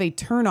more of a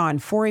turn on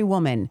for a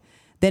woman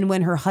than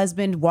when her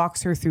husband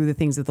walks her through the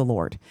things of the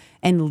Lord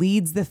and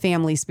leads the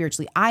family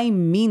spiritually. I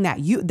mean that.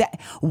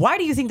 Why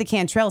do you think the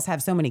Cantrells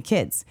have so many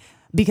kids?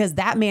 Because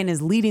that man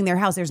is leading their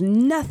house. There's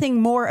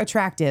nothing more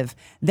attractive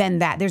than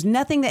that. There's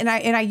nothing that,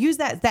 and I use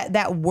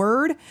that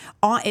word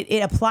on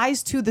it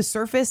applies to the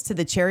surface, to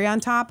the cherry on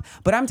top,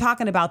 but I'm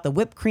talking about the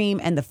whipped cream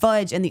and the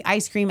fudge and the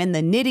ice cream and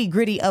the nitty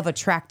gritty of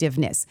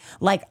attractiveness.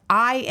 Like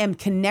I am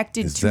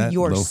connected to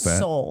your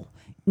soul.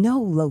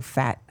 No, low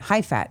fat,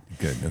 high fat.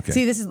 Good. Okay.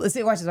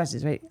 See, watch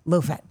this, right?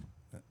 Low fat.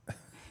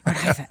 Or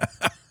high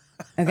fat.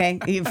 Okay,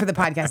 for the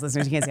podcast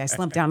listeners, you can't see I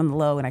slump down on the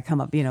low and I come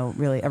up,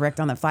 really erect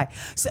on the fly.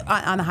 So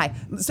on the high.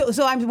 So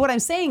what I'm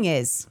saying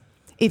is,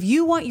 if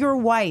you want your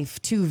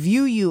wife to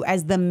view you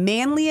as the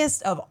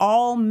manliest of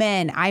all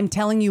men, I'm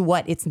telling you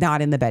what, it's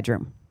not in the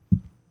bedroom.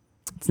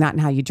 It's not in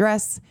how you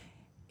dress.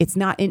 It's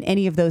not in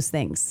any of those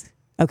things.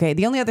 Okay.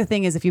 The only other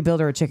thing is if you build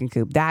her a chicken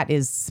coop, that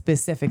is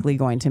specifically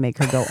going to make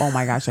her go, oh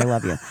my gosh, I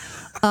love you.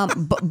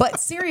 But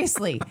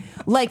seriously,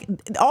 like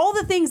all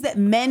the things that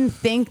men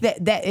think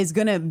that is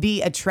going to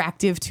be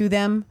attractive to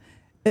them,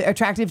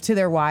 attractive to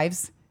their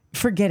wives,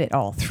 forget it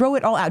all. Throw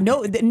it all out.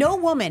 No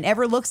woman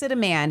ever looks at a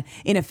man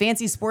in a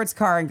fancy sports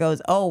car and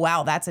goes, oh,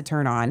 wow, that's a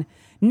turn on.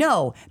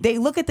 No, they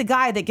look at the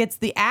guy that gets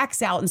the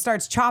axe out and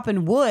starts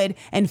chopping wood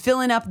and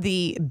filling up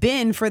the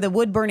bin for the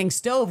wood burning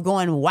stove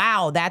going,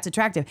 wow, that's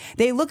attractive.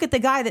 They look at the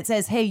guy that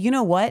says, hey, you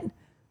know what?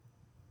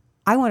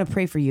 I want to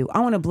pray for you.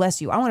 I want to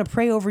bless you. I want to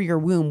pray over your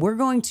womb.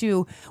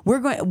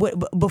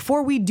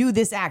 Before we do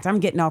this act, I'm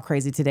getting all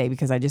crazy today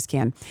because I just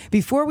can.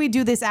 Before we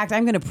do this act,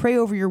 I'm going to pray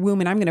over your womb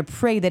and I'm going to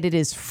pray that it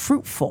is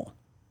fruitful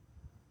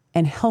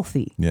and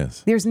healthy.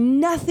 Yes. There's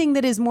nothing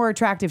that is more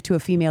attractive to a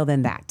female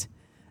than that.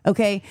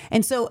 Okay.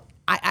 And so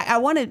I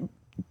want to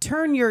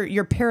turn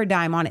your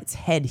paradigm on its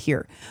head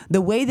here.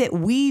 The way that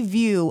we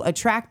view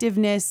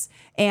attractiveness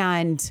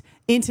and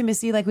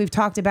intimacy, like we've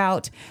talked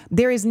about,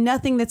 there is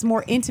nothing that's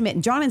more intimate.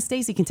 And John and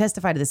Stacy can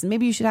testify to this, and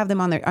maybe you should have them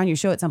on your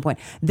show at some point.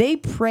 They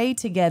pray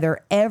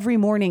together every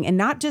morning, and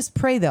not just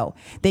pray though.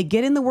 They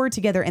get in the Word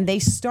together and they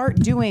start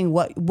doing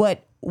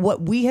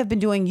what we have been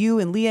doing, you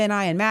and Leah and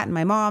I and Matt and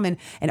my mom and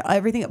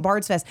everything at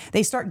Bard's Fest.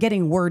 They start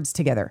getting words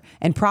together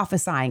and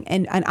prophesying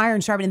and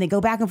iron sharpened, and they go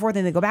back and forth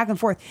and they go back and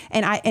forth.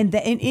 And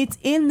it's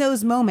in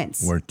those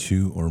moments where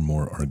two or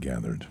more are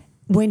gathered.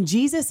 When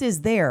Jesus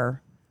is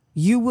there,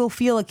 you will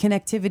feel a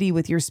connectivity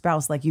with your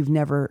spouse like you've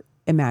never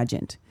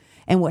imagined.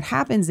 And what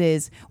happens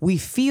is we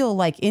feel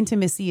like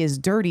intimacy is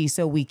dirty,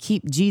 so we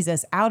keep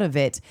Jesus out of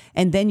it,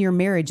 and then your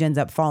marriage ends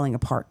up falling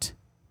apart.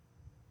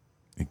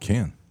 It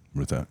can.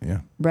 Without,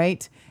 yeah.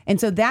 Right.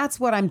 And so that's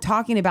what I'm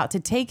talking about,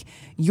 to take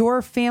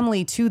your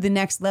family to the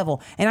next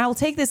level. And I will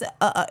take this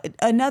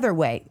another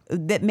way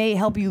that may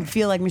help you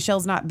feel like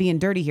Michelle's not being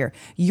dirty here.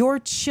 Your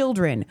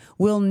children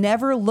will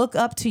never look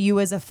up to you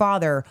as a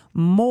father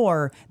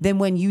more than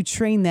when you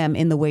train them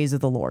in the ways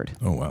of the Lord.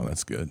 Oh, wow.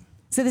 That's good.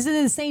 So this is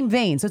in the same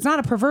vein. So it's not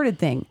a perverted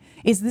thing.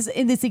 It's this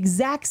in this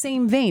exact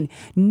same vein.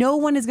 No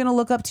one is going to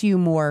look up to you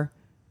more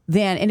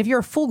than, and if you're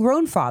a full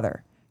grown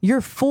father, your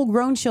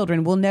full-grown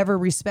children will never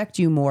respect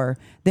you more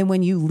than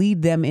when you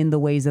lead them in the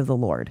ways of the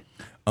Lord.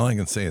 All I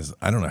can say is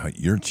I don't know how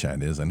your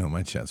chat is. I know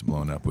my chat's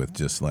blown up with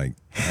just like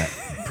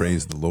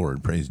praise the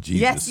Lord, praise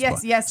Jesus.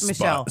 Yes,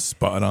 Michelle.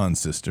 Spot on,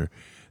 sister.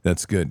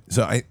 That's good.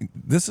 So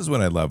this is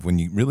what I love when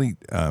you really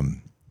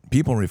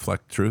people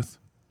reflect truth.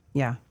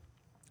 Yeah.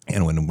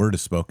 And when the word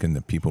is spoken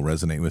that people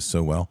resonate with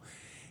so well,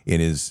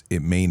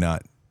 it may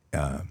not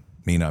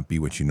be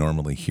what you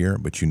normally hear,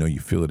 but you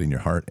feel it in your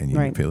heart and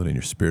you feel it in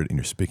your spirit and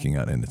you're speaking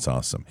out, and it's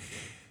awesome.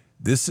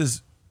 This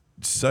is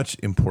such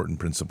important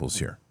principles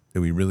here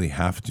that we really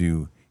have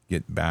to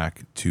get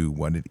back to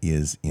what it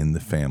is in the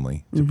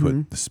family, to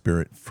put the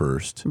spirit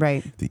first,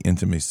 the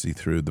intimacy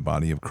through the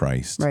body of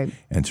Christ,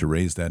 and to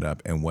raise that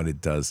up and what it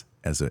does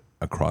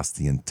across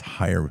the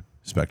entire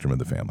spectrum of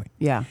the family.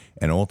 Yeah.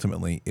 And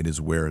ultimately, it is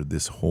where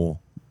this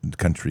whole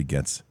country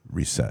gets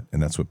reset.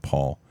 And that's what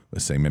Paul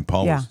was saying. And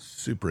Paul was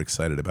super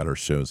excited about our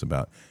shows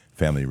about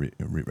family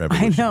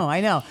revolution.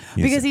 I know.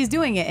 Because he's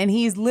doing it, and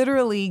he's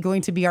literally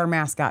going to be our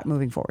mascot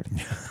moving forward.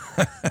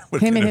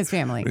 Him and his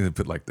family. We're gonna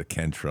put like the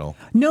Cantrell.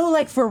 No,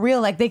 like for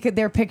real. Like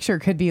their picture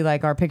could be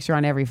like our picture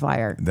on every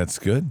flyer. That's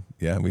good.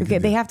 Yeah. Okay,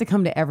 they have to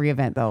come to every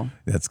event though.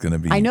 That's going to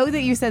be. I know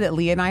that you said that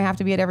Leah and I have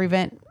to be at every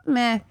event.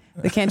 Meh.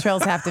 The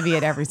Cantrells have to be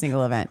at every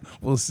single event.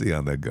 We'll see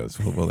how that goes.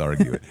 We'll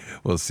argue it.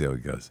 We'll see how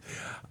it goes.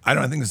 I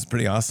think this is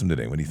pretty awesome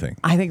today. What do you think?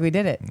 I think we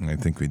did it. I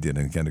think we did.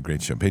 And again, a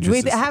great show.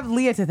 We have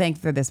Leah to thank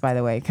for this, by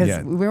the way,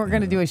 because we weren't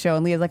going to do a show.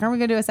 And Leah's like, aren't we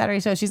going to do a Saturday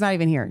show? She's not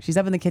even here. She's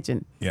up in the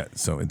kitchen. Yeah,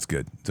 so it's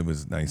good. It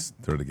was nice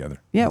to throw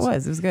together. Yeah, it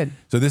was. It was good.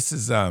 So this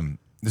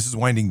is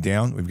winding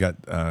down. We've got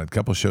a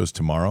couple shows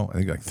tomorrow. I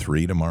think like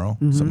 3 tomorrow,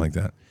 something like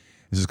that.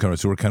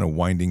 So we're kind of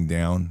winding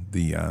down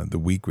the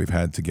week we've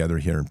had together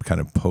here,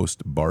 kind of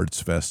post Bards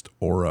Fest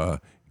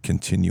Aura,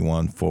 continue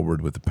on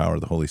forward with the Power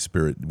of the Holy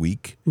Spirit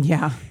week.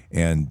 Yeah.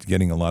 And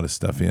getting a lot of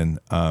stuff in.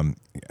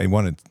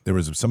 There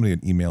was somebody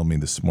that emailed me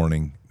this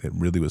morning that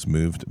really was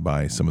moved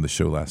by some of the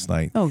show last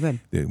night. Oh, good.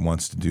 That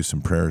wants to do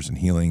some prayers and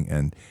healing.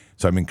 And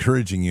so I'm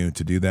encouraging you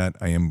to do that.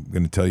 I am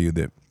going to tell you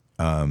that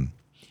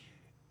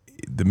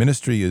the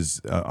ministry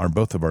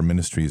both of our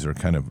ministries are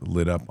kind of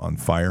lit up on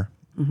fire.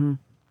 Mm-hmm.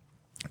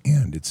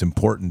 And it's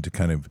important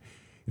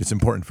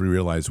to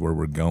realize where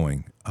we're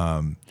going.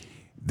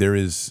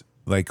 There's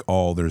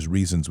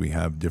reasons we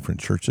have different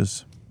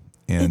churches.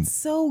 And it's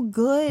so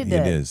good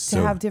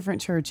to have different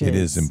churches. It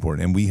is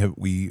important. And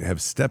we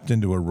have stepped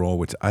into a role,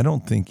 which I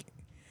don't think,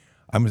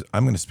 I'm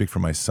going to speak for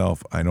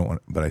myself.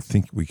 But I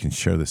think we can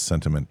share this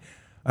sentiment.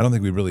 I don't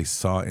think we really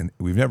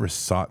we've never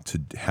sought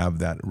to have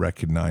that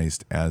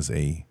recognized as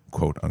a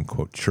quote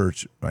unquote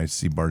church. I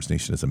see Bards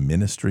Nation as a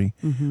ministry,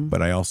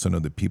 but I also know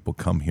that people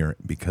come here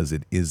because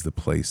it is the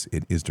place,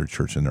 it is their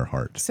church in their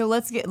heart. So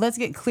let's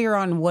get clear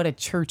on what a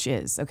church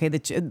is. Okay,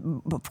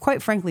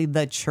 quite frankly,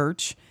 the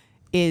church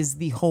is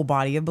the whole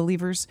body of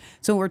believers.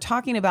 So we're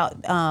talking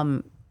about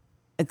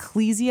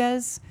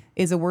ecclesias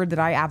is a word that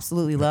I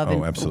absolutely love. Oh,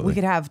 and absolutely. We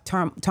could have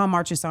Tom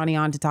Marchesani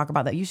on to talk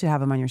about that. You should have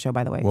him on your show,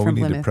 by the way. Well, from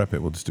we need Plymouth. to prep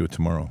it. We'll just do it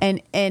tomorrow.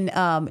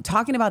 And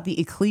talking about the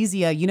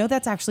ecclesia,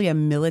 that's actually a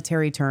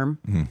military term.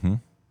 Mm-hmm.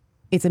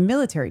 It's a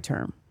military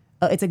term.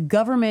 It's a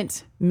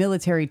government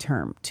military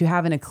term. To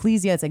have an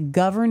ecclesia, it's a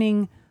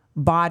governing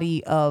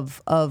body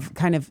of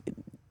kind of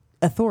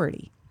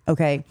authority.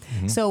 Okay.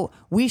 Mm-hmm. So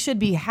we should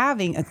be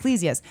having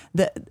ecclesias.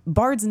 The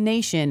Bards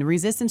Nation,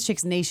 Resistance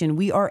Chicks Nation,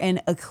 we are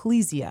an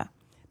ecclesia.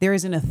 There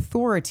is an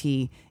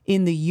authority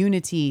in the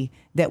unity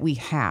that we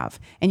have,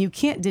 and you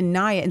can't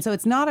deny it. And so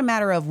it's not a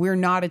matter of we're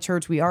not a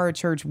church, we are a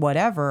church,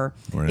 whatever.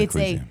 It's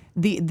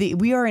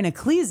we are an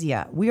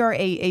ecclesia. We are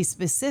a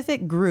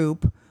specific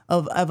group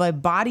of a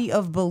body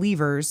of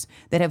believers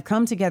that have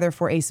come together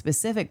for a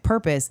specific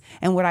purpose.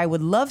 And what I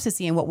would love to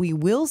see, and what we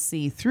will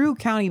see through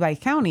county by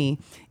county,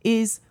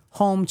 is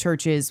home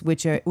churches,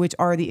 which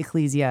are the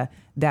ecclesia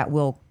that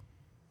will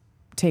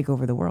take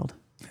over the world.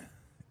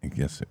 I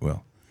guess it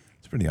will.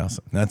 Pretty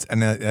awesome.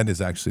 That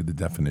is actually the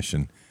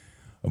definition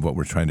of what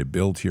we're trying to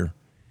build here,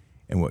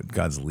 and what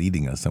God's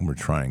leading us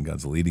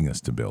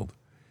to build.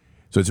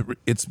 So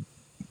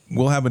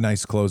we'll have a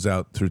nice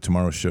closeout through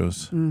tomorrow's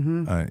shows.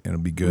 Mm-hmm. It'll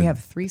be good. We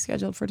have 3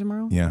 scheduled for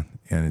tomorrow. Yeah,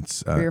 and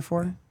it's 3 or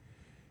 4.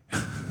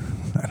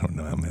 I don't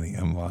know how many.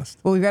 I'm lost.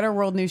 Well, we've got our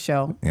World News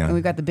show, and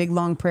we've got the big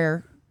long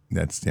prayer.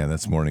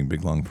 That's morning,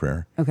 big long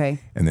prayer. Okay.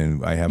 And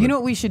then I have. You know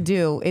what we should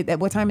do?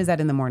 What time is that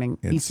in the morning?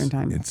 Eastern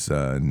time. It's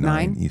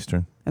 9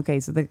 Eastern.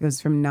 Okay, so that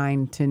goes from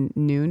 9 to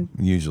noon.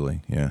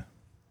 Usually, yeah.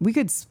 We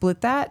could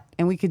split that,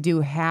 and we could do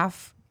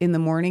half in the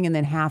morning and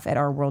then half at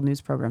our World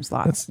News program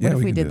slot. What if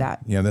we did that?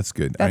 Yeah, that's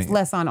good. That's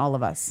less on all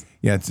of us.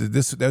 Yeah,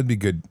 that would be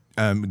good.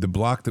 The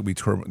block that we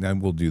tore,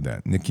 we'll do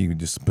that. Nikki,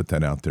 just put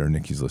that out there.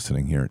 Nikki's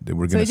listening here.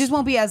 So it just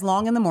won't be as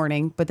long in the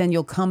morning, but then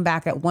you'll come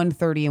back at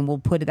 1:30 and we'll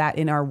put that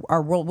in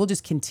our world. We'll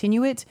just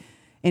continue it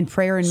in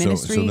prayer and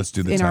ministry. So let's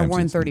do the in times. our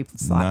 1:30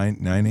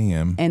 slot. 9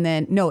 a.m. And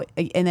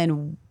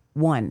then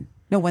 1.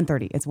 No,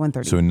 1:30. It's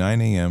 1:30. So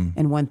 9 a.m.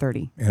 and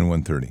 1:30. And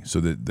 1:30. So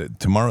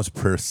tomorrow's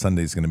prayer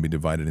Sunday is going to be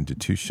divided into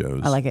 2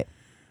 shows. I like it.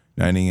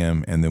 9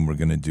 a.m. and then we're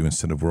going to do,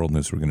 instead of World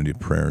News, we're going to do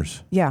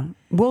prayers. Yeah.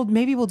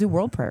 Maybe we'll do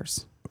world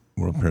prayers.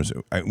 World Prayers.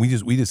 We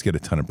just get a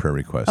ton of prayer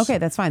requests. Okay,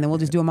 that's fine. Then we'll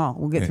just do them all.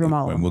 We'll get through them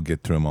all. And we'll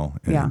get through them all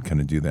and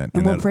kind of do that.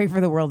 And we'll pray for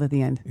the world at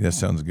the end. That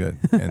sounds good.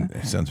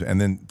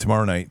 And then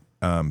tomorrow night,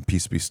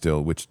 Peace Be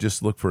Still, which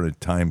just look for a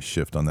time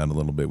shift on that a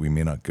little bit. We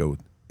may not go.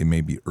 It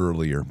may be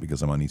earlier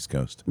because I'm on East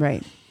Coast.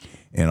 Right.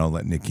 And I'll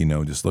let Nikki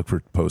know. Just look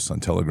for posts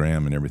on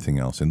Telegram and everything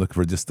else. And look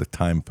for just the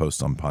time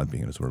post on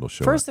Podbean is where it'll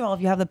show First of all,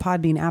 if you have the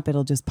Podbean app,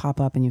 it'll just pop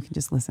up and you can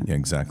just listen. Yeah,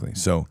 exactly.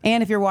 So,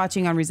 and if you're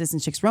watching on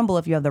Resistance Chicks Rumble,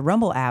 if you have the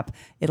Rumble app,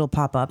 it'll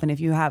pop up. And if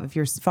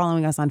you're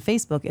following us on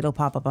Facebook, it'll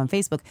pop up on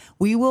Facebook.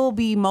 We will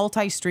be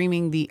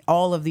multi-streaming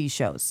all of these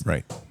shows.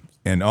 Right.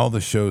 And all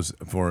the shows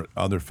for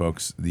other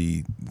folks,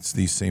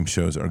 these same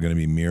shows are going to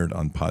be mirrored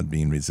on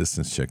Podbean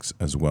Resistance Chicks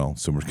as well.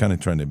 So we're kind of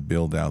trying to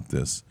build out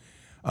this.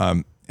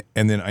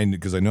 And then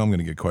because I know I'm going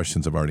to get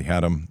questions, I've already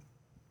had them.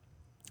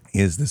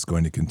 Is this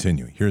going to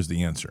continue? Here's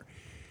the answer.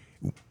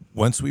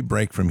 Once we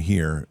break from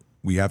here,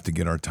 we have to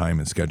get our time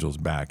and schedules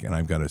back. And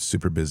I've got a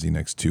super busy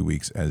next 2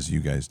 weeks, as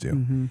you guys do.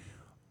 Mm-hmm.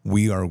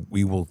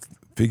 We will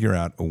figure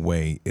out a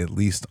way, at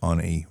least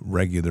on a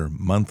regular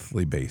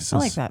monthly basis. I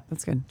like that.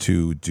 That's good.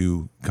 To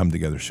do come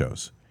together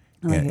shows.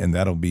 And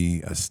that'll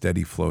be a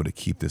steady flow to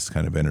keep this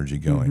kind of energy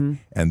going. Mm-hmm.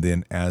 And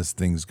then as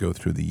things go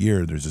through the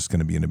year, there's just going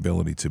to be an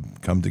ability to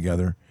come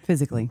together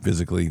physically,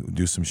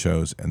 do some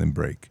shows, and then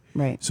break.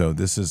 Right. So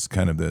this is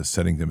kind of the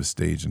setting of a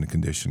stage and a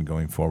condition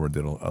going forward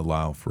that'll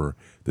allow for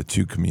the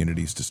two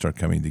communities to start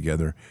coming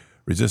together.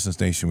 Resistance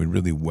Nation, we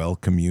really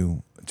welcome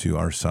you to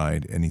our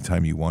side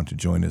anytime you want to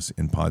join us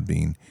in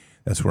Podbean.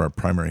 That's where our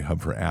primary hub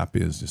for app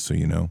is, just so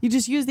you know. You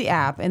just use the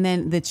app, and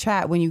then the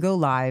chat, when you go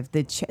live,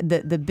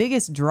 the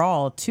biggest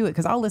draw to it,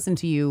 because I'll listen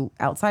to you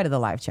outside of the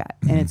live chat,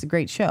 and it's a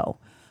great show.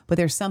 But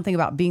there's something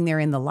about being there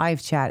in the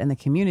live chat and the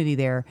community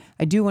there.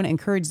 I do want to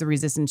encourage the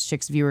Resistance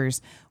Chicks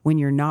viewers, when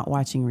you're not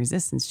watching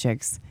Resistance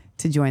Chicks,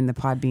 to join the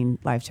Podbean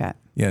live chat.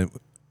 Yeah,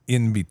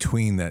 in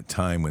between that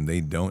time when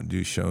they don't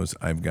do shows,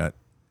 I've got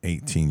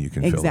 18 you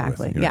can fill it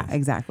with. Yeah,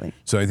 exactly.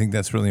 So I think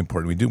that's really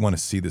important. We do want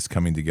to see this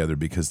coming together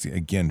because,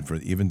 again, for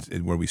even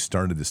where we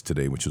started this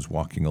today, which is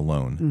walking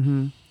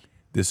alone,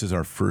 this is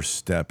our first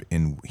step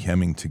in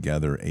hemming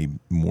together a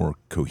more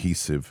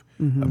cohesive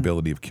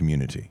ability of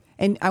community.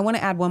 And I want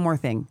to add one more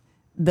thing.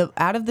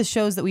 Out of the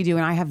shows that we do,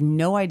 and I have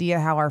no idea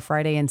how our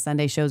Friday and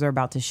Sunday shows are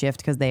about to shift,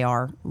 because they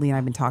are. Lee and I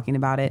have been talking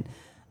about it,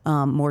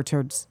 more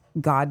towards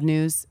God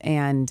news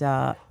and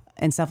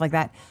stuff like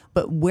that.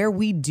 But where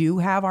we do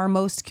have our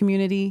most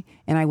community,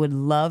 and I would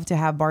love to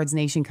have Bard's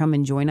Nation come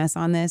and join us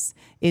on this,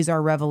 is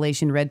our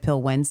Revelation Red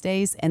Pill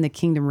Wednesdays and the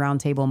Kingdom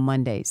Roundtable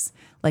Mondays.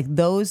 Like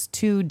those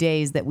 2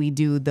 days that we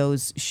do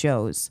those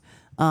shows,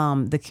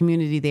 the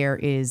community there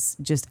is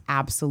just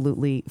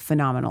absolutely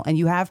phenomenal. And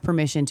you have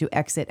permission to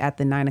exit at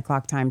the 9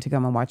 o'clock time to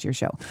come and watch your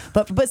show.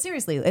 But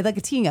seriously, like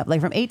a teeing up, like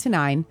from 8 to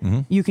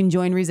 9, you can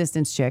join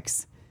Resistance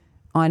Chicks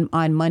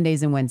on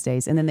Mondays and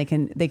Wednesdays, and then they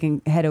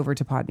can head over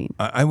to Podbean.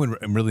 I would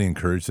really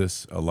encourage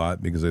this a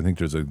lot, because I think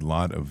there's a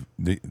lot of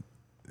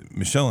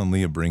Michelle and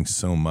Leah bring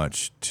so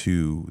much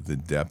to the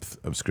depth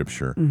of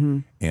Scripture,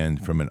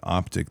 and from an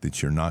optic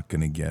that you're not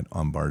going to get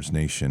on Bard's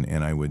Nation.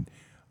 And I would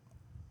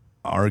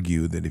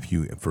argue that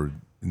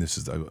and this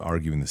is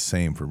arguing the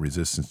same for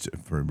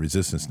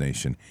Resistance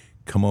Nation,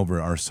 come over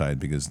our side,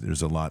 because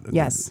there's a lot.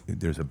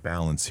 There's a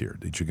balance here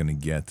that you're going to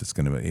get that's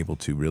going to be able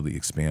to really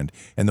expand.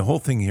 And the whole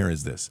thing here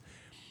is this.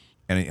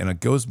 And it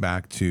goes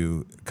back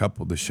to a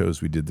couple of the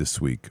shows we did this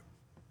week,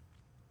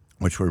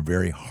 which were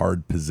very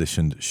hard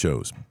positioned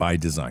shows by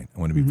design. I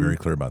want to be very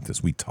clear about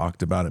this. We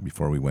talked about it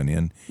before we went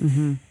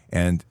in,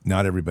 and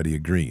not everybody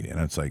agreed. And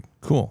it's like,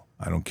 cool,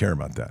 I don't care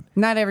about that.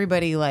 Not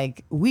everybody,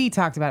 we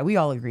talked about it. We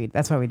all agreed.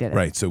 That's why we did it.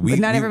 Right. So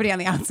everybody on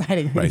the outside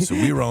agreed. Right. So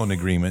we were all in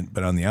agreement,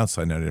 but on the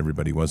outside, not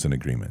everybody was in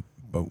agreement.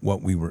 But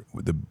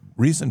the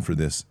reason for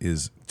this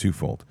is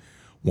twofold.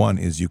 One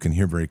is you can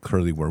hear very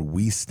clearly where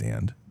we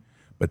stand.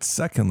 But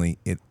secondly,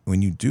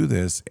 when you do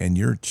this and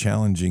you're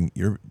challenging,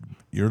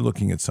 you're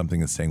looking at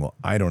something and saying, well,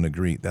 I don't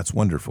agree. That's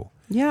wonderful.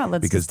 Yeah,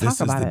 let's because just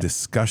talk about it. Because this is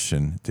the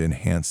discussion to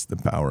enhance the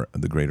power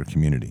of the greater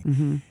community.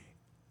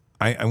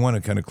 I want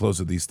to kind of close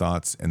with these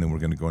thoughts, and then we're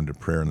going to go into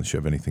prayer unless you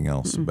have anything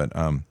else. But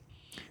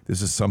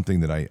this is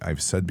something that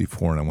I've said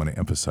before, and I want to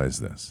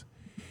emphasize this.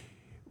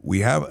 We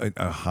have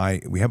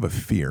a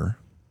fear,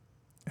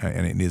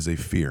 and it is a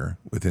fear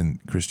within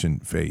Christian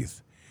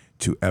faith,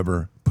 to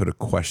ever put a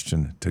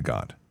question to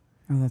God.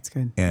 Oh, that's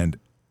good. And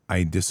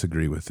I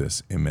disagree with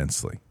this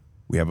immensely.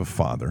 We have a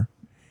Father,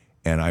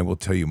 and I will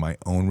tell you my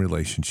own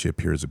relationship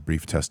here is a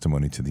brief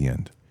testimony to the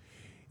end.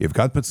 If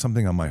God puts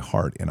something on my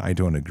heart and I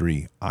don't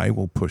agree, I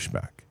will push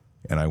back,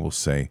 and I will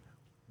say,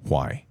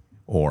 why?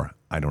 Or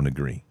I don't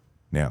agree.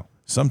 Now,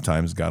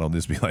 sometimes God will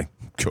just be like,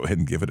 go ahead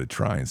and give it a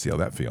try and see how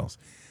that feels.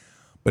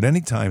 But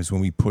any times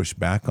when we push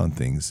back on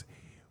things,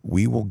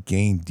 we will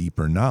gain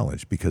deeper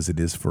knowledge, because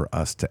it is for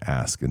us to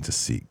ask and to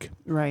seek.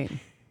 Right.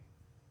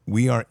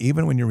 We are,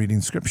 even when you're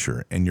reading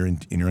Scripture and you're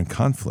in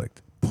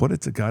conflict, put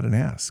it to God and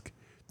ask.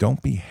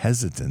 Don't be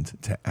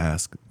hesitant to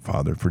ask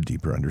Father for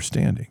deeper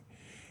understanding.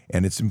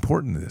 And it's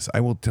important to this. I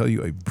will tell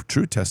you a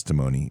true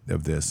testimony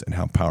of this and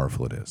how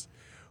powerful it is.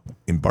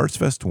 In Bards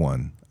Fest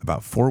 1,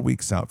 about 4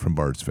 weeks out from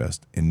Bards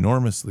Fest,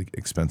 enormously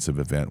expensive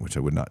event, which I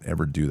would not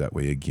ever do that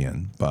way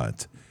again,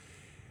 but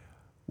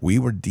we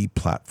were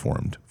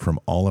deplatformed from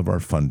all of our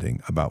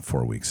funding about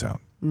 4 weeks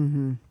out.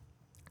 Mm-hmm.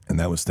 And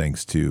that was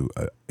thanks to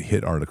a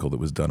hit article that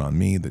was done on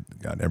me that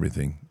got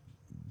everything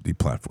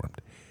deplatformed.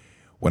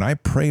 When I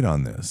prayed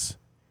on this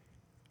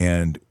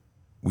and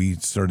we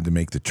started to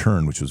make the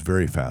turn, which was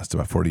very fast,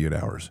 about 48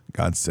 hours,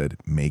 God said,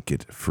 make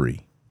it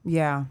free.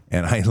 Yeah.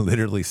 And I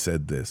literally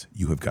said this,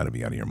 you have got to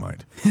be out of your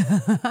mind.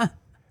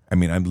 I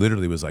mean, I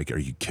literally was like, are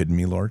you kidding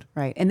me, Lord?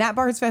 Right. And that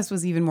Bards Fest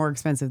was even more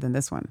expensive than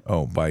this one.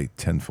 Oh, by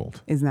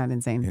tenfold. Isn't that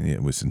insane? And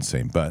it was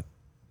insane, but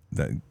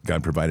that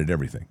God provided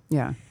everything.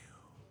 Yeah.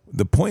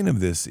 The point of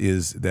this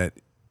is that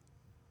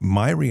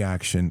my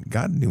reaction,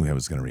 God knew I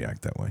was going to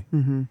react that way.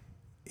 Mm-hmm.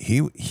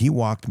 He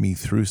walked me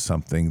through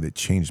something that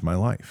changed my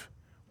life,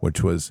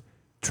 which was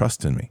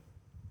trust in me.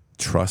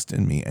 Trust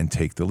in me and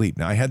take the leap.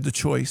 Now, I had the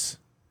choice.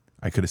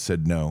 I could have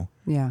said no,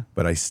 Yeah.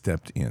 but I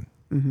stepped in.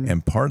 Mm-hmm.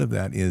 And part of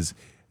that is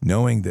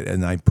knowing that,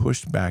 and I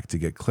pushed back to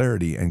get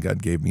clarity, and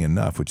God gave me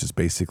enough, which is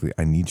basically,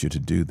 I need you to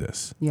do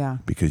this. Yeah.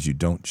 Because you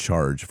don't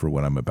charge for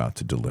what I'm about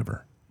to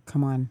deliver.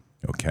 Come on.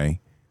 Okay?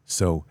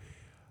 So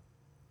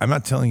I'm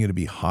not telling you to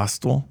be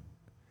hostile.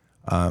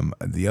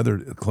 The other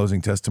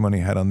closing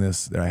testimony I had on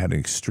this, that I had an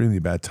extremely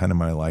bad time in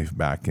my life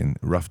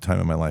rough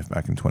time in my life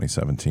back in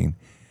 2017,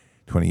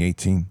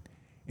 2018,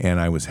 and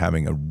I was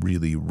having a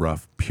really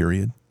rough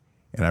period.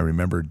 And I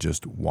remember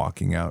just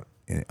walking out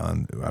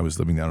I was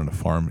living down on a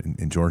farm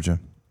in Georgia.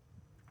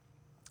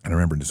 And I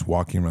remember just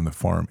walking around the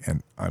farm,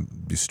 and I'll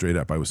be straight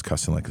up, I was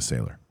cussing like a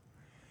sailor.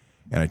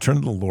 And I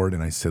turned to the Lord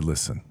and I said,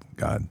 listen,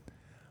 God,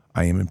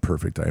 I am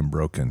imperfect, I am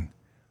broken,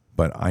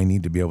 but I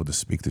need to be able to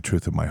speak the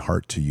truth of my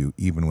heart to you,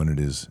 even when it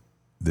is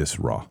this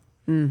raw.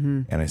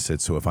 Mm-hmm. And I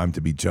said, so if I'm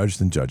to be judged,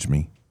 then judge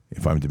me.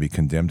 If I'm to be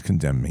condemned,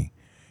 condemn me.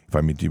 If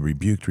I'm to be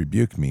rebuked,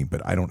 rebuke me.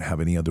 But I don't have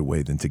any other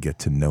way than to get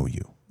to know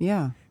you.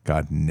 Yeah.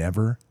 God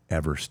never,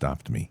 ever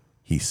stopped me.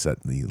 He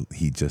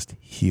just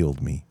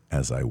healed me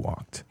as I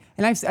walked.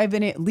 And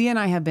Leah and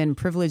I have been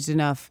privileged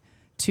enough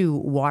to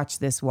watch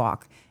this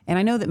walk. And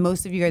I know that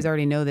most of you guys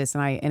already know this.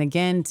 And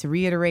again, to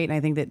reiterate, and I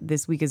think that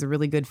this week is a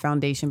really good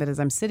foundation, but as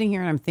I'm sitting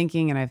here and I'm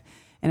thinking, and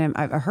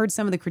I've heard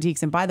some of the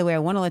critiques. And by the way, I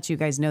want to let you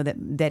guys know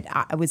that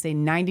I would say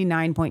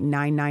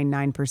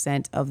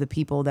 99.999% of the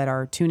people that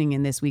are tuning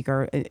in this week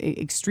are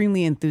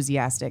extremely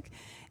enthusiastic,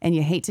 and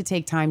you hate to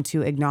take time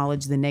to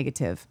acknowledge the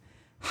negative.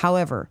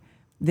 However,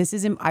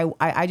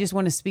 I just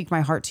want to speak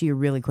my heart to you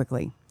really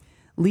quickly.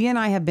 Leah and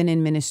I have been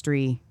in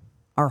ministry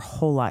our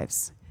whole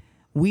lives.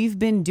 We've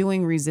been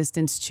doing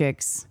Resistance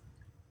Chicks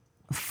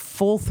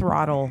full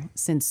throttle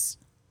since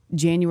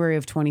January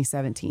of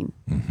 2017.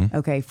 Mm-hmm.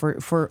 Okay,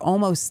 for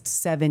almost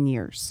 7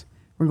 years.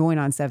 We're going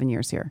on 7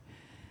 years here.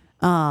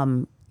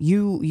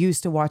 You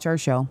used to watch our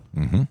show.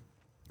 Mm-hmm.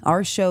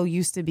 Our show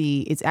used to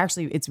be.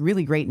 It's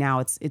really great now.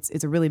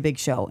 It's a really big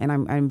show, and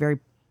I'm very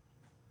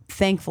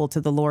thankful to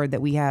the Lord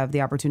that we have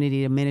the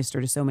opportunity to minister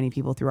to so many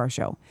people through our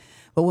show.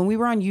 But when we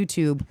were on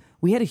YouTube,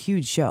 we had a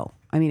huge show.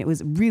 I mean, it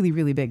was a really,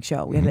 really big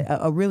show. We had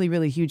a really,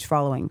 really huge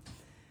following.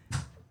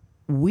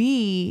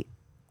 We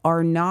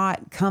are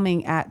not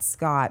coming at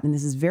Scott, and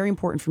this is very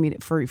important for me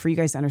for you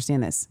guys to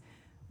understand this.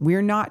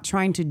 We're not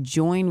trying to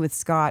join with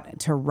Scott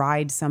to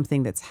ride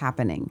something that's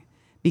happening,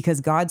 because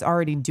God's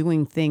already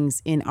doing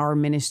things in our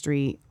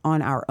ministry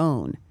on our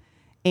own.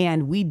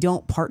 And we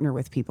don't partner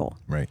with people,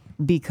 right?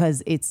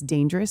 Because it's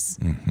dangerous,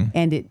 mm-hmm.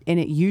 and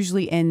it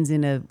usually ends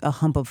in a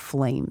hump of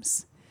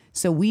flames.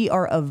 So we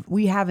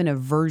have an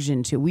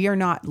aversion to. We are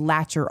not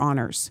latcher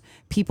honors.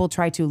 People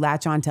try to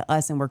latch onto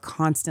us, and we're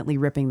constantly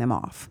ripping them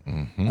off.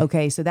 Mm-hmm.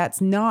 Okay, so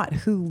that's not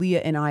who Leah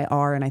and I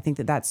are, and I think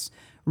that that's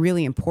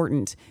really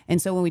important.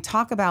 And so when we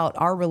talk about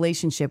our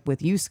relationship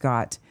with you,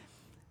 Scott,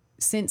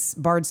 since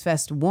Bards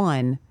Fest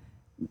 1.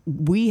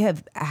 We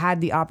have had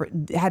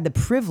the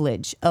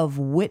privilege of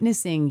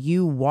witnessing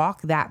you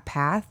walk that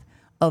path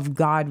of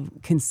God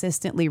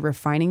consistently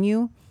refining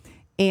you.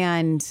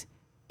 And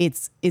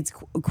it's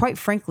quite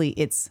frankly,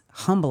 it's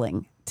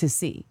humbling to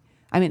see.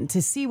 I mean,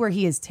 to see where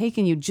he has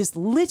taken you just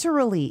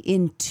literally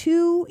in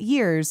 2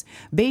 years,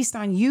 based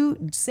on you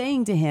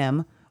saying to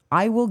him,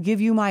 I will give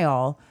you my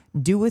all,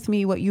 do with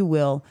me what you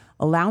will,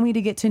 allow me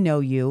to get to know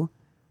you,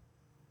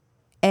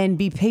 and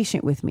be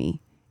patient with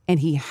me. And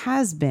he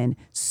has been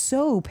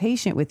so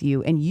patient with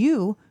you. And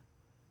you,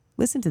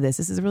 listen to this.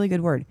 This is a really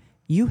good word.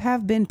 You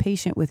have been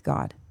patient with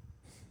God.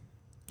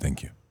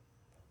 Thank you.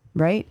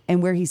 Right?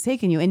 And where he's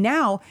taken you. And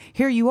now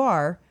here you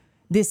are,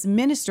 this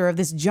minister of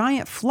this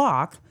giant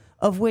flock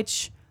of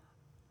which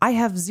I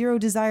have zero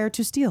desire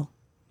to steal.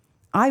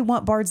 I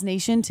want Bards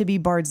Nation to be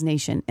Bards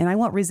Nation. And I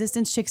want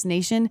Resistance Chicks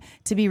Nation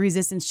to be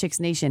Resistance Chicks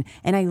Nation.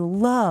 And I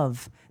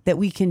love that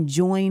we can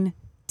join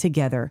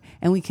together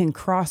and we can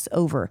cross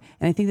over.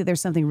 And I think that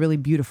there's something really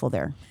beautiful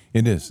there.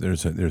 It is.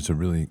 There's a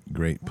really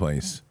great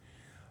place.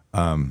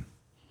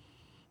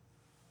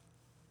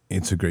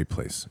 It's a great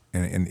place.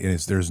 And it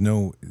is, there's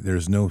no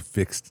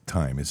fixed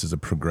time. This is a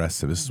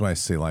progressive. This is why I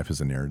say life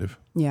is a narrative.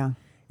 Yeah.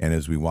 And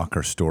as we walk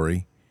our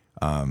story,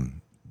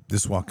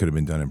 This walk could have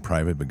been done in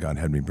private, but God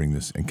had me bring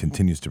this and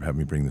continues to have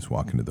me bring this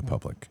walk into the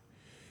public.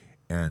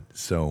 And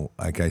so,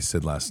 like I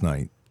said last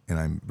night, and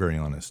I'm very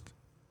honest,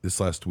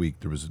 this last week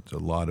there was a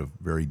lot of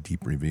very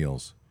deep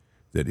reveals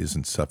that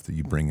isn't stuff that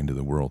you bring into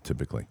the world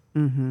typically.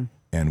 Mm-hmm.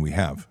 And we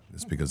have.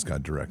 It's because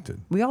God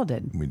directed. We all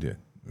did. We did.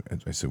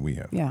 I said we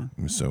have. Yeah.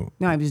 So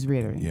no, I'm just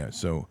reiterating. Yeah.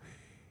 So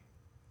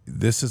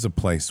this is a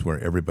place where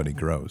everybody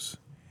grows,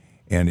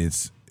 and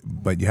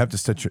but you have to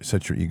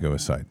set your ego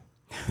aside.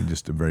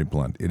 Just very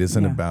blunt. It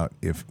isn't about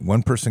if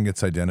one person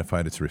gets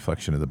identified, it's a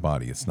reflection of the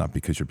body. It's not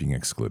because you're being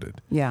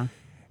excluded. Yeah.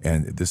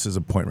 And this is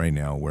a point right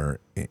now where,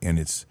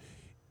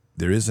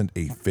 there isn't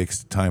a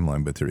fixed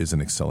timeline, but there is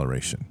an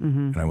acceleration. Mm-hmm.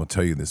 And I will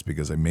tell you this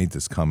because I made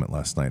this comment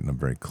last night and I'm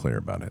very clear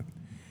about it.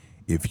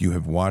 If you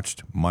have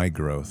watched my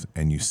growth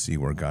and you see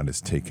where God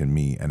has taken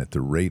me and at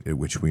the rate at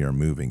which we are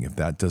moving, if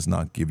that does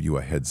not give you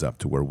a heads up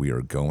to where we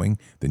are going,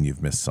 then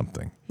you've missed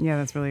something. Yeah,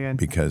 that's really good.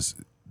 Because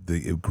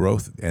the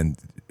growth, and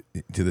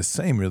to the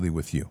same really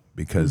with you,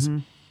 because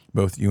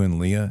both you and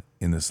Leah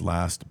in this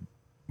last,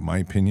 my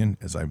opinion,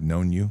 as I've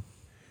known you,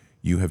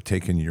 you have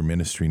taken your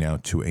ministry now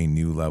to a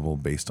new level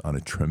based on a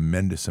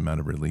tremendous amount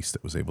of release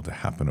that was able to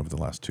happen over the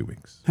last 2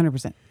 weeks.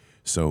 100%.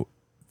 So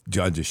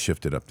God just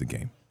shifted up the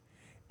game.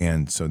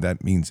 And so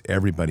that means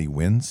everybody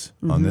wins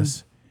on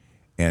this,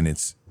 and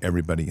it's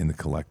everybody in the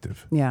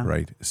collective,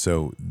 right?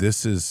 So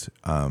this is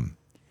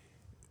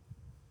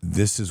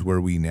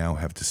where we now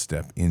have to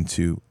step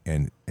into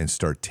and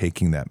start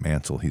taking that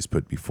mantle he's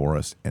put before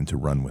us and to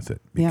run with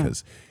it,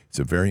 because it's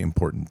a very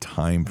important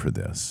time for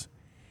this.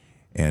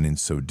 And in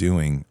so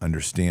doing,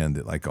 understand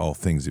that, like all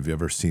things, if you've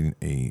ever seen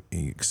a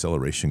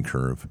acceleration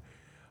curve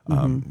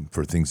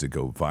for things that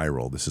go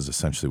viral, this is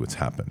essentially what's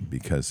happened,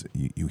 because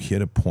you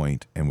hit a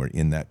point, and we're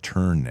in that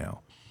turn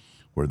now,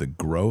 where the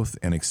growth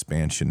and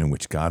expansion in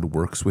which God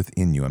works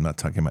within you, I'm not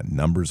talking about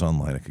numbers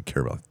online, I could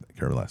care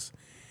less,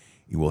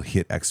 it will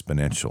hit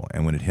exponential.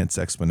 And when it hits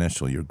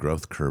exponential, your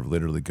growth curve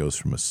literally goes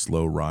from a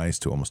slow rise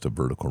to almost a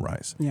vertical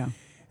rise. Yeah.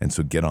 And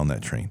so get on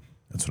that train.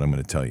 That's what I'm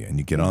going to tell you. And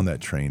you get on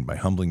that train by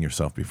humbling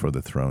yourself before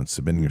the throne,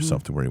 submitting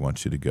yourself to where he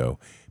wants you to go.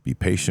 Be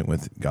patient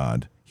with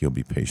God. He'll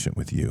be patient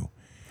with you.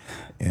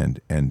 And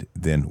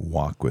then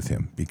walk with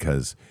him,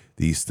 because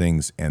these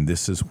things, and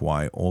this is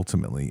why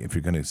ultimately, if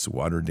you're going to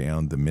water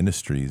down the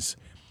ministries,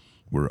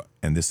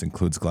 and this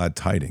includes glad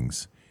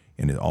tidings,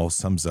 and it all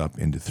sums up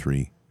into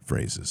 3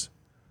 phrases.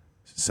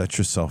 Set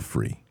yourself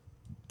free,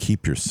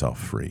 keep yourself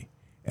free,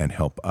 and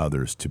help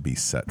others to be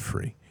set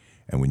free.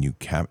 And when you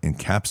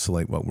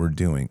encapsulate what we're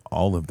doing,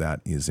 all of that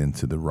is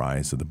into the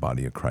rise of the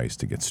body of Christ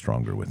to get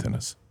stronger within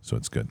us. So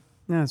it's good.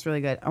 No, it's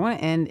really good. I want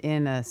to end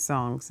in a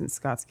song, since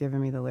Scott's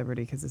given me the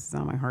liberty, because this is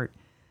on my heart.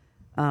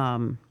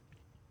 Do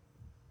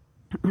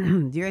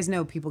you guys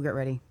know "People Get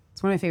Ready"?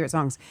 It's one of my favorite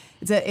songs.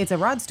 It's a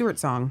Rod Stewart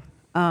song,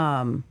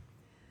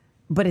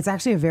 but it's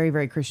actually a very,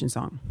 very Christian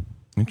song.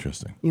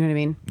 Interesting. You know what I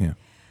mean? Yeah.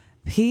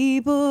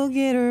 People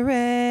get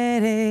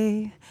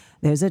ready.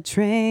 There's a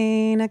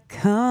train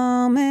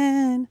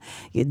a-coming.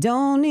 You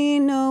don't need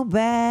no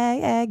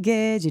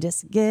baggage. You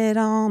just get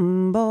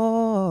on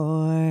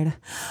board.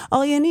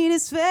 All you need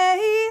is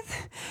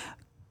faith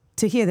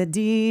to hear the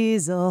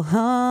diesel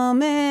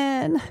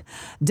humming.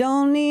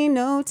 Don't need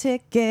no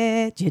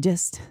ticket. You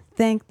just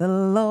thank the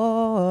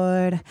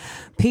Lord.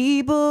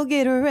 People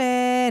get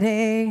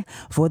ready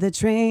for the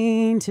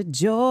train to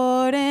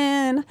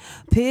Jordan,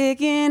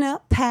 picking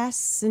up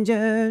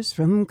passengers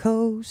from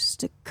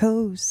coast to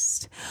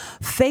coast.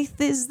 Faith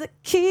is the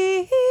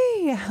key.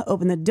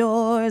 Open the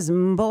doors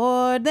and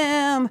board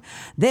them.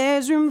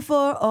 There's room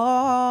for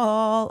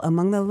all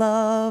among the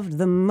loved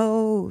the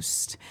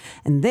most.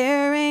 And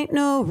there ain't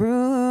no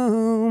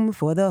room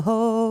for the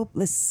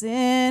hopeless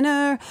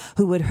sinner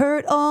who would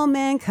hurt all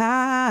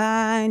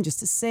mankind just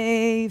to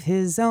save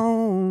his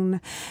own.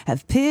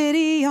 Have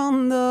pity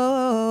on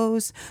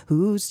those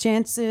whose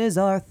chances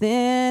are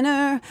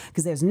thinner,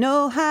 'cause there's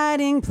no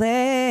hiding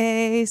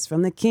place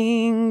from the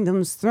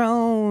kingdom's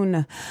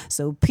throne.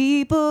 So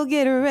people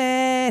get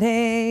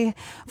ready,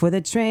 for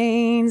the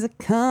trains are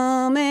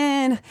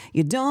coming.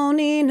 You don't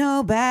need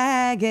no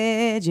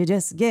baggage, you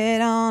just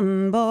get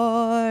on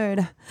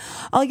board.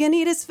 All you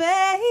need is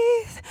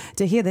faith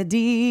to hear the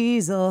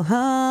diesel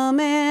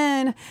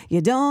humming.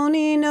 You don't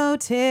need no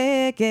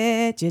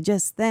ticket, you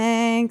just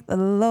thank the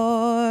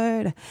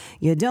Lord.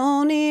 You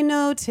don't need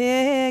no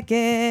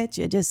ticket,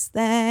 you just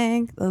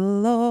thank the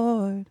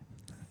Lord.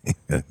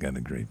 Got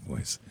a great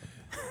voice.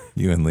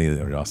 You and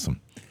Leah are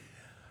awesome.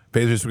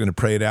 Pacers, we're going to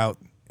pray it out,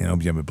 and I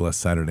hope you have a blessed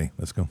Saturday.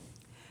 Let's go.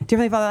 Dear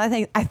Heavenly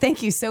Father, I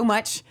thank you so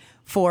much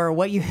for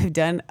what you have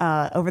done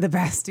over the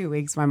past 2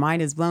 weeks. My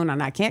mind is blown,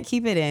 and I can't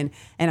keep it in,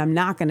 and I'm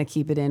not going to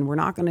keep it in. We're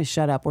not going to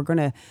shut up. We're going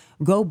to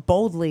go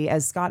boldly,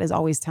 as Scott is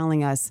always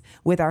telling us,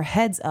 with our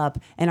heads up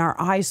and our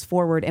eyes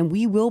forward, and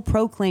we will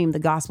proclaim the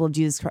gospel of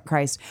Jesus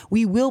Christ.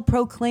 We will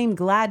proclaim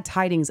glad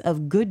tidings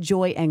of good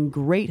joy and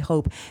great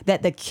hope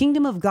that the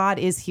kingdom of God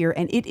is here,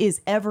 and it is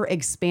ever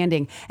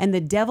expanding, and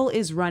the devil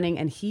is running,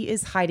 and he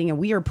is hiding, and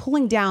we are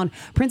pulling down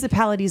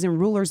principalities and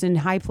rulers in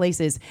high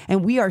places,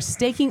 and we are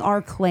staking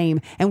our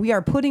claim, and we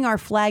are putting our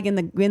flag in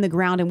the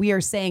ground, and we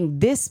are saying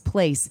this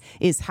place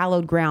is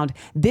hallowed ground.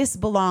 This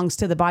belongs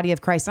to the body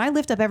of Christ. And I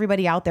lift up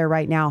everybody out there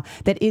right now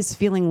that is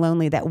feeling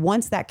lonely, that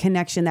wants that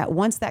connection, that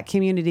wants that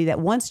community,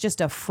 that wants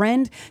just a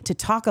friend to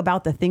talk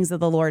about the things of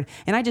the Lord.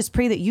 And I just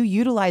pray that you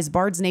utilize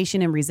Bards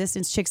Nation and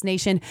Resistance Chicks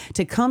Nation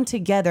to come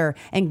together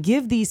and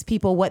give these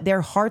people what their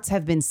hearts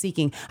have been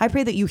seeking. I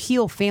pray that you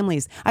heal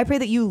families. I pray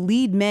that you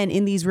lead men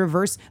in these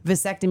reverse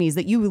vasectomies,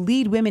 that you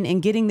lead women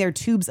in getting their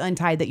tubes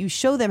untied, that you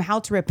show them how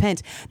to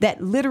repent,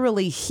 that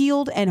literally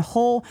healed and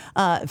whole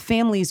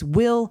families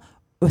will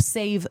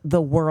save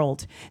the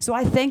world. So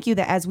I thank you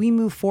that as we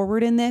move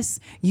forward in this,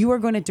 you are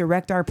going to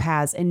direct our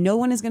paths, and no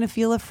one is going to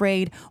feel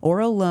afraid or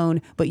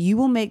alone, but you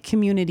will make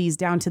communities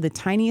down to the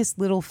tiniest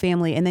little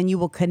family, and then you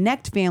will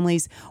connect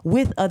families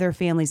with other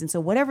families. And so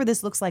whatever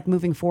this looks like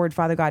moving forward,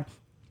 Father God,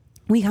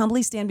 we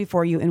humbly stand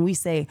before you and we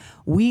say,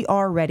 we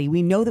are ready.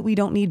 We know that we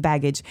don't need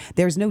baggage.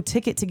 There's no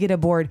ticket to get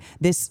aboard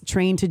this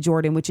train to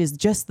Jordan, which is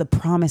just the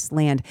promised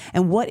land.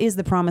 And what is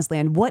the promised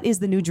land? What is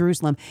the New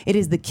Jerusalem? It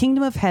is the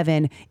kingdom of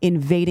heaven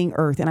invading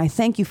earth. And I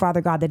thank you,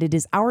 Father God, that it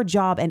is our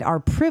job and our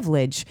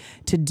privilege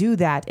to do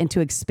that and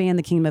to expand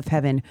the kingdom of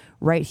heaven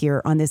right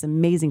here on this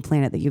amazing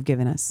planet that you've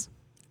given us.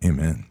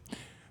 Amen.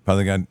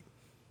 Father God,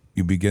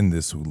 you begin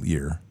this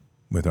year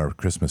with our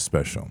Christmas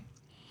special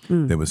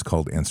that was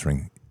called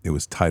It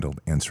was titled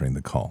Answering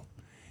the Call.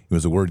 It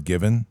was a word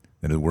given,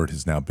 and the word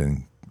has now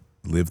been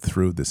lived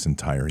through this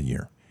entire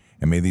year.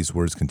 And may these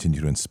words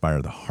continue to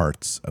inspire the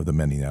hearts of the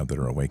many now that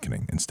are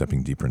awakening and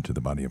stepping deeper into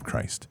the body of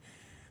Christ.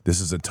 This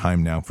is a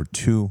time now for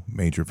two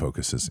major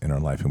focuses in our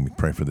life, and we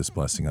pray for this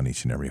blessing on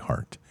each and every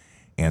heart.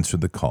 Answer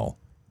the call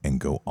and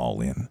go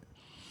all in.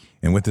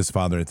 And with this,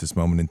 Father, at this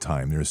moment in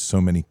time, there are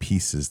so many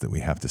pieces that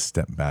we have to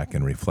step back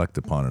and reflect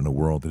upon in a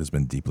world that has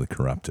been deeply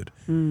corrupted.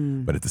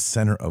 But at the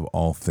center of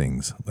all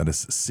things, let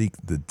us seek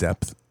the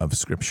depth of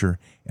Scripture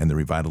and the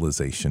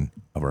revitalization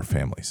of our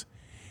families.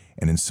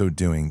 And in so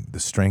doing, the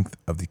strength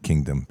of the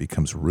kingdom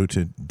becomes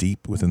rooted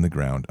deep within the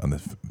ground on the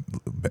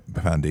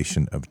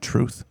foundation of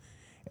truth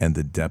and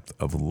the depth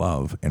of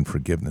love and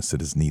forgiveness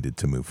that is needed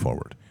to move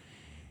forward.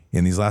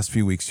 In these last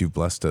few weeks, you've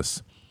blessed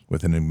us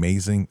with an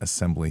amazing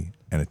assembly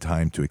and a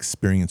time to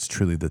experience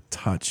truly the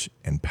touch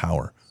and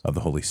power of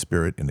the Holy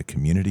Spirit in the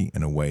community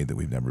in a way that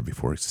we've never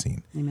before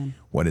seen. Amen.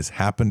 What has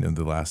happened in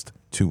the last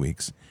 2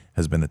 weeks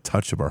has been a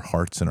touch of our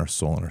hearts and our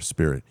soul and our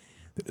spirit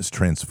that has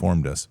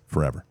transformed us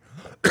forever.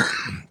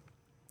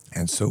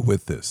 And so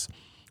with this,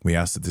 we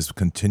ask that this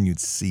continued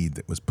seed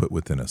that was put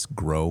within us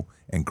grow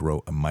and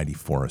grow a mighty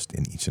forest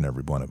in each and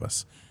every one of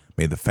us.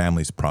 May the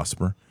families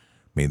prosper.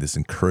 May this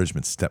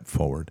encouragement step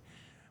forward.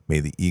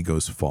 May the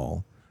egos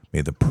fall. May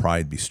the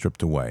pride be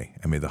stripped away,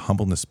 and may the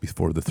humbleness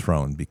before the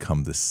throne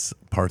become this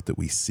part that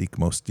we seek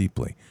most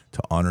deeply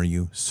to honor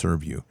you,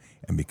 serve you,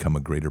 and become a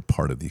greater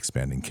part of the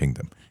expanding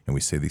kingdom. And we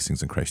say these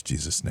things in Christ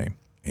Jesus' name.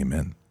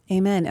 Amen.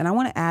 Amen. And I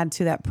want to add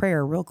to that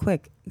prayer real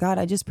quick. God,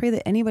 I just pray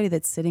that anybody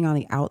that's sitting on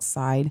the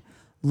outside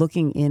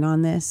looking in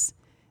on this,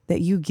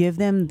 that you give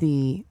them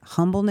the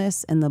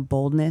humbleness and the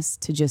boldness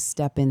to just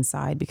step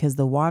inside, because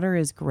the water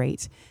is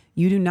great.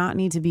 You do not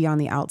need to be on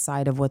the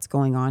outside of what's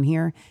going on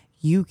here.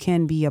 You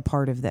can be a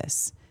part of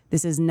this.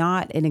 This is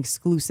not an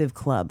exclusive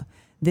club.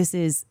 This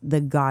is the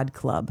God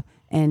Club,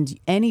 and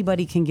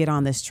anybody can get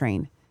on this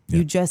train. Yeah.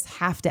 You just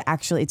have to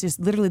actually, it's just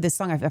literally this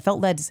song. I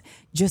felt led to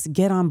just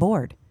get on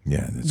board.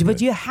 Yeah. But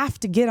good. You have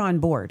to get on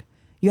board.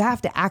 You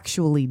have to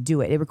actually do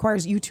it. It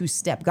requires you to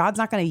step. God's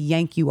not going to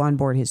yank you on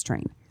board his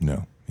train.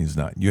 No, he's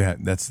not.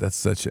 That's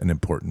such an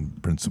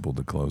important principle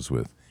to close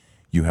with.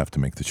 You have to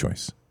make the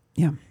choice.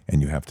 Yeah.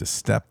 And you have to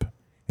step.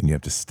 And you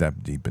have to step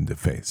deep into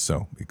faith.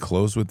 So we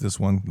close with this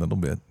one little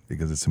bit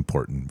because it's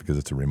important, because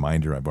it's a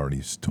reminder I've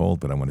already told,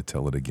 but I want to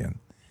tell it again.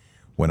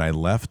 When I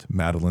left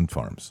Madeline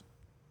Farms,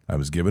 I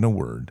was given a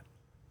word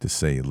to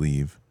say,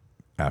 leave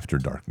after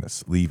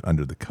darkness, leave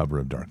under the cover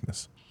of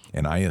darkness.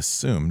 And I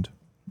assumed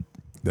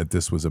that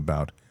this was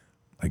about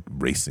like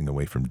racing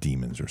away from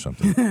demons or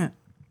something.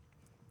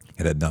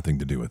 It had nothing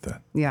to do with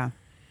that. Yeah.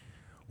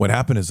 What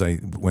happened is I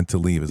went to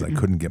leave is I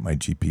couldn't get my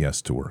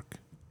GPS to work.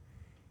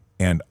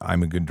 And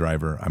I'm a good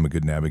driver, I'm a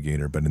good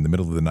navigator, but in the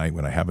middle of the night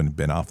when I haven't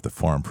been off the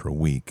farm for a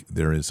week,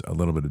 there is a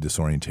little bit of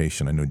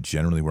disorientation. I know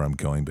generally where I'm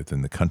going, but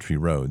then the country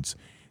roads,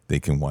 they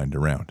can wind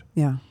around.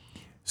 Yeah.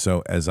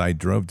 So as I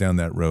drove down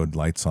that road,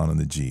 lights on in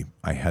the Jeep,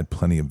 I had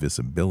plenty of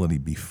visibility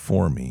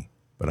before me,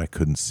 but I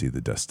couldn't see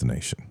the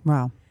destination.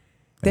 Wow.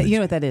 You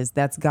know what that is?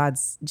 That's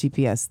God's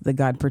GPS. The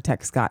God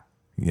protects Scott.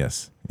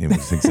 Yes, it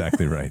was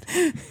exactly right.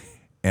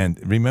 And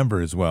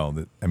remember as well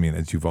that, I mean,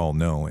 as you've all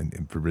know,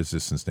 and for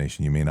Resistance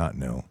Nation, you may not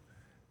know,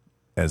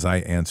 as I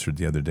answered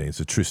the other day, it's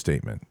a true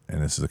statement,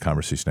 and this is a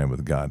conversation I had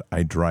with God.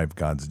 I drive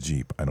God's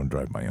Jeep. I don't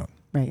drive my own.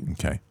 Right.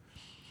 Okay.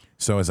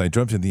 So as I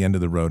drove to the end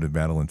of the road at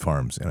Madeline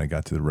Farms, and I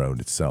got to the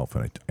road itself,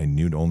 and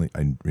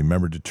I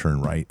remembered to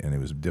turn right, and it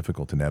was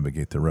difficult to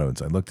navigate the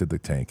roads. I looked at the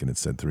tank, and it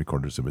said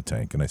 3/4 of a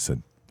tank, and I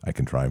said, I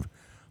can drive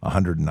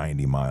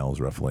 190 miles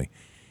roughly,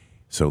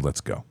 so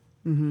let's go.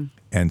 Mm-hmm.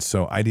 And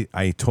so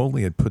I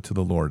totally had put to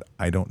the Lord,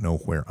 I don't know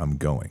where I'm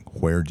going.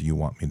 Where do you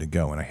want me to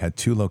go? And I had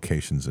 2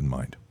 locations in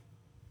mind.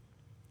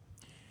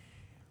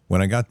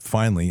 When I got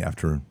finally,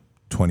 after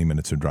 20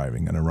 minutes of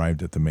driving, and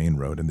arrived at the main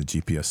road, and the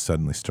GPS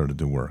suddenly started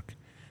to work,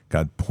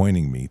 God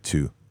pointing me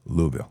to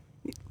Louisville.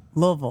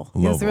 Louisville.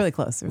 Yeah, it's really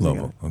close.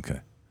 Louisville,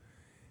 okay.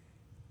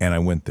 And I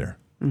went there.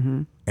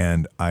 Mm-hmm.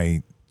 And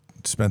I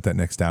spent that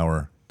next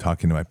hour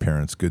talking to my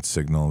parents, good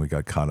signal. We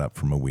got caught up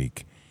from a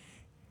week.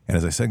 And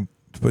as I said,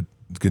 put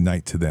good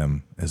night to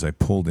them, as I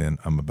pulled in,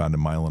 I'm about 1.5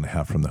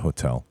 miles from the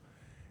hotel.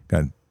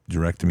 God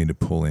directed me to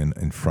pull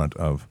in front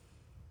of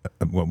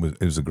it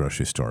was a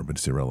grocery store, but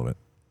it's irrelevant.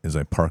 As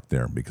I parked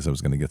there because I was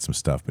going to get some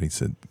stuff, but he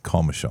said,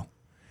 call Michelle.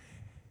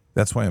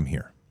 That's why I'm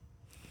here.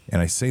 And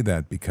I say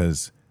that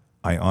because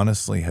I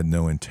honestly had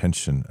no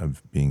intention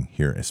of being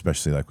here,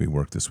 especially like we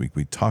worked this week.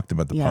 We talked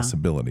about the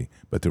possibility,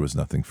 but there was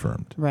nothing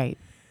firmed. Right.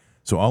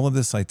 So all of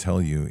this I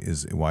tell you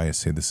is why I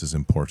say this is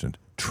important.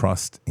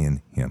 Trust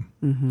in him.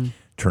 Mm-hmm.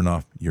 Turn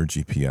off your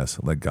GPS.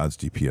 Let God's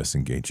GPS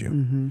engage you.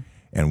 Mm-hmm.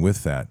 And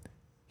with that,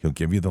 he'll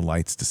give you the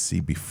lights to see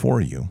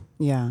before you.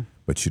 Yeah.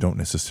 But you don't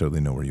necessarily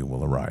know where you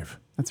will arrive.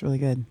 That's really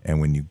good. And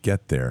when you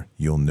get there,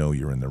 you'll know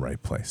you're in the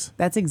right place.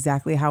 That's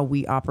exactly how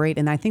we operate.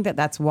 And I think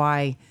that's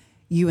why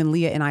you and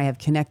Leah and I have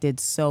connected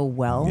so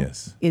well.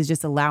 Yes. Is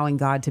just allowing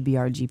God to be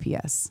our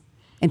GPS.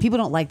 And people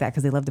don't like that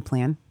because they love to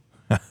plan.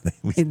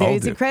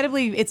 It's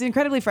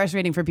incredibly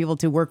frustrating for people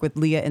to work with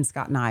Leah and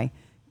Scott and I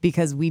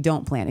because we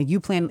don't plan. And you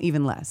plan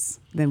even less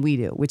than we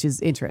do, which is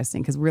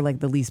interesting because we're like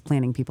the least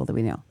planning people that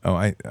we know. Oh,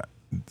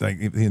 like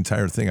the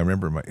entire thing. I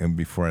remember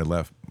before I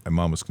left, my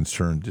mom was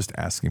concerned, just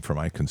asking for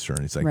my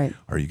concern. It's like, right.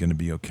 Are you going to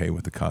be okay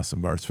with the Casa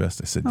Bars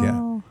Fest? I said,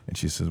 yeah. And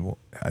she says, well,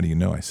 how do you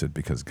know? I said,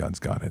 because God's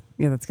got it.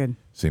 Yeah, that's good.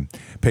 See,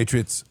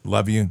 Patriots,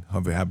 love you.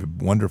 Have a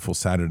wonderful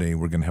Saturday.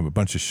 We're going to have a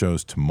bunch of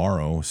shows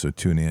tomorrow, so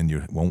tune in.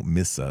 You won't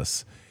miss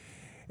us.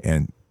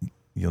 And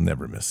you'll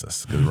never miss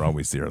us because we're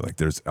always there. Like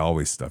there's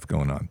always stuff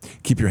going on.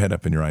 Keep your head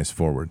up and your eyes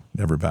forward.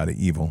 Never bow to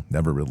evil.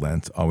 Never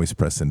relent. Always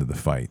press into the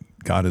fight.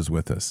 God is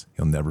with us.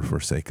 He'll never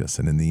forsake us.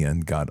 And in the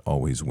end, God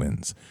always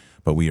wins.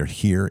 But we are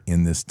here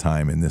in this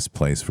time, in this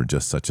place for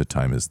just such a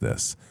time as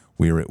this.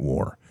 We are at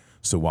war.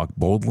 So walk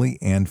boldly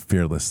and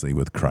fearlessly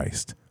with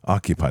Christ.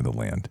 Occupy the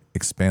land.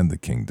 Expand the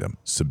kingdom.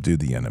 Subdue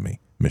the enemy.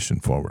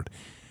 Mission forward.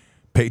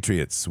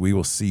 Patriots, we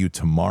will see you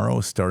tomorrow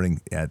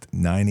starting at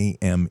 9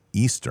 a.m.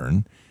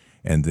 Eastern.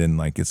 And then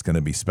it's going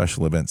to be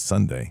special event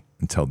Sunday.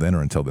 Until then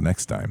or until the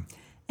next time.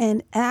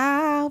 And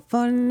out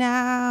for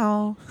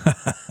now.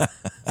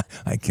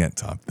 I can't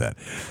top that.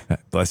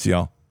 Bless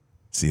y'all.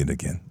 See you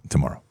again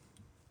tomorrow.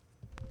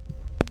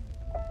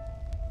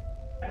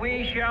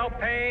 We shall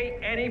pay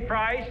any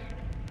price,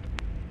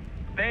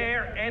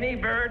 bear any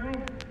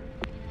burden,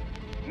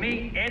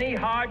 meet any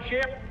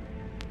hardship,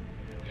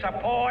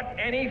 support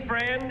any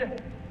friend,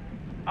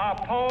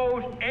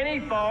 oppose any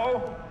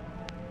foe,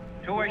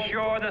 to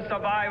assure the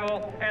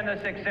survival and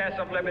the success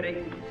of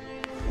liberty.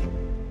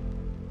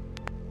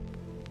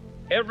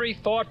 Every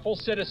thoughtful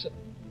citizen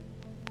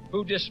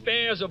who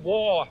despairs of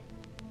war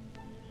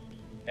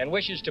and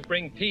wishes to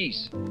bring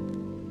peace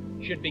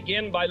should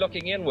begin by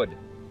looking inward,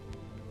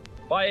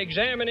 by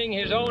examining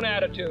his own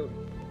attitude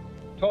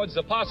towards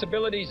the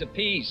possibilities of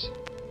peace.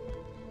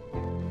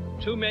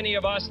 Too many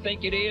of us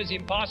think it is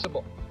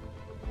impossible.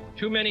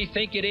 Too many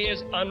think it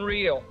is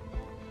unreal.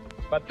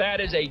 But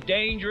that is a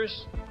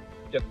dangerous,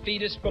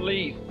 defeatist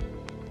belief.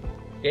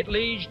 It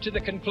leads to the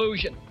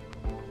conclusion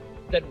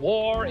that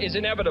war is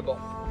inevitable,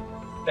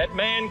 that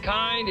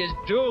mankind is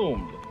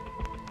doomed,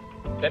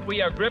 that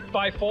we are gripped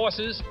by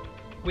forces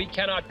we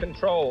cannot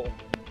control.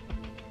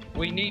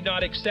 We need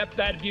not accept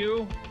that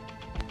view.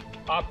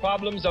 Our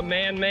problems are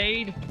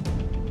man-made,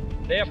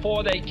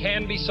 therefore they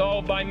can be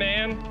solved by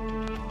man,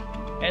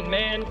 and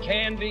man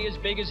can be as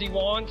big as he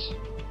wants.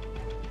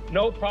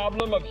 No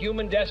problem of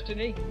human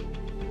destiny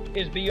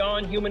is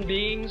beyond human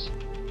beings.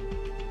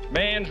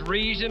 Man's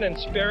reason and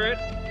spirit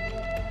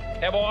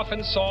have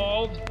often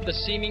solved the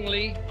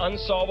seemingly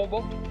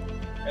unsolvable,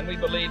 and we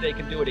believe they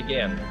can do it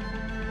again.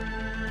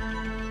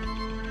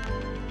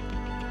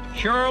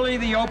 Surely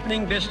the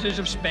opening vistas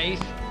of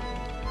space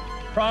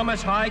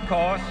promise high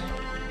costs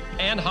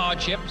and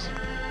hardships,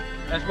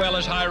 as well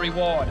as high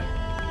reward.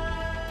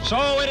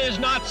 So it is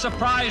not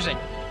surprising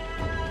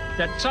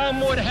that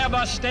some would have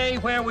us stay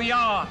where we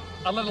are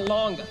a little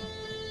longer,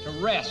 to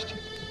rest,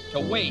 to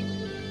wait.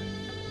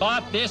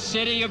 But this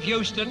city of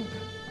Houston,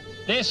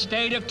 this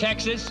state of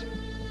Texas,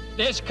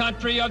 this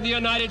country of the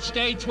United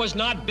States was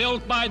not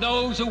built by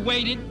those who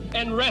waited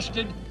and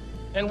rested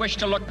and wished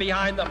to look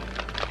behind them.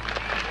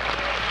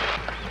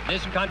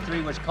 This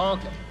country was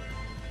conquered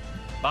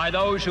by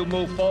those who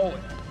move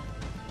forward,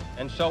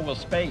 and so will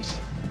space.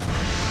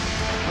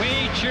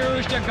 We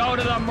choose to go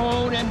to the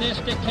moon in this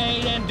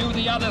decade and do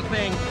the other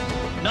thing,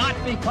 not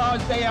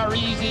because they are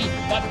easy,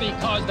 but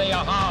because they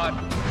are hard.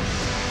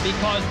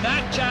 Because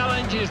that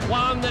challenge is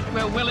one that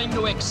we're willing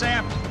to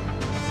accept.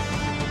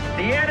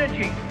 The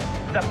energy,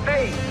 the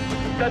faith,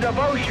 the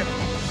devotion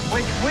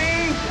which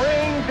we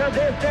bring to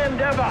this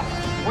endeavor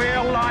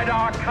will light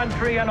our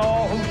country and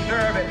all who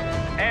serve it.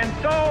 And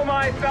so,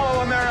 my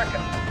fellow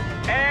Americans,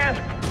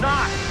 ask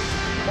not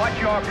what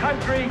your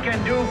country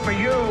can do for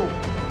you.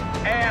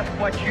 Ask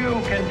what you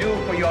can do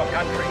for your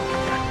country.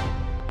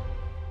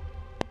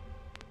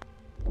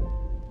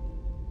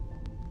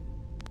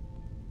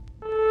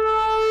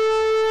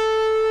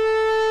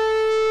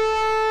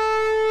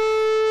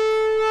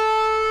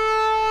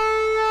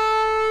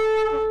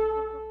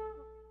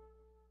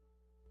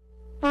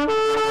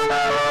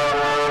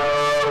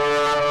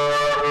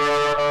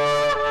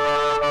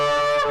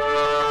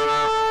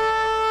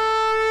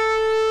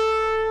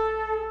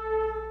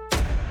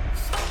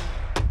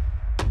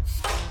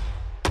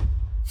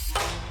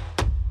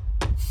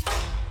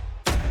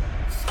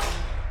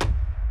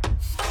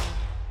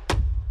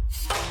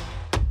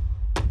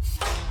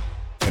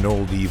 An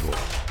old evil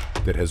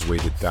that has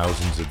waited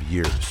thousands of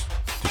years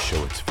to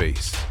show its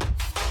face.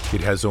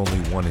 It has only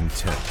one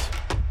intent: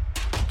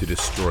 to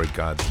destroy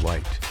God's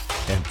light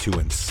and to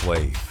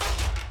enslave.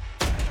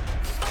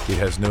 It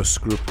has no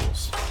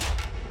scruples.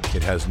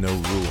 It has no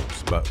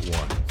rules but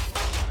one: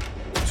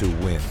 to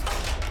win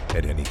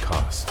at any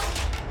cost.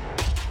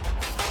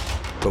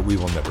 But we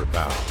will never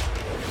bow,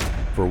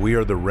 for we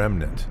are the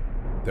remnant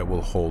that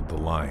will hold the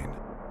line.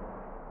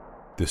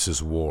 This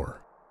is war.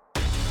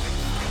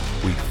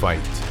 We fight,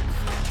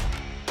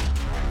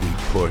 we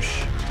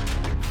push,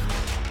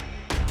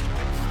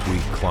 we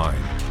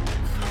climb.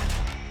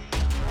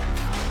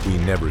 We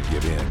never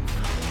give in.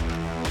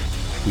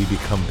 We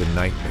become the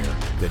nightmare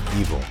that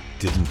evil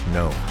didn't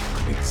know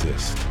could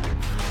exist.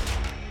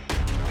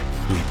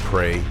 We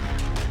pray,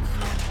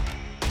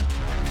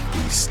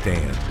 we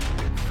stand.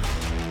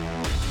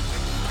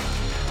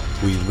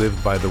 We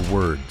live by the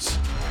words,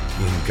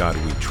 "In God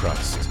we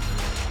trust."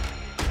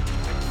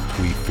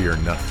 We fear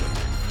nothing.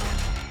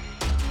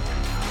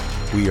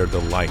 We are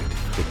the light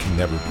that can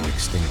never be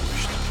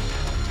extinguished.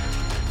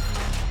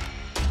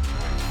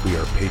 We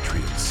are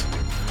patriots.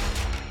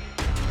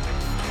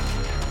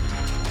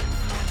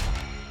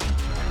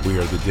 We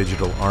are the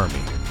digital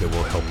army that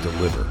will help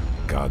deliver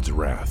God's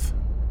wrath.